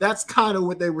year. That's kind of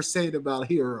what they were saying about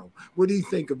Hero. What do you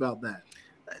think about that?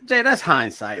 Jay, that's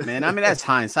hindsight, man. I mean, that's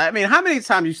hindsight. I mean, how many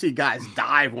times you see guys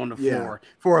dive on the floor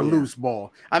for a loose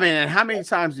ball? I mean, and how many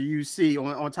times do you see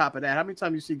on top of that? How many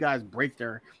times you see guys break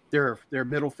their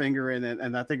middle finger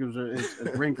and I think it was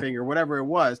a ring finger, whatever it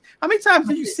was? How many times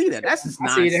do you see that? That's just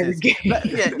nonsense. I see it every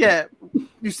game. Yeah.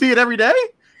 You see it every day?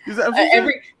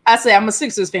 I say I'm a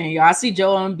Sixers fan, y'all. I see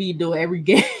Joel Embiid do it every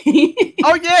game.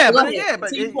 Oh yeah,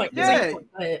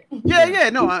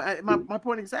 No, my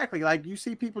point exactly. Like you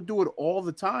see people do it all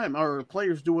the time, or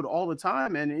players do it all the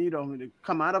time, and you know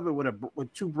come out of it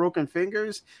with 2 broken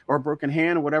fingers or a broken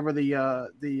hand or whatever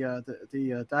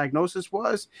the diagnosis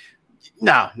was.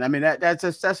 No, I mean that's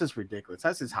just ridiculous.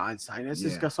 That's just hindsight. It's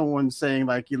just got someone saying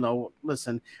like, you know,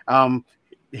 listen,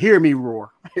 hear me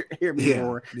roar. Hear me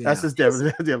roar. That's just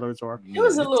Dylan's roar. It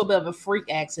was a little bit of a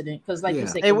freak accident because, like you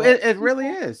said, it really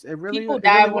is. It really people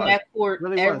dive on that court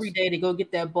every day to go get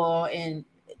that ball, and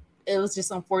it was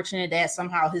just unfortunate that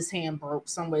somehow his hand broke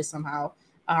somehow.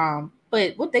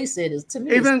 But what they said is, to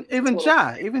me, even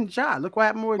Ja. Look what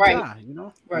happened with Ja. You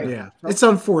know, Yeah, it's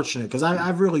unfortunate because I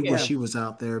really wish he was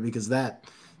out there because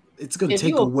it's going to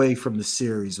take away from the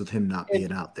series with him not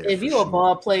being out there. If you're a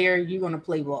ball player, you're going to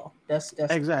play ball. That's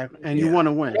exactly, and you want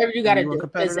to win. Whatever you got to do.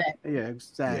 Exactly. Yeah,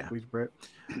 exactly, Brett.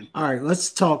 All right,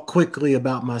 let's talk quickly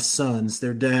about my Suns.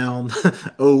 They're down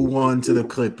 0-1 to the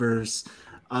Clippers.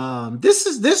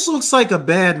 This looks like a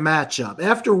bad matchup.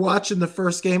 After watching the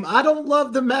first game, I don't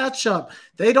love the matchup.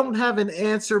 They don't have an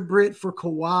answer, Britt, for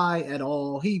Kawhi at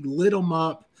all. He lit them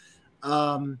up.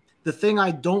 The thing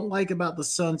I don't like about the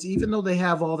Suns, even though they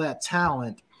have all that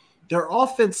talent, their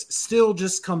offense still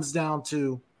just comes down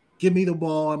to give me the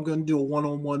ball. I'm going to do a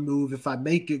one-on-one move. If I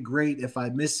make it, great. If I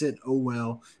miss it, oh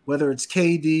well. Whether it's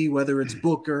KD, whether it's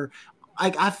Booker,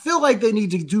 I feel like they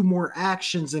need to do more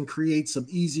actions and create some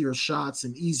easier shots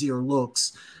and easier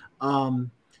looks.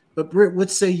 But Britt,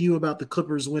 what say you about the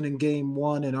Clippers winning game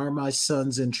 1, and are my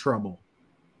Suns in trouble?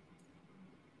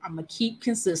 I'm going to keep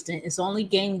consistent. It's only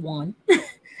game 1.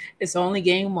 It's only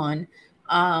game 1.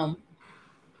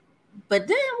 But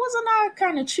then wasn't I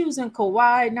kind of choosing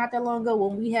Kawhi not that long ago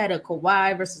when we had a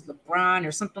Kawhi versus LeBron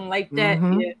or something like that?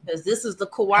 Mm-hmm. Yeah, because this is the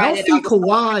Kawhi. Healthy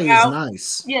Kawhi is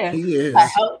nice. Yeah, he is.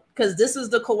 Because this is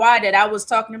the Kawhi that I was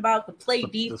talking about. To play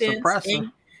defense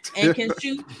and can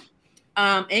shoot.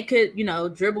 And could,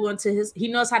 dribble into his. He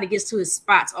knows how to get to his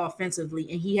spots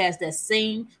offensively, and he has that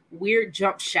same weird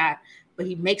jump shot, but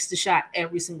he makes the shot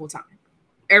every single time.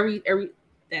 Every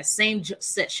that same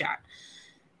set shot.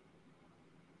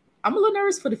 I'm a little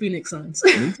nervous for the Phoenix Suns.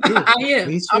 I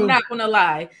am. I'm not gonna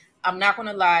lie.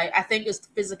 I think it's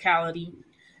physicality.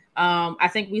 I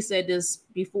think we said this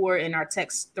before in our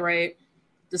text thread.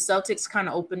 The Celtics kind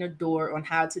of opened the door on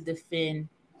how to defend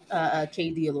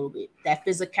KD a little bit. That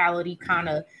physicality kind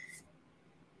of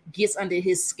gets under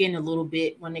his skin a little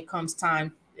bit when it comes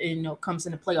time. Comes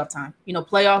into playoff time.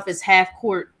 Playoff is half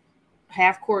court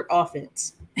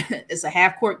offense. It's a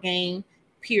half court game,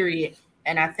 period.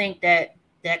 And I think that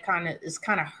kind of is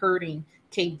kind of hurting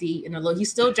KD in a little. He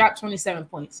still dropped 27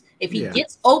 points. If he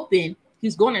gets open,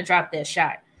 he's going to drop that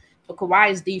shot. But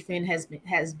Kawhi's defense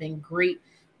has been great.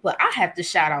 But I have to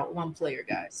shout out one player,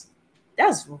 guys.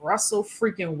 That's Russell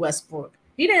freaking Westbrook.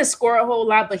 He didn't score a whole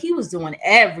lot, but he was doing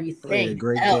everything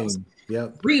great else. Game.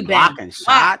 Yep. Rebound, blocking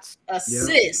shots,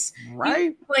 assists. Yep.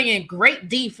 Right. Playing great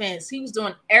defense. He was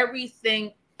doing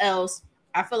everything else.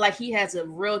 I feel like he has a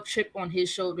real chip on his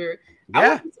shoulder. Yeah. I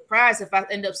wouldn't be surprised if I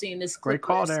end up seeing this great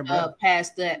call there, bro.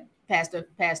 Past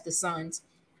the Suns.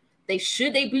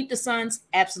 Should they beat the Suns?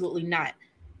 Absolutely not.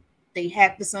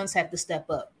 The Suns have to step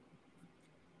up.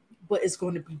 but it's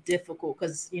going to be difficult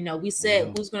because, we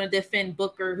said who's going to defend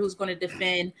Booker, who's going to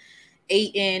defend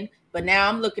Ayton, but now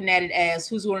I'm looking at it as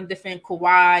who's going to defend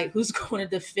Kawhi, who's going to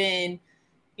defend,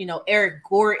 Eric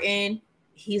Gordon.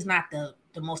 He's not the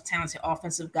most talented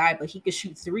offensive guy, but he could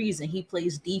shoot threes and he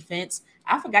plays defense.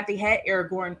 I forgot they had Eric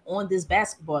Gordon on this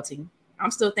basketball team.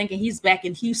 I'm still thinking he's back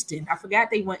in Houston. I forgot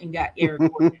they went and got Eric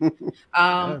Gordon.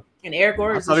 And Eric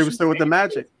Gordon, I thought he was still with the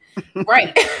Magic.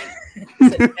 Right.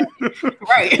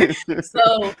 Right.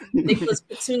 So Nicholas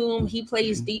Batum, he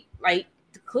plays deep. Like,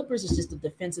 the Clippers is just a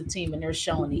defensive team, and they're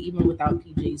showing it even without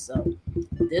PG. So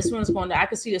this one's I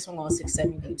could see this one going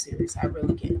 6-7 game series. I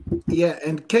really can. Yeah,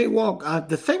 and K-Walk,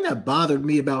 the thing that bothered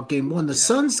me about game one, the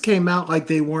Suns came out like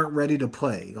they weren't ready to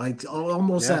play, like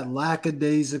almost that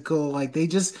lackadaisical, like they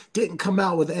just didn't come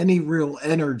out with any real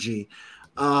energy.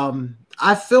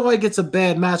 I feel like it's a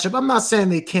bad matchup. I'm not saying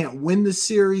they can't win the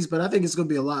series, but I think it's going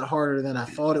to be a lot harder than I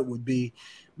thought it would be.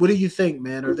 What do you think,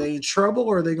 man? Are they in trouble,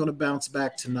 or are they going to bounce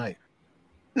back tonight?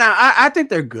 Now, I think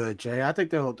they're good, Jay. I think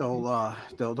they'll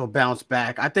bounce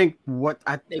back. I think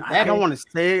I don't want to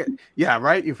say it. Yeah,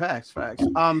 right. You facts.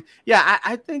 Yeah,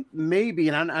 I think maybe,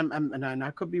 and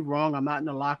I could be wrong. I'm not in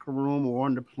the locker room or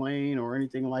on the plane or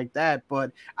anything like that.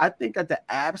 But I think that the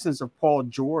absence of Paul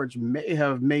George may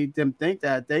have made them think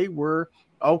that they were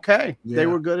okay. Yeah. They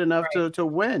were good enough to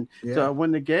win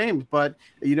the games. But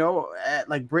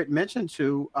like Britt mentioned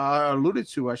alluded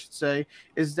to, I should say,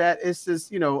 is that it's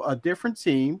this a different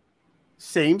team,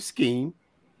 same scheme,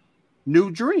 new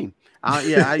dream.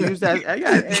 I use that.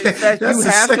 That's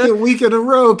the second week in a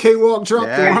row. K-Walk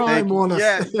dropped the rhyme on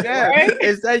us. Right?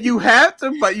 It's that you have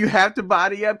to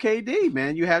body up KD,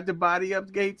 man. You have to body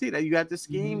up KD. That you have to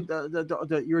scheme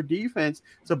your defense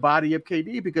to body up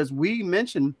KD, because we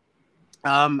mentioned.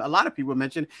 A lot of people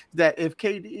mentioned that if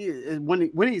KD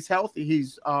when he's healthy,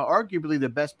 he's arguably the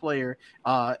best player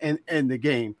in the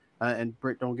game. And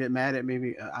Britt, don't get mad at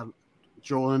me.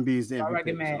 Joel Embiid's the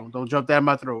MVP. So don't jump down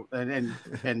my throat. And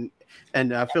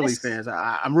Philly fans,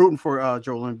 I'm rooting for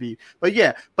Joel Embiid.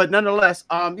 But nonetheless,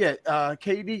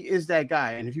 KD is that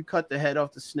guy. And if you cut the head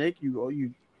off the snake,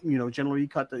 you generally you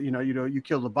cut the, you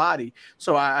kill the body.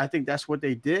 So I think that's what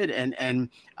they did. And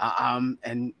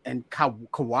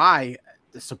Kawhi,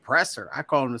 the suppressor, I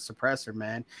call him the suppressor,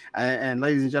 man. And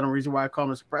ladies and gentlemen, the reason why I call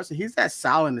him a suppressor, he's that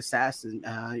silent assassin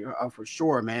for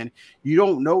sure, man. You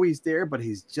don't know he's there, but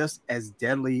he's just as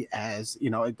deadly as,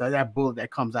 that bullet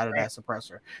that comes out of that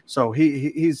suppressor. So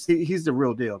he's the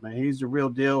real deal, man. He's the real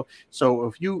deal.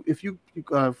 So if you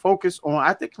focus on,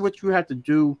 I think what you have to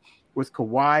do with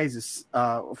Kawhi is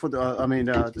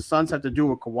the Suns have to do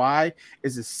with Kawhi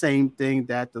is the same thing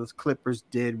that those Clippers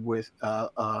did with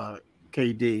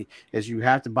KD, is you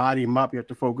have to body him up. You have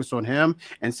to focus on him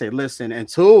and say, listen,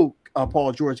 until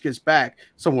Paul George gets back,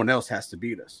 someone else has to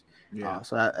beat us.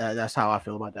 So that's how I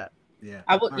feel about that.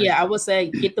 I would say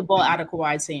get the ball out of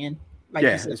Kawhi's hand. Like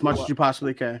as much as you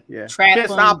possibly can. Yeah, trap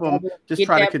can't stop him. Just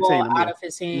try to contain him out of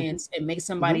his hands and make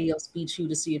somebody else beat you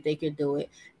to see if they could do it.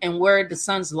 And where the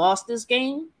Suns lost this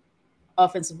game,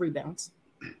 offensive rebounds.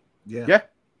 You got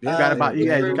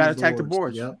to attack the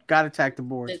boards. Got to attack the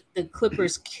boards. The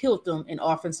Clippers killed them in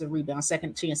offensive rebounds,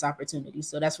 second chance opportunities.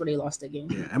 So that's where they lost the game.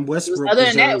 Yeah, and Westbrook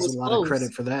deserves a lot of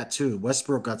credit for that too.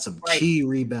 Westbrook got some key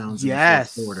rebounds in the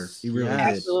fourth quarter. He really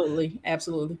did.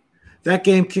 Absolutely. That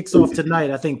game kicks off tonight,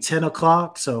 I think 10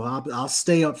 o'clock. So I'll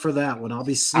stay up for that one. I'll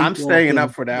be sleeping. I'm staying up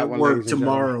for that one. Work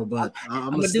tomorrow, but I'm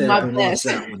gonna do my best.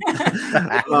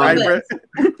 That one.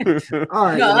 All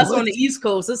right. No, that's on the East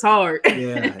Coast. It's hard.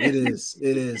 Yeah, it is.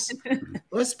 It is.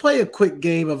 Let's play a quick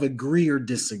game of agree or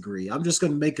disagree. I'm just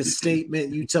going to make a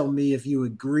statement. You tell me if you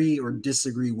agree or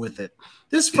disagree with it.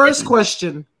 This first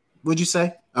question, what'd you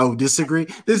say? Oh, disagree.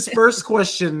 This first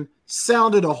question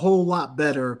sounded a whole lot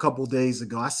better a couple days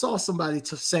ago. I saw somebody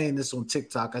saying this on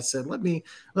TikTok. I said, let me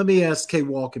ask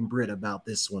K-Walk and Britt about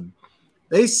this one.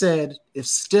 They said if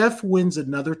Steph wins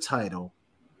another title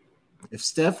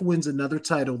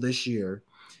this year,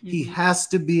 he has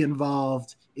to be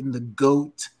involved in the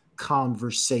GOAT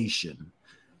conversation.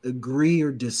 Agree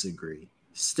or disagree?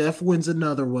 Steph wins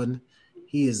another one.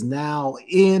 He is now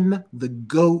in the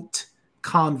GOAT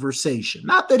conversation.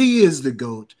 Not that he is the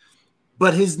GOAT,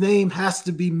 but his name has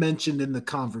to be mentioned in the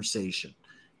conversation.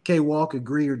 K-Walk,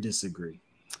 agree or disagree?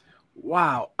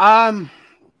 Wow.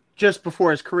 Just before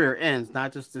his career ends,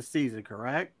 not just this season,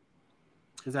 correct?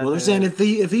 They're saying if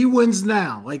he wins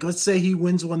now, like let's say he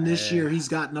wins one this year, he's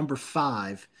got number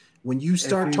 5. When you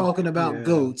start talking about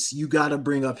GOATs, you got to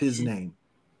bring up his name.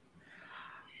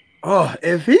 Oh,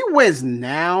 if he wins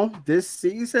now this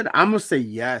season, I'm gonna say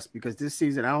yes, because this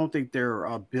season I don't think they're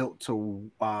built to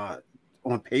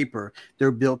on paper,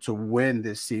 they're built to win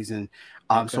this season.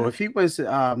 So if he was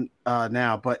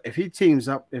now, but if he teams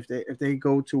up, if they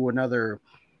go to another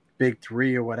big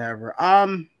three or whatever,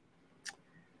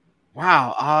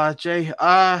 wow, Jay,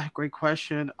 great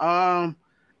question. I'm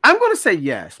going to say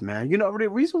yes, man. You know, the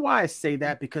reason why I say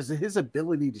that, because of his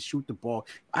ability to shoot the ball.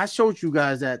 I showed you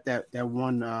guys that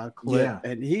one clip,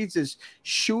 and he's just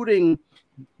shooting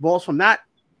balls from not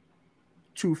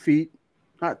 2 feet,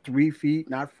 not 3 feet,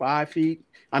 not 5 feet.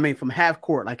 I mean, from half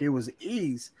court, like it was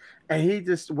ease. And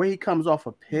the way he comes off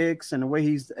of picks and the way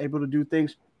he's able to do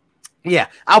things. Yeah,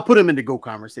 I'll put him in the GOAT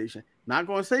conversation. Not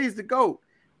going to say he's the GOAT.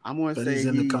 I'm going to say he's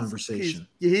in the conversation.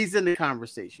 He's in the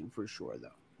conversation for sure, though.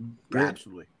 Good.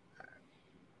 Absolutely.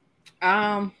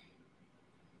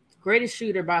 Greatest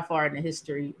shooter by far in the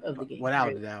history of the game.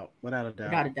 Without a doubt.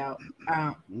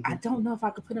 I don't know if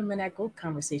I could put him in that GOAT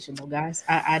conversation, though, guys.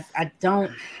 I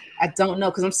don't know,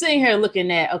 because I'm sitting here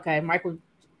looking at Michael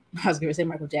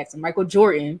Jackson, Michael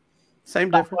Jordan.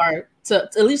 Same difference.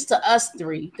 At least to us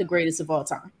three, the greatest of all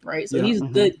time, right? So he's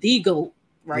the GOAT,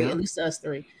 right? At least to us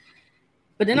three.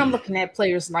 But then I'm looking at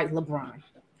players like LeBron,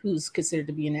 who's considered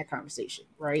to be in that conversation,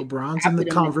 right? LeBron's in the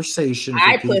conversation.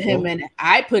 I put him in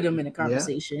the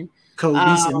conversation.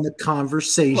 Kobe's in the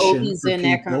conversation. Kobe's in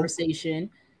that conversation.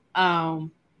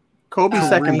 Kobe's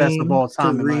second best of all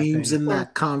time. Kareem's in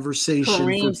that conversation.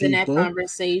 Kareem's in that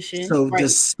conversation. So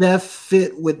does Steph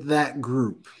fit with that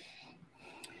group?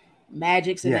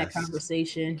 Magic's in that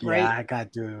conversation, right? Yeah, I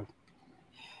got to.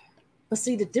 But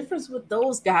see, the difference with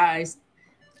those guys,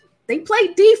 they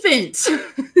play defense.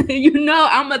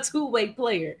 I'm a two-way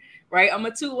player, right? I'm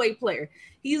a two-way player.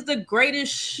 He's the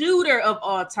greatest shooter of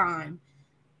all time.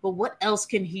 But what else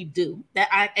can he do? That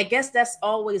I guess that's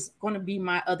always going to be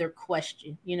my other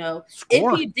question.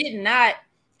 Score. If he did not,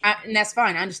 and that's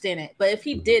fine, I understand that. But if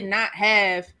he did not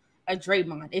have a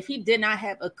Draymond, if he did not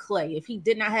have a Clay, if he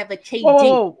did not have a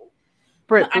KD,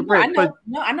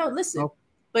 I know. Listen,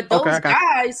 but those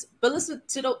guys. But listen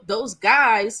to those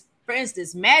guys. For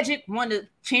instance, Magic won the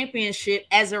championship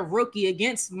as a rookie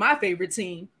against my favorite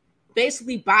team,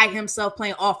 basically by himself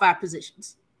playing all 5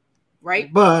 positions.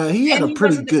 Right, but he had a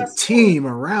pretty good team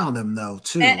around him, though,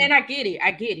 too. And I get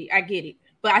it.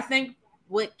 But I think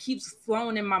what keeps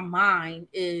flowing in my mind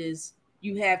is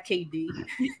you have KD,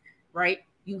 right?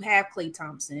 You have Klay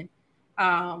Thompson.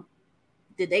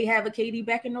 Did they have a KD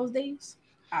back in those days?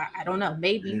 I don't know.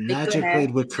 Maybe Magic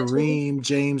played with Kareem,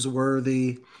 James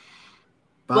Worthy,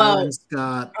 Byron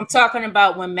Scott. I'm talking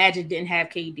about when Magic didn't have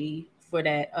KD for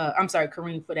that.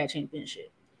 Kareem for that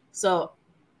championship. So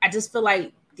I just feel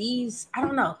like I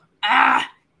don't know.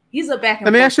 He's a back and forth.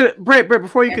 Let me ask you, Brett,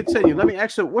 before you continue, let me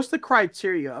ask you, what's the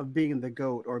criteria of being the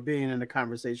GOAT or being in the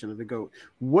conversation of the GOAT?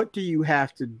 What do you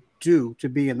have to do to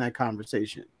be in that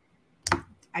conversation?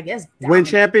 I guess win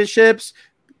championships,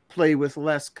 play with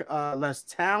less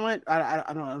talent.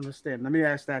 I don't understand. Let me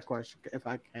ask that question if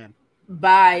I can.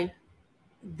 By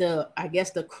the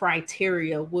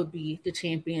criteria would be the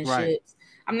championships. Right.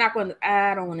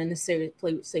 I don't want to necessarily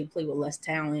play with less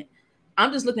talent.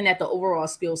 I'm just looking at the overall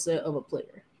skill set of a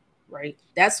player, right?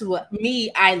 That's what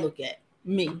I look at.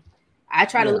 I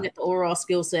try to look at the overall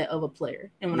skill set of a player.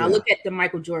 And when I look at the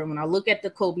Michael Jordan, when I look at the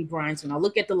Kobe Bryants, when I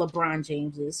look at the LeBron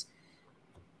Jameses,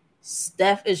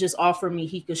 Steph is just offering me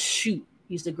he could shoot.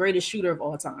 He's the greatest shooter of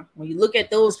all time. When you look at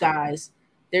those guys,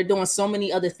 they're doing so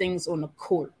many other things on the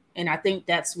court. And I think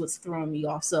that's what's throwing me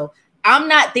off. So I'm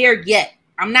not there yet.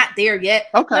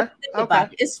 Okay.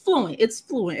 It's fluent.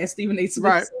 As Stephen A.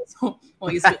 Smith says on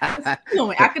his it's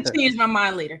fluent. I could change my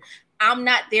mind later. I'm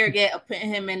not there yet of putting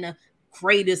him in the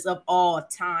greatest of all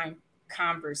time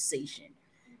conversation.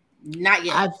 Not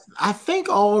yet. I think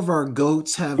all of our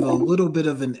GOATs have a little bit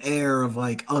of an air of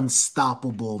like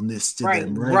unstoppableness to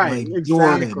them, right? Right. Like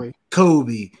Jordan,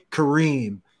 Kobe,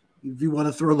 Kareem. If you want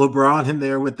to throw LeBron in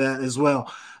there with that as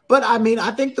well. But I mean,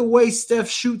 I think the way Steph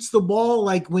shoots the ball,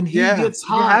 like when he gets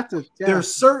hot,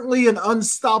 there's certainly an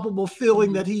unstoppable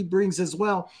feeling that he brings as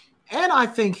well. And I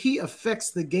think he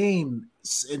affects the game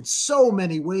in so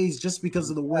many ways just because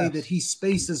of the way that he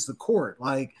spaces the court.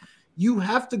 Like you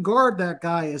have to guard that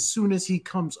guy as soon as he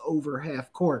comes over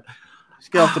half court.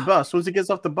 Get off the bus. As soon as he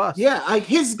gets off the bus. Yeah, like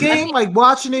his game, like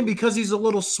watching him because he's a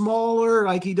little smaller,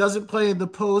 like he doesn't play in the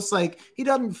post, like he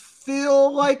doesn't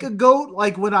feel like a GOAT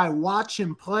like when I watch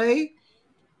him play,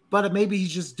 but maybe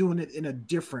he's just doing it in a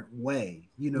different way,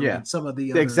 than some of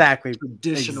the other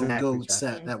traditional GOATs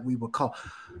that we would call.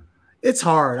 It's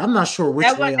hard. I'm not sure which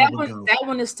way I would go. That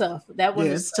one is tough.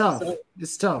 It's tough. So.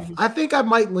 It's tough. I think I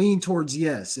might lean towards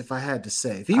yes if I had to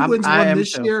say. If he wins one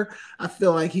this year, I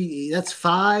feel like that's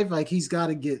 5. Like he's got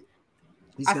to get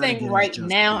I think right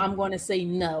now I'm going to say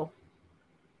no.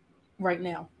 Right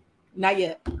now. Not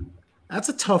yet. That's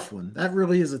a tough one. That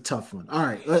really is a tough one. All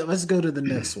right, let's go to the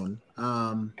next one.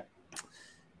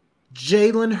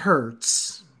 Jalen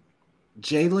Hurts.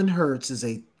 Jalen Hurts is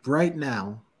right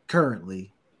now,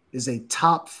 currently, is a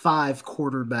top 5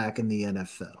 quarterback in the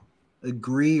NFL.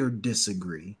 Agree or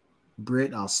disagree?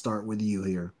 Britt, I'll start with you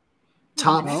here.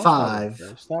 Top 5,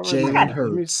 Jalen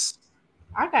Hurts.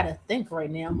 I gotta think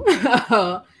right now.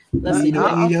 Let's see.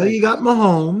 You got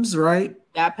Mahomes, right?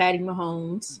 Got Patty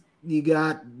Mahomes. You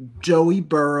got Joey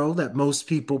Burrow that most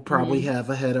people probably have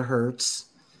ahead of Hurts.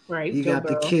 Right. You got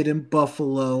the kid in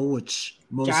Buffalo, which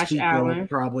most people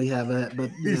probably have ahead.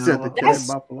 But that's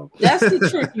Buffalo. That's the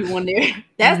tricky one there.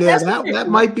 That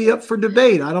might be up for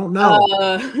debate. I don't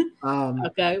know.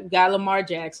 Okay, we got Lamar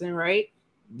Jackson, right?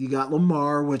 You got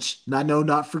Lamar, which I know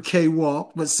not for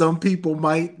K-Walk, but some people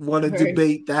might want to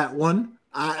debate that one.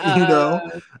 Who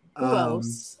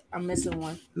else? I'm missing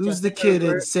one. Who's Justin the kid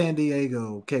Herbert in San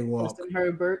Diego? K-Walk. Justin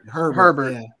Herbert.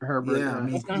 Herbert. Yeah. I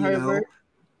mean, Justin Herbert.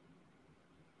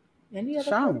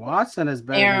 Sean Watson is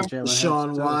better than Jalen.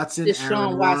 Sean Watson,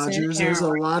 Aaron Rodgers.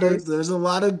 There's a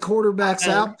lot of quarterbacks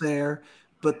out there,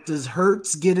 but does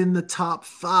Hurts get in the top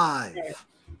 5? Yeah.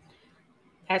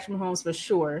 Patrick Mahomes for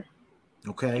sure.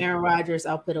 Okay. Aaron Rodgers,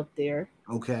 I'll put up there.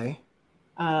 Okay.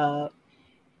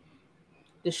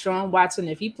 Deshaun Watson,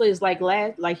 if he plays like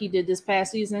he did this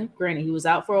past season, granted he was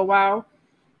out for a while.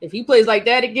 If he plays like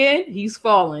that again, he's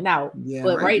falling out. Yeah,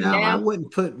 but right now I wouldn't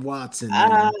put Watson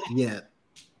there yet.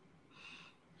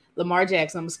 Lamar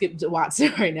Jackson. I'm gonna skip to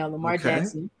Watson right now. Lamar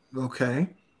Jackson. Okay.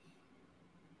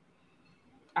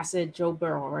 I said Joe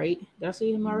Burrow, right? Did I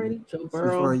say him already? Joe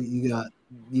Burrow. Before you got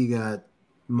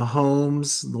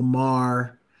Mahomes,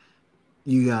 Lamar.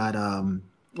 You got Aaron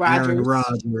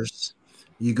Rodgers.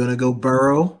 You gonna go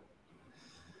Burrow?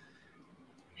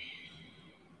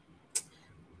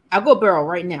 I'll go Burrow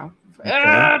right now.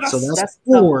 Okay. So that's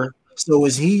 4. So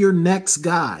is he your next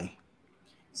guy?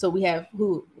 So we have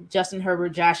who? Justin Herbert,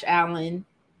 Josh Allen,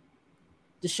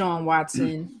 Deshaun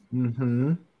Watson.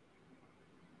 Mm-hmm.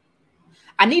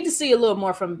 I need to see a little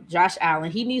more from Josh Allen.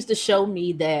 He needs to show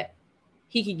me that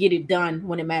he can get it done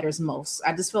when it matters most.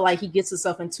 I just feel like he gets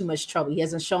himself in too much trouble. He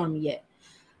hasn't shown me yet.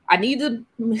 I need to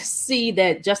see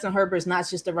that Justin Herbert is not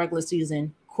just a regular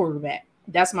season quarterback.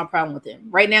 That's my problem with him.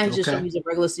 Right now, he's just showing he's a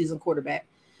regular season quarterback.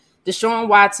 Deshaun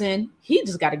Watson, he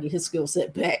just got to get his skill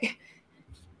set back.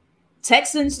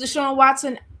 Texans, Deshaun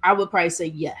Watson, I would probably say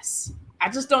yes. I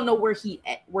just don't know where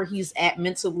he's at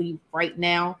mentally right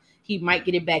now. He might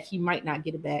get it back. He might not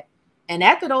get it back. And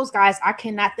after those guys, I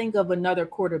cannot think of another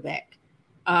quarterback.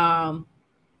 No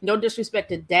disrespect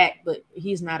to Dak, but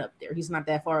he's not up there. He's not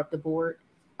that far up the board.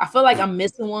 I feel like I'm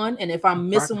missing one, and if I'm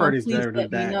missing one, please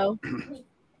let me know.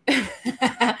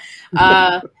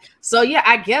 So yeah,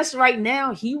 I guess right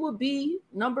now he would be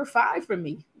number 5 for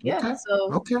me. Yeah,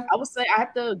 I would say I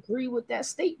have to agree with that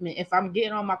statement if I'm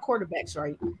getting on my quarterbacks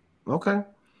right. Okay.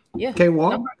 Yeah. Okay.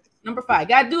 Well, number 5.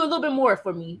 Got to do a little bit more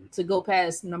for me to go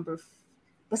past number.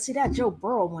 But see, that Joe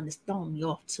Burrow one is throwing me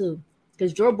off too,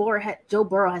 because Joe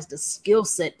Burrow has the skill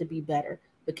set to be better,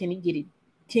 but can he get it?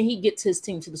 Can he get his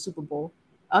team to the Super Bowl?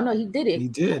 Oh no, he did it. He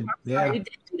did. Yeah, he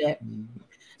did do that.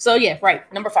 So yeah, right.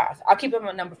 Number 5. I'll keep him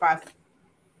at number 5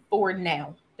 for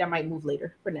now. That might move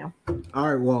later. For now. All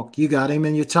right, Walk. You got him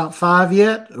in your top 5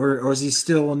 yet, or is he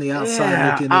still on the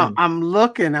outside looking in? I'm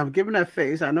looking. I'm giving that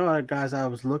face. I know, guys. I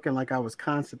was looking like I was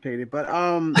constipated, but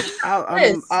I was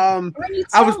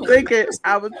thinking.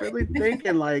 I was really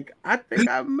thinking. Like, I think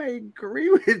I may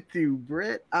agree with you,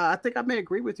 Britt. I think I may.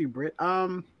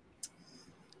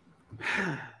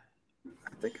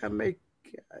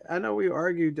 I know we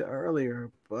argued earlier,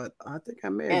 but I think I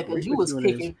may agree with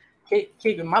you.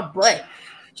 Kicking my butt.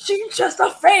 She's just a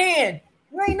fan.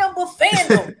 You ain't no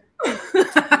fandom.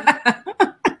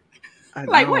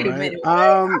 Wait a minute.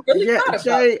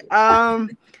 Jay.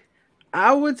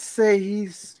 I would say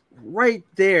he's right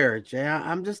there, Jay.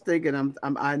 I'm just thinking.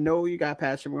 I know you got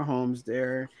Patrick Mahomes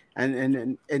there,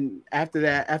 and after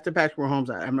that, after Patrick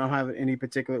Mahomes, I'm not having any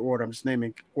particular order. I'm just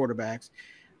naming quarterbacks.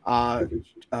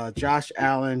 Josh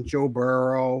Allen, Joe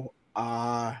Burrow,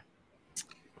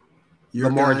 Lamar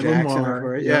Jackson.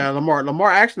 Lamar.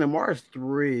 Lamar is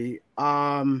 3.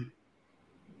 Wow.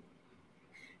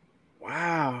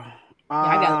 I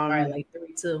got probably like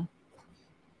 3 too.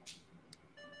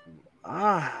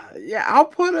 I'll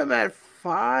put him at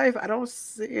 5. I don't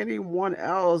see anyone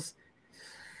else.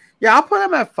 Yeah, I'll put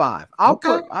him at 5. I'm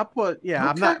not put.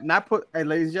 Hey,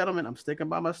 ladies and gentlemen, I'm sticking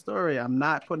by my story. I'm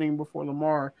not putting him before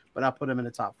Lamar, but I'll put him in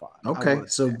the top 5. Okay,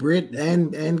 so Britt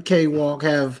and K-Walk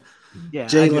have Yeah,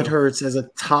 Jalen Hurts as a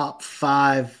top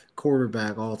 5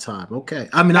 quarterback all time. Okay,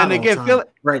 I mean not all time.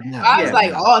 Right now, I was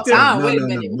like all time. No, wait a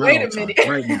minute.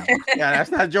 Right now. Yeah,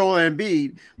 that's not Joel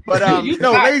Embiid. But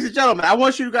no, ladies and gentlemen, I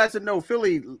want you guys to know,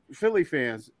 Philly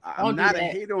fans, I'm not a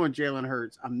hater on Jalen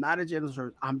Hurts. I'm not a Jalen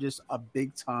Hurts. I'm just a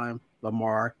big time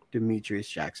Lamar Demetrius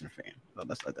Jackson fan. So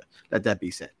let's let that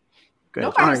be said.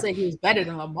 Nobody said he was better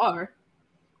than Lamar.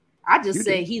 I just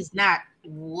say he's not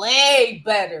way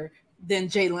better than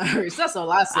Jalen Hurts. That's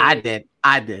all I said.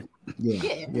 I did.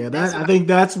 Yeah. I think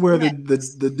that's where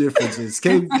the difference is.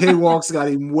 K Walk's got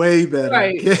him way better,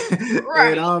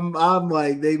 right? And I'm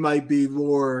like they might be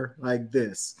more like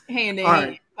this. Hand in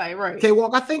hand. Right. K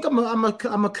Walk, I think I'm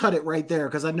gonna cut it right there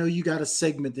because I know you got a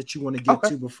segment that you want to get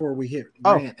to before we hit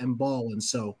rant and ball, and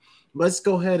so let's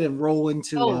go ahead and roll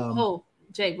into.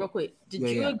 Jay, real quick. Did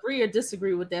you agree or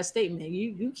disagree with that statement?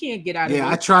 You can't get out of it.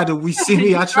 I tried to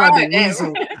weasel. I tried to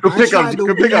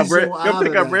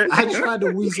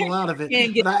weasel out of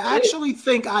it. But I actually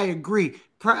think I agree.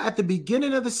 At the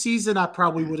beginning of the season, I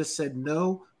probably would have said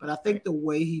no, but I think the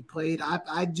way he played,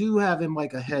 I do have him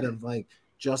like ahead of like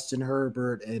Justin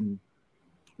Herbert and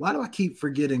why do I keep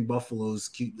forgetting Buffalo's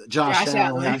cute Josh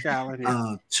Allen,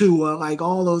 Tua, like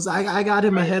all those. I got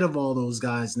him ahead of all those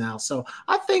guys now. So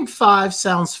I think 5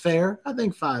 sounds fair.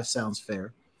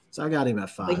 So I got him at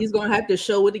 5. But he's gonna have to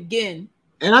show it again.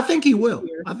 And I think he will.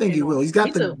 He's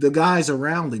got the guys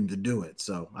around him to do it.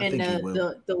 So I think he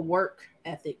will. The work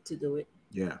ethic to do it.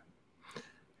 Yeah.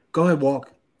 Go ahead,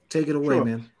 Walk. Take it away,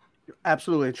 man.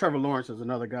 Absolutely. Trevor Lawrence is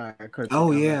another guy I could.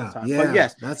 Oh yeah. But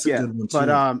yes, that's a good one too.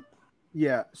 But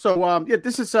yeah. So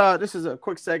this is a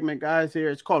quick segment, guys. Here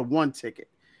it's called One Ticket.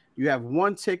 You have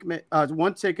one ticket,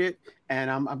 and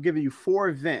I'm giving you 4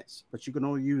 events, but you can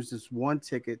only use this one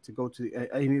ticket to go to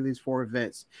any of these 4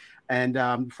 events.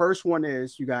 And first one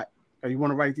is you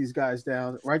want to write these guys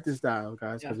down. Write this down,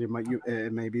 guys, because it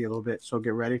may be a little bit. So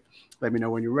get ready. Let me know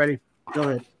when you're ready. Go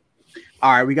ahead.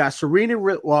 All right, we got Serena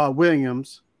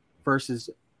Williams versus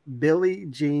Billie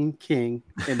Jean King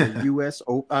in the U.S.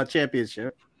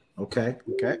 Championship. Okay.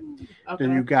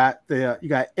 Then you got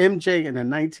MJ in the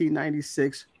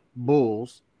 1996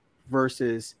 Bulls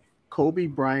versus Kobe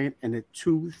Bryant and the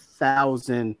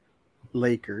 2000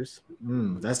 Lakers.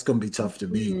 That's gonna be tough to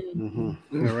beat.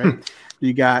 Mm-hmm. All right.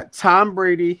 You got Tom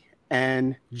Brady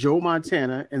and Joe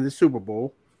Montana in the Super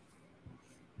Bowl,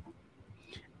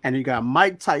 and you got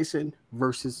Mike Tyson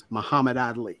versus Muhammad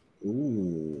Ali.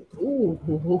 Ooh.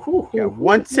 You got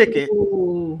one ticket.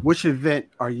 Which event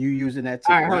are you using that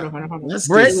ticket? All right, hold on.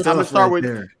 Britt, I'm gonna start with.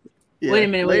 Yeah, wait a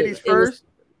minute. Ladies first.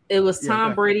 It was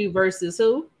Tom Brady versus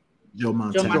who? Joe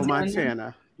Montana. Joe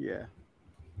Montana. Yeah.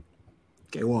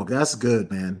 Okay, well, that's good,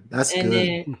 man. That's good. And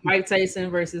then Mike Tyson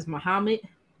versus Muhammad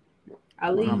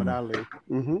Ali.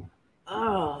 Mm-hmm.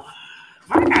 Oh,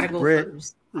 I gotta go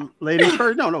first. Ladies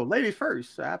first. No, ladies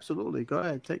first. Absolutely. Go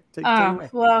ahead. Take it away.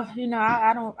 Well,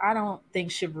 I don't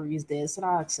think chivalry is dead, so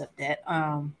I'll accept that.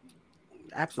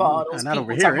 Absolutely. Not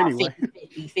over here anyway.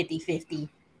 50-50.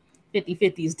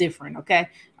 50-50 is different, okay?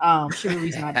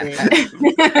 Chivalry's not dead.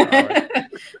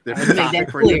 Different topic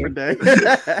for a different day.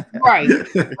 right.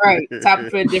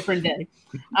 Topic for a different day.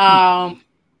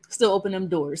 Still open them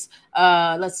doors.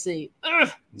 Let's see.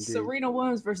 Serena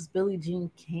Williams versus Billie Jean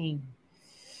King.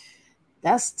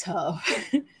 That's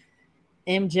tough.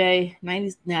 MJ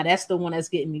 90. Now that's the one that's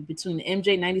getting me between the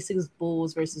MJ 96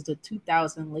 Bulls versus the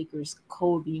 2000 Lakers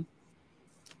Kobe.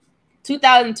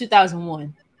 2000,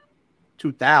 2001.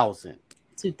 2000.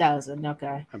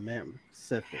 Okay. I meant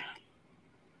Pacific.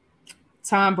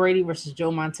 Tom Brady versus Joe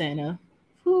Montana.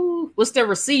 What's their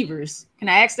receivers? Can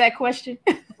I ask that question?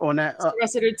 On that, the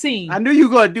rest of their team. I knew you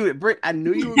were going to do it, Britt. I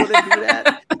knew you were going to do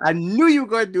that. I knew you were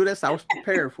going to do this. I was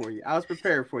prepared for you.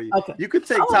 Okay. You could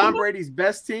take Tom Brady's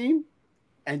best team,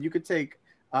 and you could take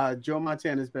Joe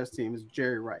Montana's best team is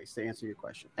Jerry Rice to answer your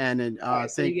question. And then I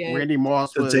think Randy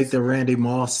Moss would take the Randy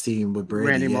Moss team with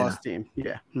Brady. Moss team.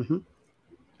 Yeah. Mm-hmm.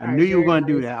 I knew you were going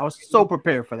to do that. I was so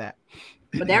prepared for that.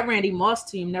 But that Randy Moss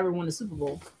team never won the Super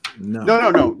Bowl. No,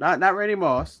 not Randy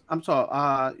Moss. I'm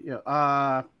sorry.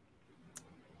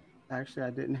 Actually, I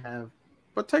didn't have.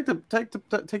 But take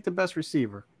the best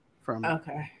receiver from.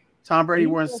 Okay. Tom Brady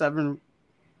won 7.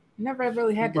 Never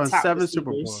really had the top 7 receivers.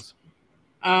 Super Bowls.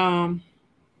 Oh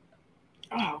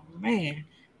man,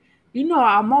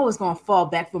 I'm always gonna fall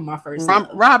back from my first.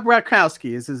 Rob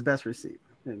Gronkowski is his best receiver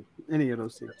in any of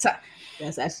those teams.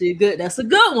 That's actually good. That's a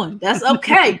good one. That's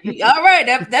okay. All right,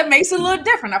 that makes it a little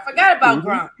different. I forgot about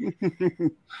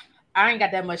Gronk. I ain't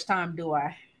got that much time, do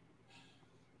I?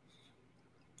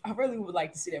 I really would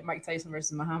like to see that Mike Tyson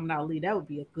versus Muhammad Ali. That would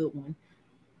be a good one.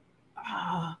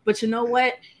 But you know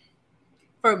what?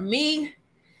 For me,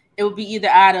 it would be either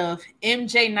out of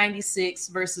MJ 96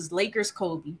 versus Lakers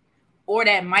Kobe or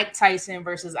that Mike Tyson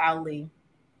versus Ali.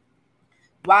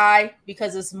 Why?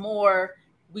 Because it's more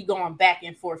we going back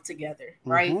and forth together,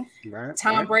 right? Mm-hmm. Right.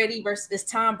 Tom Brady versus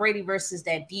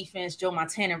that defense, Joe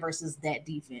Montana versus that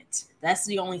defense. That's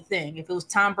the only thing. If it was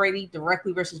Tom Brady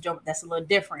directly versus Joe, that's a little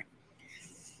different.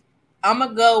 I'm going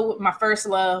to go with my first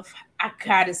love. I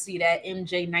got to see that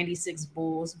MJ 96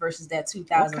 Bulls versus that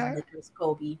 2000 Lakers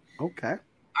Kobe. Okay.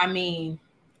 I mean,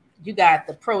 you got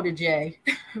the protege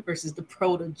versus the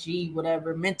protege,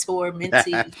 whatever, mentor,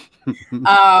 mentee.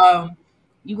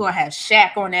 You're going to have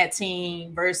Shaq on that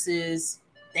team versus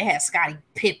they had Scottie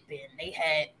Pippen. They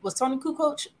had, was Tony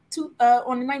Kukoc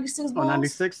on the 96 Bulls? On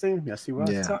 96 team? Yes, he was.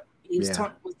 Yeah.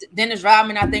 Dennis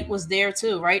Rodman, I think, was there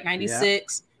too, right?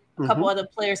 96. Yeah. A couple other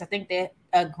players. I think that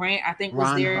Grant, I think,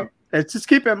 was there. And just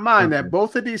keep in mind that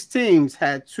both of these teams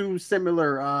had two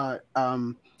similar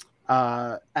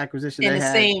acquisitions. And they the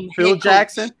had same Phil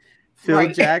Jackson,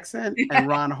 and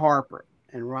Ron Harper.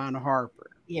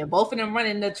 Yeah, both of them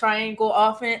running the triangle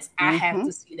offense. I have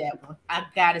to see that one. I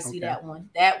got to see that one.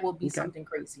 That will be something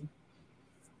crazy.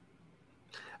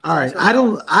 All right. I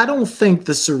don't think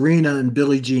the Serena and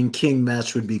Billie Jean King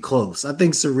match would be close. I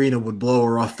think Serena would blow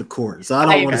her off the court. So I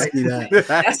don't want to see that.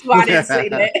 That's why I didn't say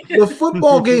that. The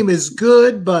football game is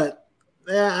good, but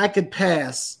I could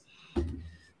pass.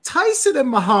 Tyson and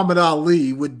Muhammad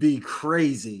Ali would be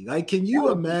crazy. Like, can you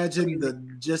imagine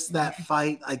that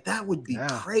fight? Like, that would be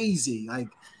crazy. Like,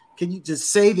 can you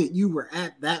just say that you were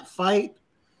at that fight?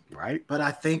 Right. But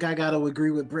I think I got to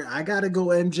agree with Britt. I got to go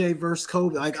MJ versus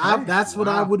Kobe. Like, that's what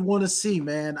I would want to see,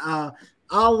 man.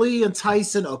 Ali and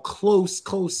Tyson, a close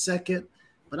second.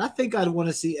 But I think I'd want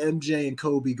to see MJ and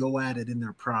Kobe go at it in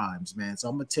their primes, man. So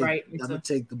I'm gonna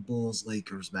take the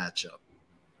Bulls-Lakers matchup.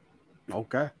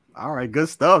 Okay. All right, good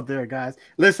stuff there, guys.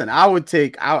 Listen, I would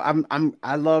take. I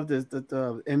love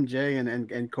the MJ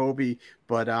and Kobe,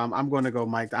 but I'm going to go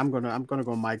Mike. I'm going to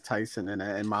go Mike Tyson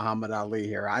and Muhammad Ali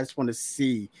here. I just want to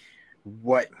see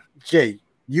what Jay.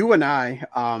 You and I,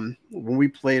 when we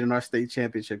played in our state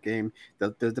championship game,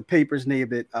 the papers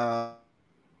named it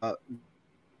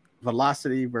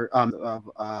velocity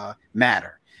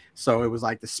matter. So it was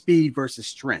like the speed versus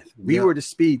strength. We were the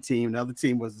speed team. The other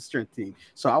team was the strength team.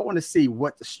 So I want to see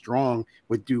what the strong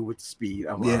would do with the speed.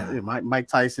 Mike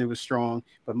Tyson was strong,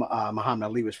 but Muhammad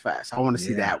Ali was fast. I want to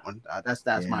see that one. That's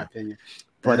my opinion.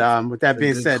 But with that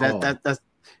being said,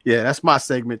 that's my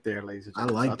segment there, ladies and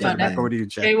gentlemen. I like that. Back over to you,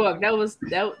 Jay. Hey, look, that was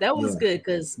good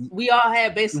because we all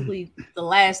had basically the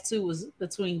last two was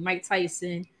between Mike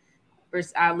Tyson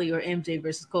versus Ali or MJ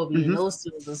versus Kobe. And those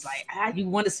two was like, you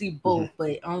want to see both,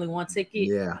 but only one ticket.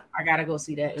 Yeah. I got to go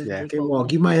see that. Okay, well,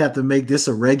 you might have to make this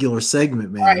a regular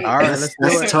segment, man. Right. All right,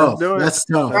 that's tough. That's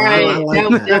tough. Right. I like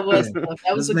that was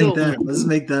a good one. Let's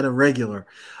make that a regular.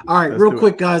 All right, real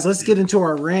quick, guys, let's get into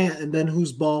our rant and then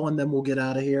who's balling, then we'll get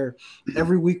out of here.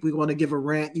 Every week we want to give a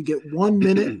rant. You get 1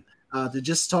 minute to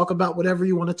just talk about whatever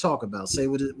you want to talk about. Say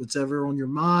whatever on your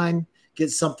mind.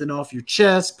 Get something off your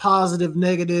chest, positive,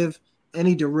 negative.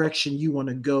 Any direction you want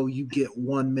to go, you get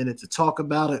 1 minute to talk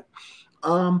about it.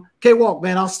 K-Walk,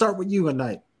 man, I'll start with you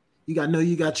tonight. I know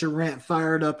you got your rant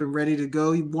fired up and ready to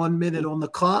go. 1 minute on the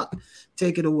clock.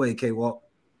 Take it away, K-Walk.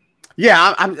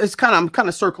 Yeah, I'm kind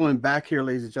of circling back here,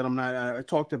 ladies and gentlemen. I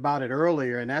talked about it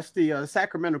earlier, and that's the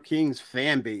Sacramento Kings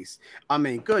fan base. I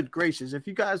mean, good gracious! If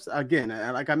you guys, again,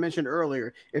 like I mentioned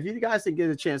earlier, if you guys didn't get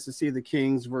a chance to see the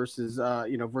Kings versus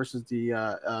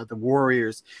the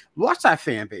Warriors, watch that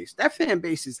fan base. That fan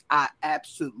base is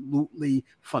absolutely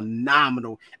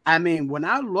phenomenal. I mean, when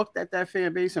I looked at that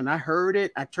fan base and I heard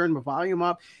it, I turned my volume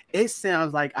up. It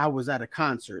sounds like I was at a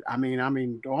concert. I mean, I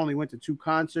only went to 2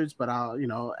 concerts, but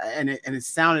and it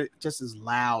sounded just as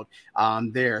loud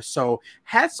there. So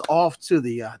hats off to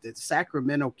the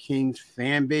Sacramento Kings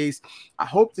fan base. I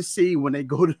hope to see when they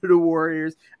go to the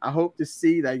Warriors. I hope to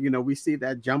see that we see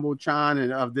that jumbotron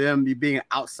and of them being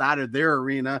outside of their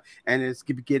arena and it's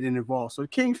getting involved. So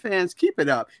King fans, keep it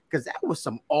up because that was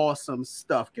some awesome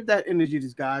stuff. Give that energy to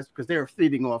these guys because they're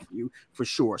feeding off you for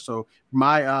sure. So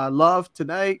my love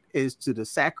tonight is to the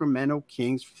Sacramento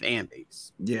Kings fan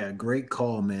base. Yeah, great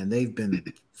call, man. They've been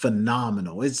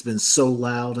phenomenal. It's been so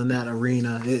loud in that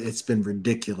arena. It's been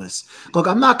ridiculous. Look,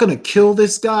 I'm not going to kill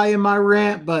this guy in my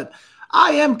rant, but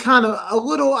I am kind of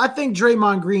I think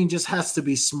Draymond Green just has to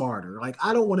be smarter. Like,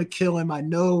 I don't want to kill him. I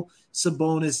know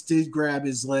Sabonis did grab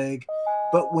his leg,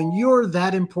 but when you're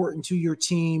that important to your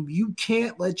team, you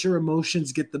can't let your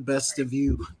emotions get the best of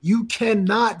you. You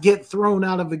cannot get thrown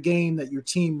out of a game that your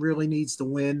team really needs to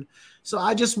win. So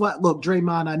I just look,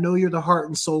 Draymond, I know you're the heart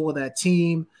and soul of that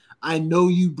team. I know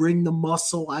you bring the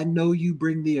muscle. I know you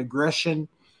bring the aggression,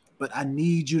 but I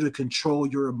need you to control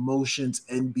your emotions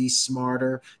and be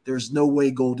smarter. There's no way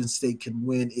Golden State can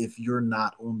win if you're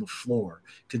not on the floor.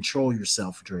 Control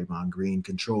yourself, Draymond Green.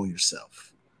 Control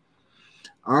yourself.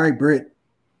 All right, Britt,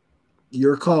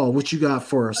 your call. What you got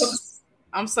for us?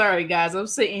 I'm sorry, guys. I'm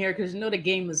sitting here because the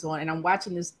game is on, and I'm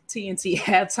watching this TNT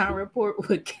halftime report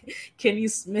with Kenny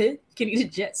the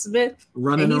Jet Smith,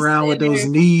 running around with those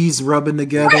knees rubbing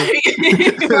together.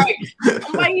 Right.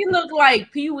 I'm like, he looked like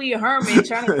Pee Wee Herman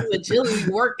trying to do agility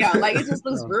workout. Like, it just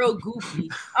looks real goofy.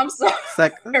 I'm sorry.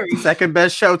 Second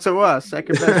best show to us.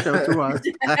 Second best show to us.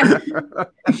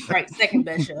 Right, second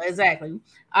best show, exactly.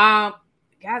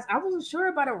 Guys, I wasn't sure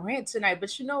about a rant tonight,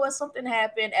 but you know what? Something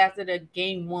happened after the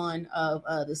game one of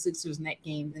the Sixers net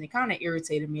game, and it kind of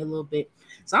irritated me a little bit.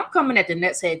 So I'm coming at the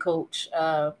Nets head coach,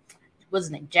 what's his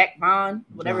name? Jack Vaughn,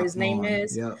 whatever his name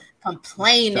is,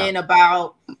 complaining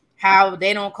about how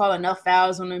they don't call enough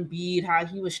fouls on Embiid, how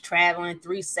he was traveling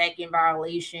 3-second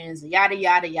violations, yada,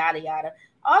 yada, yada, yada.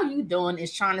 All you doing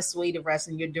is trying to sway the refs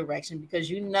in your direction because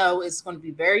you know it's going to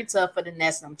be very tough for the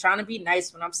Nets. And I'm trying to be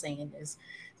nice when I'm saying this.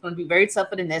 Going to be very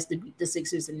tough for the Nets to beat the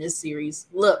Sixers in this series.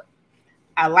 Look,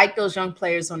 I like those young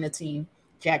players on the team,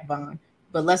 Jack Vaughn,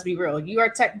 but let's be real. You are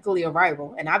technically a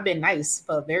rival, and I've been nice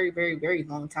for a very, very, very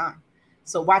long time.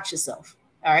 So watch yourself.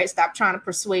 All right, stop trying to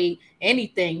persuade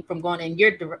anything from going in your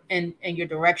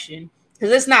direction because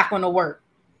it's not going to work.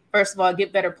 First of all,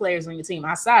 get better players on your team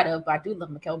outside of. But I do love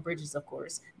Mikal Bridges, of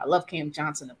course. I love Cam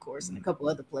Johnson, of course, and a couple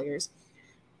other players.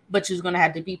 But you're going to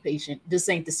have to be patient. This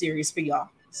ain't the series for y'all.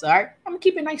 So I'm gonna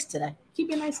keep it nice today.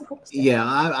 Keep it nice and cool. Yeah,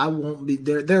 I won't be.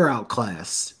 They're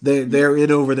outclassed. They're in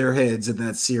over their heads in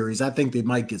that series. I think they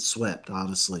might get swept,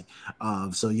 honestly.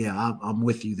 So yeah, I'm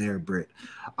with you there, Britt.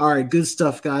 All right, good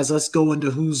stuff, guys. Let's go into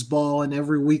who's ball. And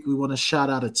every week we want to shout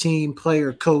out a team,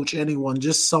 player, coach, anyone,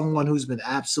 just someone who's been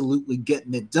absolutely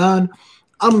getting it done.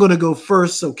 I'm gonna go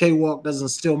first, so K-Walk doesn't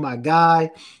steal my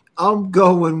guy. I'm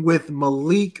going with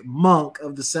Malik Monk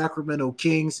of the Sacramento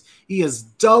Kings. He has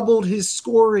doubled his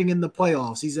scoring in the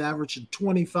playoffs. He's averaging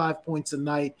 25 points a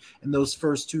night in those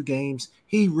first two games.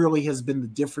 He really has been the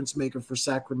difference maker for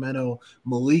Sacramento.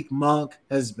 Malik Monk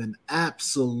has been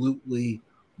absolutely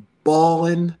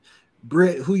balling.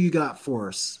 Britt, who you got for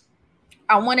us?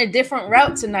 I went a different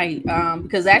route tonight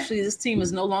because actually this team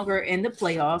is no longer in the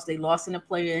playoffs. They lost in the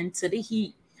play-in to the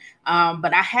Heat.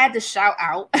 But I had to shout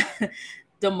out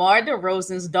DeMar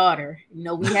DeRozan's daughter. You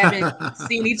know, we haven't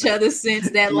seen each other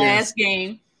since that last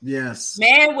game. Yes.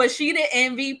 Man, was she the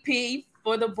MVP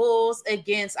for the Bulls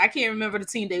against, I can't remember the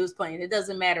team they was playing. It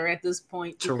doesn't matter at this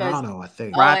point. Toronto, I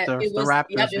think. It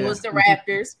was the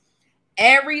Raptors.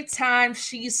 Every time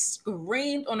she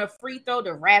screamed on a free throw, the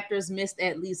Raptors missed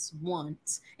at least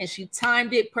once. And she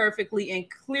timed it perfectly. And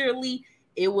clearly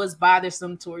it was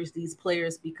bothersome towards these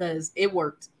players because it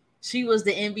worked. She was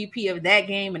the MVP of that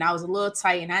game, and I was a little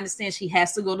tight. And I understand she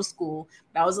has to go to school,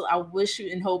 but I wish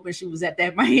and hoping she was at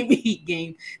that Miami Heat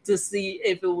game to see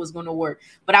if it was going to work.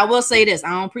 But I will say this: I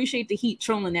don't appreciate the Heat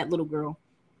trolling that little girl.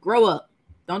 Grow up,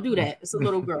 don't do that. It's a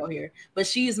little girl here, but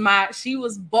she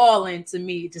was balling to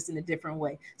me just in a different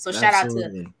way. So shout out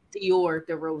to Dior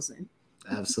DeRozan.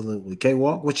 Absolutely,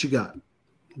 K-Walk, what you got?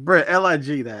 Britt,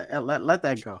 LIG that. Let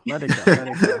that go. Let it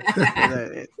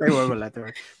go. They won't let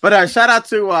that. But shout out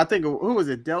to I think who was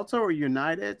it, Delta or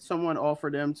United? Someone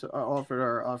offered them to offered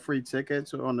her free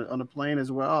tickets on the plane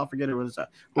as well. I forget it was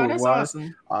who it was.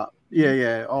 Awesome.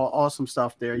 Awesome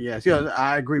stuff there. Yes, yeah,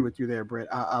 I agree with you there, Britt.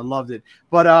 I loved it.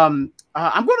 But I'm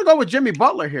going to go with Jimmy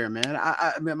Butler here, man.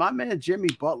 I mean, my man Jimmy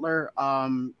Butler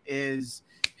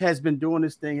has been doing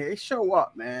this thing. It show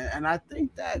up, man. And I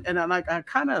think that, and I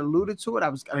kind of alluded to it. I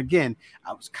was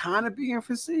kind of being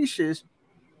facetious,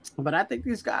 but I think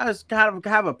these guys kind of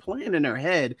have a plan in their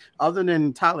head other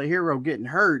than Tyler Hero getting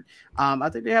hurt. I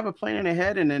think they have a plan in their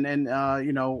head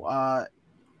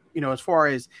as far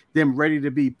as them ready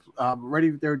to be ready,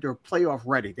 they're playoff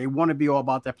ready. They want to be all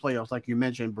about that playoffs, like you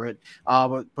mentioned, Britt.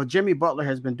 But Jimmy Butler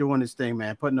has been doing this thing,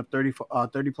 man, putting up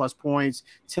 30 plus points,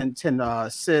 10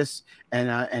 assists,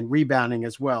 and rebounding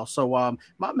as well. So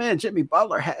my man Jimmy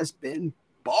Butler has been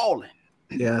balling.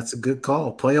 Yeah, that's a good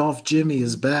call. Playoff Jimmy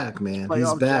is back, man.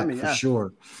 He's back for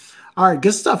sure. All right,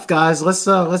 good stuff, guys. Let's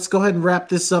go ahead and wrap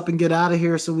this up and get out of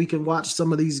here so we can watch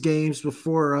some of these games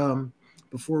before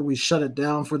we shut it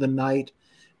down for the night.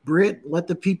 Britt, let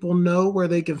the people know where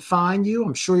they can find you.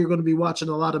 I'm sure you're going to be watching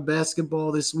a lot of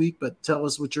basketball this week, but tell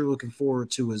us what you're looking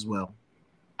forward to as well.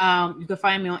 You can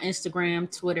find me on Instagram,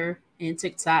 Twitter, and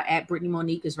TikTok at Britne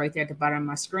Monique is right there at the bottom of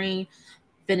my screen.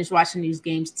 finish watching these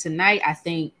games tonight, I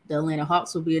think the Atlanta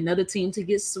Hawks will be another team to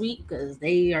get swept because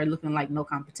they are looking like no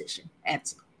competition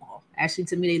at all. Actually,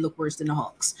 to me, they look worse than the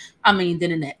Hawks. Than the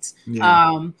Nets.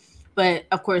 Yeah. But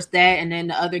of course that, and then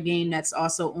the other game that's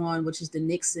also on, which is the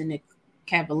Knicks and the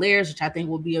Cavaliers, which I think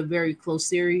will be a very close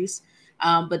series.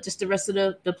 But just the rest of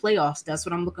the playoffs, that's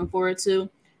what I'm looking forward to.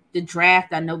 The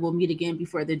draft, I know we'll meet again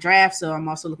before the draft, so I'm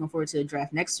also looking forward to the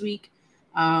draft next week.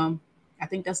 I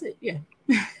think that's it. Yeah.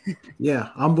 Yeah,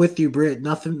 I'm with you, Britt.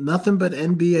 Nothing but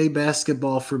NBA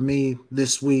basketball for me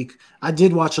this week. I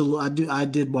did watch a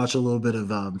little bit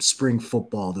of spring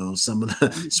football though. Some of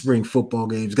the spring football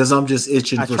games because I'm just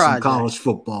itching for some college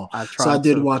football. So I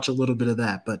did watch a little bit of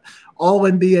that. But all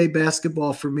NBA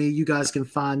basketball for me. You guys can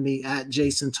find me at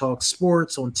Jason Talk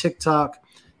Sports on TikTok,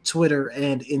 Twitter,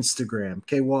 and Instagram.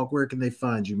 K-Walk, where can they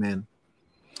find you, man?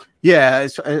 Yeah,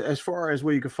 as far as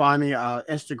where you can find me,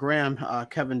 Instagram,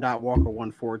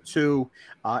 Kevin.Walker142,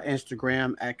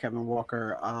 Instagram at Kevin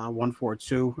Walker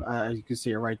 142, as you can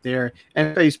see it right there,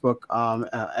 and Facebook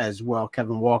as well,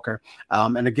 Kevin Walker.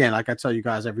 And again, like I tell you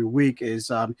guys every week,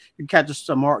 is you can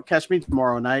catch me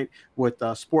tomorrow night with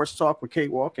Sports Talk with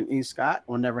Kate Walk and E. Scott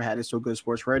on Never Had It So Good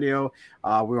Sports Radio.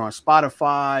 We're on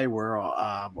Spotify, we're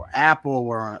Apple,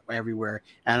 we're on everywhere,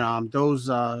 and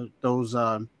those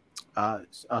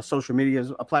social media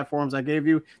platforms I gave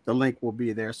you, the link will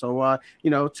be there. So,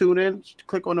 tune in,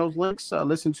 click on those links,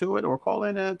 listen to it, or call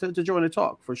in to join the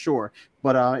talk for sure.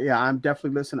 But I'm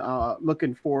definitely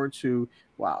looking forward to,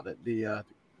 the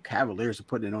Cavaliers are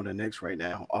putting it on the Knicks right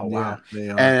now. Oh, wow.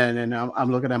 Yeah, and I'm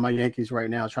looking at my Yankees right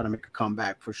now, trying to make a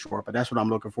comeback for sure. But that's what I'm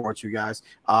looking forward to, guys.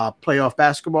 Playoff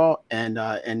basketball and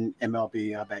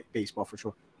MLB baseball for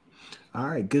sure. All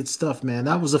right, good stuff, man.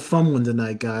 That was a fun one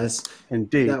tonight, guys.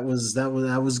 Indeed. That was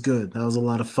good. That was a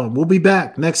lot of fun. We'll be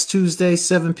back next Tuesday,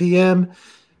 7 p.m.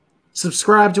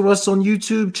 Subscribe to us on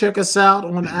YouTube. Check us out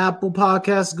on Apple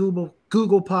Podcasts, Google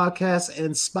Podcasts,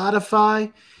 and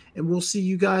Spotify. And we'll see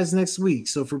you guys next week.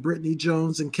 So for Britne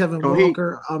Jones and Kevin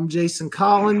Walker, I'm Jason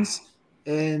Collins,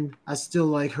 and I still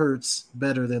like Hurts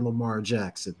better than Lamar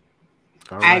Jackson.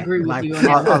 Right. I agree with you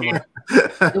on that.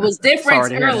 It was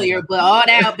different earlier, but all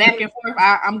that back and forth,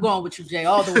 I'm going with you, Jay,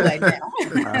 all the way now.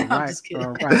 I'm just kidding.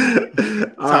 All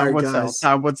right, guys.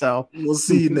 Time will tell. We'll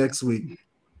see you next week.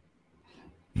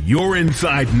 You're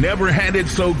inside Never Had It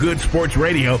So Good Sports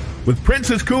Radio with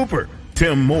Princess Cooper,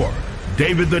 Tim Moore,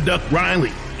 David the Duck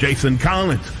Riley, Jason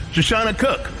Collins, Shoshana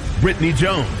Cook, Britne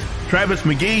Jones, Travis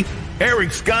McGee,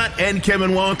 Eric Scott, and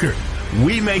Kevin Walker.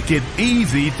 We make it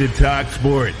easy to talk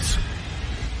sports.